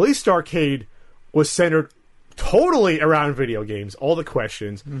 At least Starcade was centered totally around video games. All the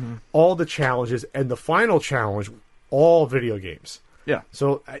questions, all the challenges, and the final challenge, all video games. Yeah.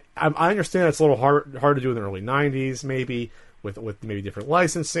 So I understand it's a little hard to do in the early 90s, maybe, with maybe different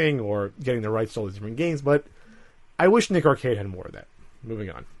licensing or getting the rights to all the different games, but I wish Nick Arcade had more of that.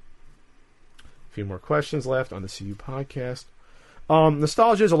 Moving on. A few more questions left on the CU podcast.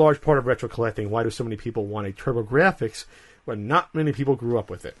 Nostalgia is a large part of retro collecting. Why do so many people want a TurboGrafx when not many people grew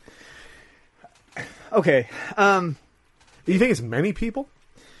up with it? Okay. Do you think it's many people?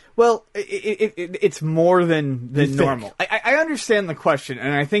 Well, it's more than normal. I understand the question,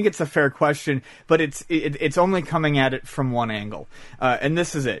 and I think it's a fair question, but it's only coming at it from one angle, and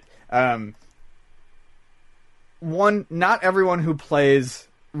this is it. One, not everyone who plays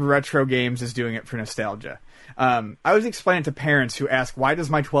retro games is doing it for nostalgia. I always explain it to parents who ask, why does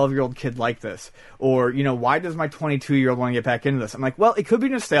my 12-year-old kid like this? Or, why does my 22-year-old want to get back into this? I'm like, well, it could be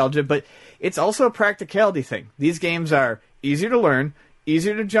nostalgia, but it's also a practicality thing. These games are easier to learn,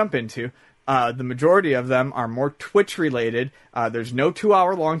 easier to jump into. The majority of them are more Twitch-related. There's no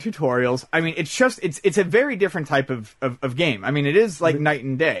 2-hour-long tutorials. I mean, it's a very different type of game. I mean, it is like night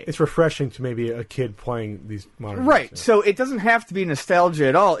and day. It's refreshing to maybe a kid playing these modern Right, games. so it doesn't have to be nostalgia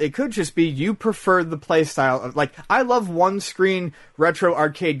at all. It could just be you prefer the play style of, like, I love one-screen retro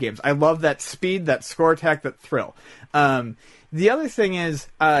arcade games. I love that speed, that score attack, that thrill. The other thing is,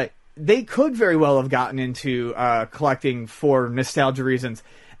 they could very well have gotten into collecting for nostalgia reasons,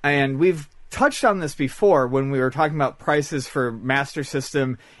 and we've touched on this before when we were talking about prices for Master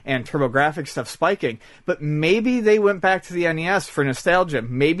System and TurboGrafx stuff spiking, but maybe they went back to the NES for nostalgia.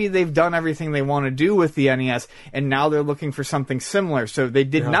 Maybe they've done everything they want to do with the NES, and now they're looking for something similar. So they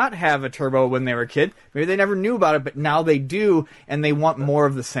did not have a Turbo when they were a kid. Maybe they never knew about it, but now they do, and they want more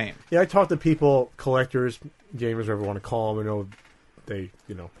of the same. Yeah, I talk to people, collectors, gamers, whatever you want to call them. I know they,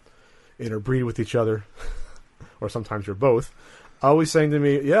 interbreed with each other, or sometimes you're both. Always saying to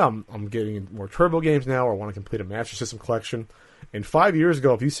me, yeah, I'm getting more Turbo games now, or I want to complete a Master System collection. And 5 years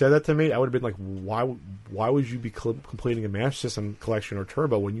ago, if you said that to me, I would have been like, why would you be completing a Master System collection or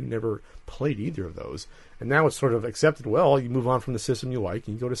Turbo when you never played either of those? And now it's sort of accepted. Well, you move on from the system you like,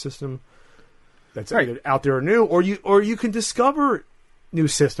 and you go to a system that's out there or new, or you can discover new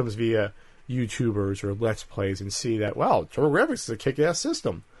systems via YouTubers or Let's Plays and see that, wow, TurboGrafx is a kick-ass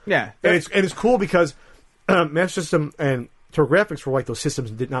system. Yeah. And it's cool because Master System and TurboGrafx were like those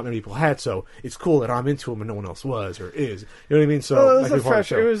systems that not many people had, so it's cool that I'm into them and no one else was or is. You know what I mean? So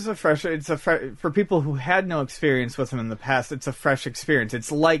for people who had no experience with them in the past, it's a fresh experience.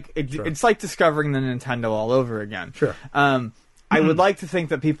 It's like it's like discovering the Nintendo all over again. Sure. I would like to think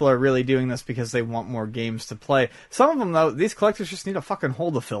that people are really doing this because they want more games to play. Some of them, though, these collectors just need a fucking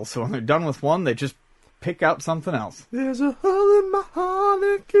hole to fill, so when they're done with one, they just pick out something else. There's a hole in my heart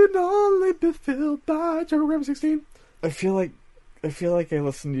that can only be filled by TurboGrafx 16. I feel like I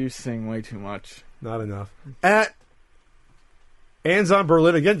listen to you sing way too much. Not enough. At Anzon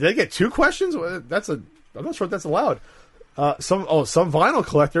Berlin again. Did they get 2 questions? I'm not sure if that's allowed. Some vinyl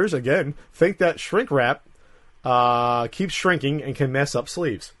collectors again think that shrink wrap keeps shrinking and can mess up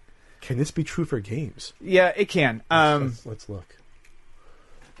sleeves. Can this be true for games? Yeah, it can. Let's look.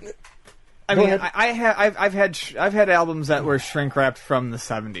 I mean, I've had albums that were shrink wrapped from the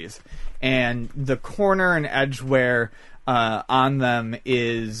 70s. And the corner and edge wear on them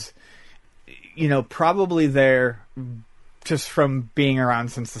is, probably there just from being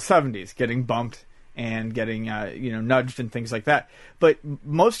around since the 70s, getting bumped and getting, nudged and things like that. But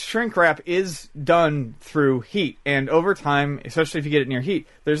most shrink wrap is done through heat. And over time, especially if you get it near heat,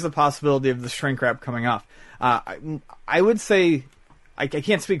 there's the possibility of the shrink wrap coming off. I would say, I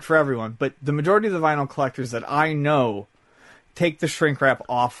can't speak for everyone, but the majority of the vinyl collectors that I know take the shrink wrap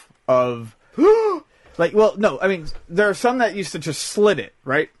off of no, I mean, there are some that used to just slit it,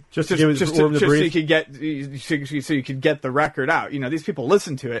 right? Just so you could get the record out. These people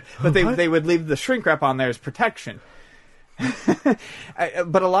listen to it, but they would leave the shrink wrap on there as protection.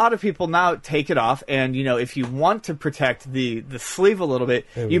 But a lot of people now take it off, and if you want to protect the sleeve a little bit,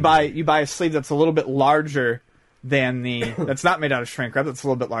 you buy a sleeve that's a little bit larger than that's not made out of shrink wrap. That's a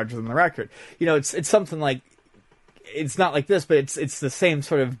little bit larger than the record. It's something like. It's not like this, but it's the same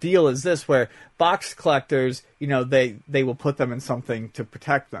sort of deal as this, where box collectors, they will put them in something to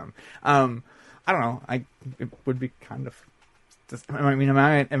protect them. I don't know. It would be kind of. I mean, am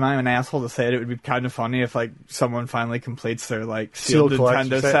I an asshole to say it? It would be kind of funny if someone finally completes their sealed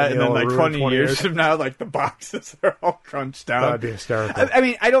Nintendo set, and then 20 years from now, the boxes are all crunched down. That'd be hysterical. I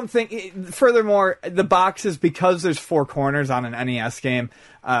mean, I don't think. Furthermore, the boxes, because there's 4 corners on an NES game,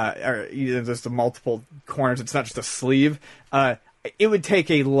 or there's the multiple corners. It's not just a sleeve. It would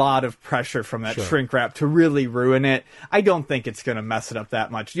take a lot of pressure from that shrink wrap to really ruin it. I don't think it's going to mess it up that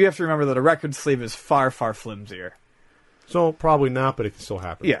much. You have to remember that a record sleeve is far, far flimsier. So probably not, but it can still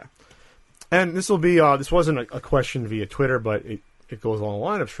happen. Yeah. And this will be this wasn't a question via Twitter, but it goes along the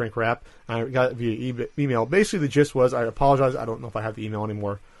line of shrink wrap. I got it via email. Basically, the gist was, I apologize, I don't know if I have the email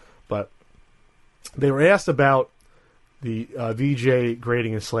anymore, but they were asked about the VJ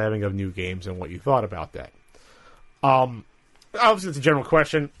grading and slabbing of new games and what you thought about that. Obviously, it's a general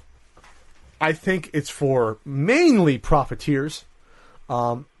question. I think it's for mainly profiteers.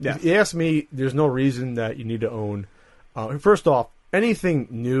 If you ask me, there's no reason that you need to own. First off, anything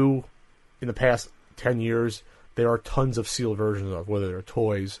new in the past 10 years, there are tons of sealed versions of, whether they're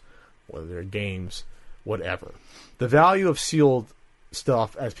toys, whether they're games, whatever. The value of sealed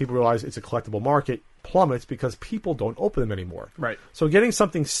stuff, as people realize it's a collectible market, plummets because people don't open them anymore. Right. So getting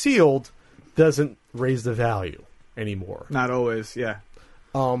something sealed doesn't raise the value anymore. Not always, yeah.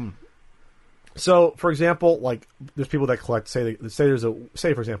 So, for example, like there's people that collect. Say for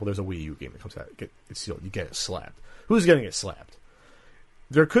example, there's a Wii U game that comes out. It's sealed. You get it slabbed. Who's getting it slabbed?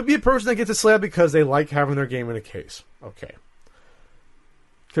 There could be a person that gets it slabbed because they like having their game in a case. Okay.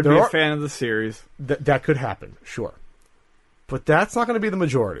 Could be a fan of the series. That could happen, sure. But that's not going to be the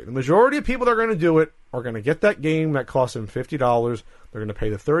majority. The majority of people that are going to do it are going to get that game that costs them $50. They're going to pay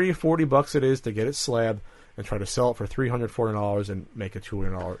the $30 or $40 it is to get it slabbed and try to sell it for $300, $400 and make a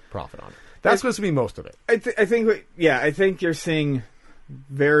 $200 profit on it. That's supposed to be most of it. I think you're seeing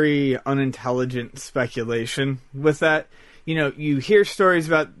very unintelligent speculation with that. You know, you hear stories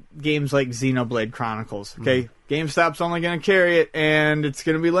about games like Xenoblade Chronicles. Okay, GameStop's only going to carry it, and it's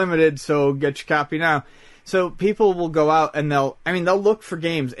going to be limited, so get your copy now. So people will go out and they'll look for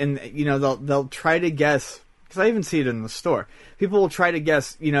games, and you know they'll try to guess. Because I even see it in the store. People will try to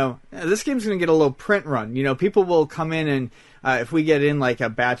guess. You know, this game's going to get a low print run. You know, people will come in and if we get in like a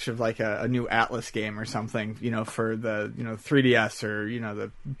batch of like a new Atlas game or something, you know, for the 3DS or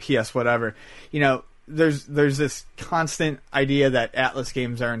the PS whatever, there's this constant idea that Atlas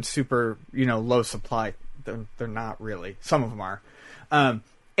games are in super low supply. They're not really. Some of them are,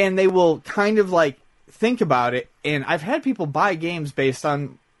 and they will kind of like think about it. And I've had people buy games based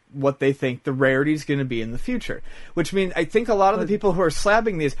on what they think the rarity is going to be in the future. Which means I think a lot of the people who are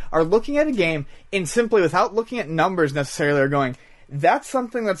slabbing these are looking at a game and simply, without looking at numbers necessarily, are going, that's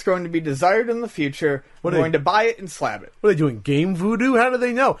something that's going to be desired in the future. We're going to buy it and slab it. What are they doing? Game voodoo? How do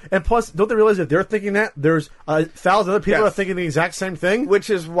they know? And plus, don't they realize if they're thinking that, there's 1,000 other people that are thinking the exact same thing? Which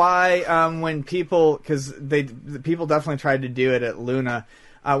is why when people, because the people definitely tried to do it at Luna,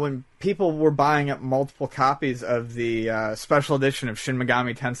 when people were buying up multiple copies of the special edition of Shin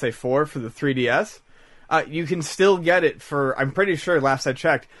Megami Tensei 4 for the 3DS, you can still get it for, I'm pretty sure, last I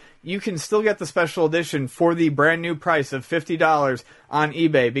checked, you can still get the special edition for the brand new price of $50 on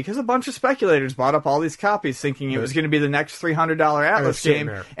eBay because a bunch of speculators bought up all these copies thinking it was going to be the next $300 Atlas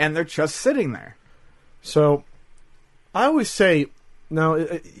game, and they're just sitting there. So, I always say, now,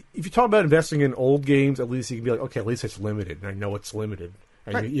 if you talk about investing in old games, at least you can be like, okay, at least it's limited, and I know it's limited.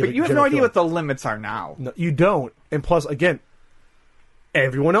 Right, but you have no idea what the limits are now. No, you don't. And plus, again,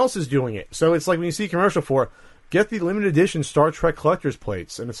 everyone else is doing it. So it's like when you see a commercial for, get the limited edition Star Trek collector's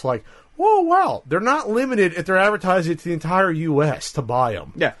plates. And it's like, whoa, wow. They're not limited if they're advertising it to the entire U.S. to buy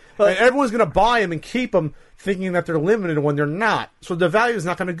them. Yeah. And everyone's going to buy them and keep them thinking that they're limited when they're not. So the value is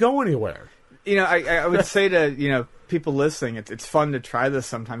not going to go anywhere. I would say to, people listening, it's fun to try this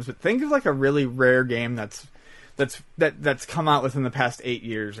sometimes. But think of like a really rare game that's come out within the past 8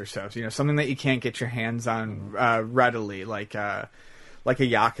 years or so. Something that you can't get your hands on readily, like a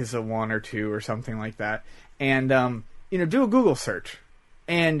Yakuza 1 or 2 or something like that. And do a Google search,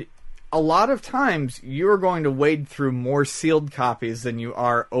 and a lot of times you're going to wade through more sealed copies than you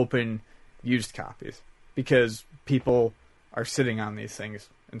are open used copies because people are sitting on these things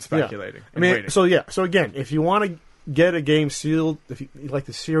and speculating. Yeah. Waiting. So again, if you want to get a game sealed, if you like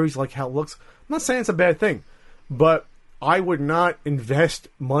the series, like how it looks, I'm not saying it's a bad thing. But I would not invest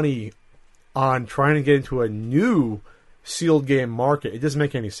money on trying to get into a new sealed game market. It doesn't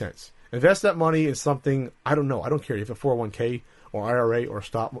make any sense. Invest that money in something, I don't know, I don't care if it's a 401k or IRA or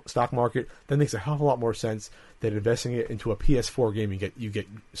stock market. That makes a hell of a lot more sense than investing it into a PS4 game you get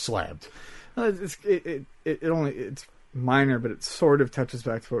slabbed. It's minor, but it sort of touches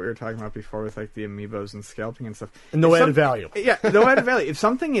back to what we were talking about before with like the amiibos and scalping and stuff. And no added value. Yeah, no added value. If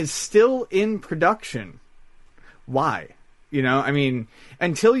something is still in production, why?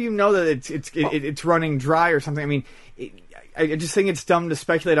 Until you know that it's running dry or something. I just think it's dumb to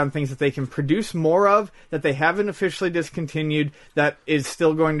speculate on things that they can produce more of, that they haven't officially discontinued, that is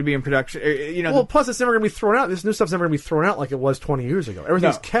still going to be in production. Plus it's never going to be thrown out. This new stuff's never going to be thrown out like it was 20 years ago.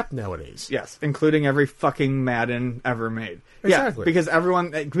 Everything's kept nowadays. Yes, including every fucking Madden ever made. Exactly.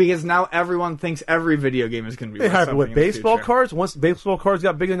 Yeah, because now everyone thinks every video game is going to be. It happened with baseball cards. Once baseball cards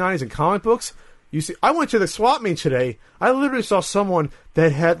got big in the 90s and comic books, You see, I went to the swap meet today. I literally saw someone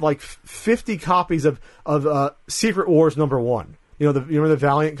that had like 50 copies of Secret Wars #1. You remember the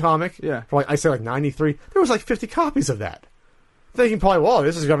Valiant comic? Yeah. From I say like 93. There was like 50 copies of that. Thinking probably, well,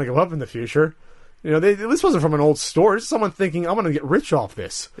 this is going to go up in the future. This wasn't from an old store. This is someone thinking, I'm going to get rich off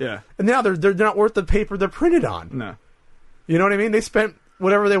this. Yeah. And now they're not worth the paper they're printed on. No. You know what I mean? They spent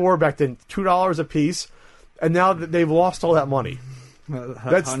whatever they were back then, $2 a piece, and now they've lost all that money.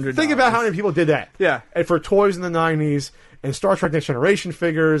 Think about how many people did that. Yeah. And for toys in the 90s, and Star Trek Next Generation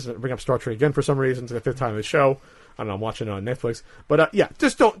figures, bring up Star Trek again for some reason, it's the 5th time of the show. I don't know, I'm watching it on Netflix. But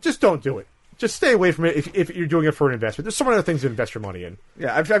just don't do it. Just stay away from it if you're doing it for an investment. There's so many other things to invest your money in.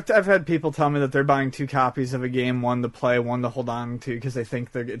 Yeah, I've had people tell me that they're buying 2 copies of a game, one to play, one to hold on to, because they think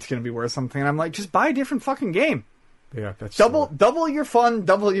it's going to be worth something. And I'm like, just buy a different fucking game. Yeah, that's double your fun,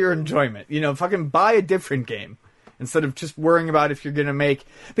 double your enjoyment. Fucking buy a different game instead of just worrying about if you're going to make.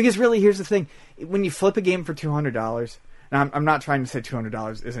 Because really, here's the thing: when you flip a game for $200, now I'm not trying to say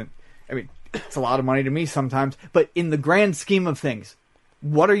 $200 isn't. I mean, it's a lot of money to me sometimes, but in the grand scheme of things,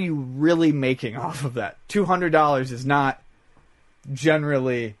 what are you really making off of that? $200 is not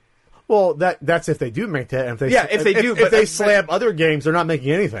generally. Well, that's if they do make that. And if they slab other games, they're not making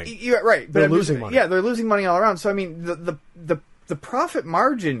anything. You're right. They're losing money. Yeah, they're losing money all around. So I mean, the profit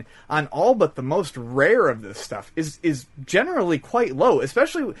margin on all but the most rare of this stuff is generally quite low.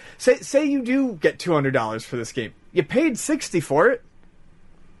 Especially say you do get $200 for this game, you paid $60 for it.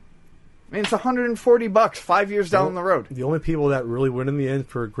 I mean, it's $140 5 years down the road. The only people that really win in the end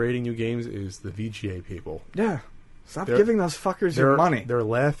for grading new games is the VGA people. Yeah. Stop giving those fuckers your money. They're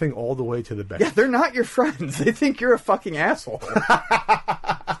laughing all the way to the bank. Yeah, they're not your friends. They think you're a fucking asshole.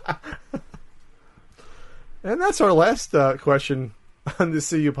 And that's our last question on the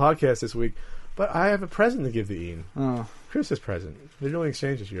CU podcast this week. But I have a present to give to Ian. Oh. Christmas present. They're doing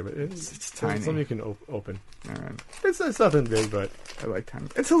exchange this year, but it's tiny. Something you can open. All right. It's nothing big, but I like tiny.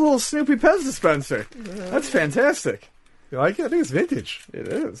 It's a little Snoopy Pez dispenser. That's fantastic. You like it? I think it's vintage. It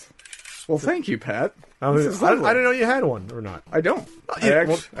is. Well, thank you, Pat. I didn't know you had one or not. I don't. I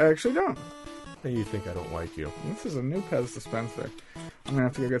actually don't. And you think I don't like you. This is a new Pez dispenser. I'm going to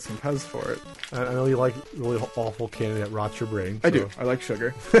have to go get some Pez for it. I know you like really awful candy that rots your brain. I do. I like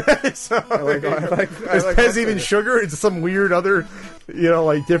sugar. Is Pez even sugar? It's some weird other,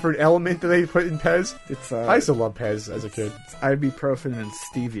 different element that they put in Pez? I used to love Pez as a kid. It's ibuprofen and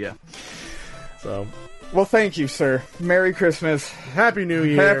stevia. So... Well, thank you, sir. Merry Christmas. Happy New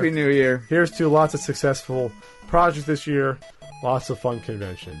Year. Happy New Year. Here's to lots of successful projects this year. Lots of fun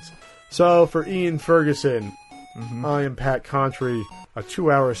conventions. So, for Ian Ferguson, I am Pat Contry. A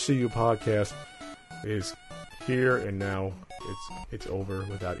 2-hour CU podcast is here and now. It's over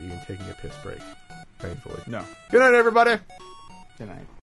without Ian taking a piss break. Thankfully. No. Good night, everybody. Good night.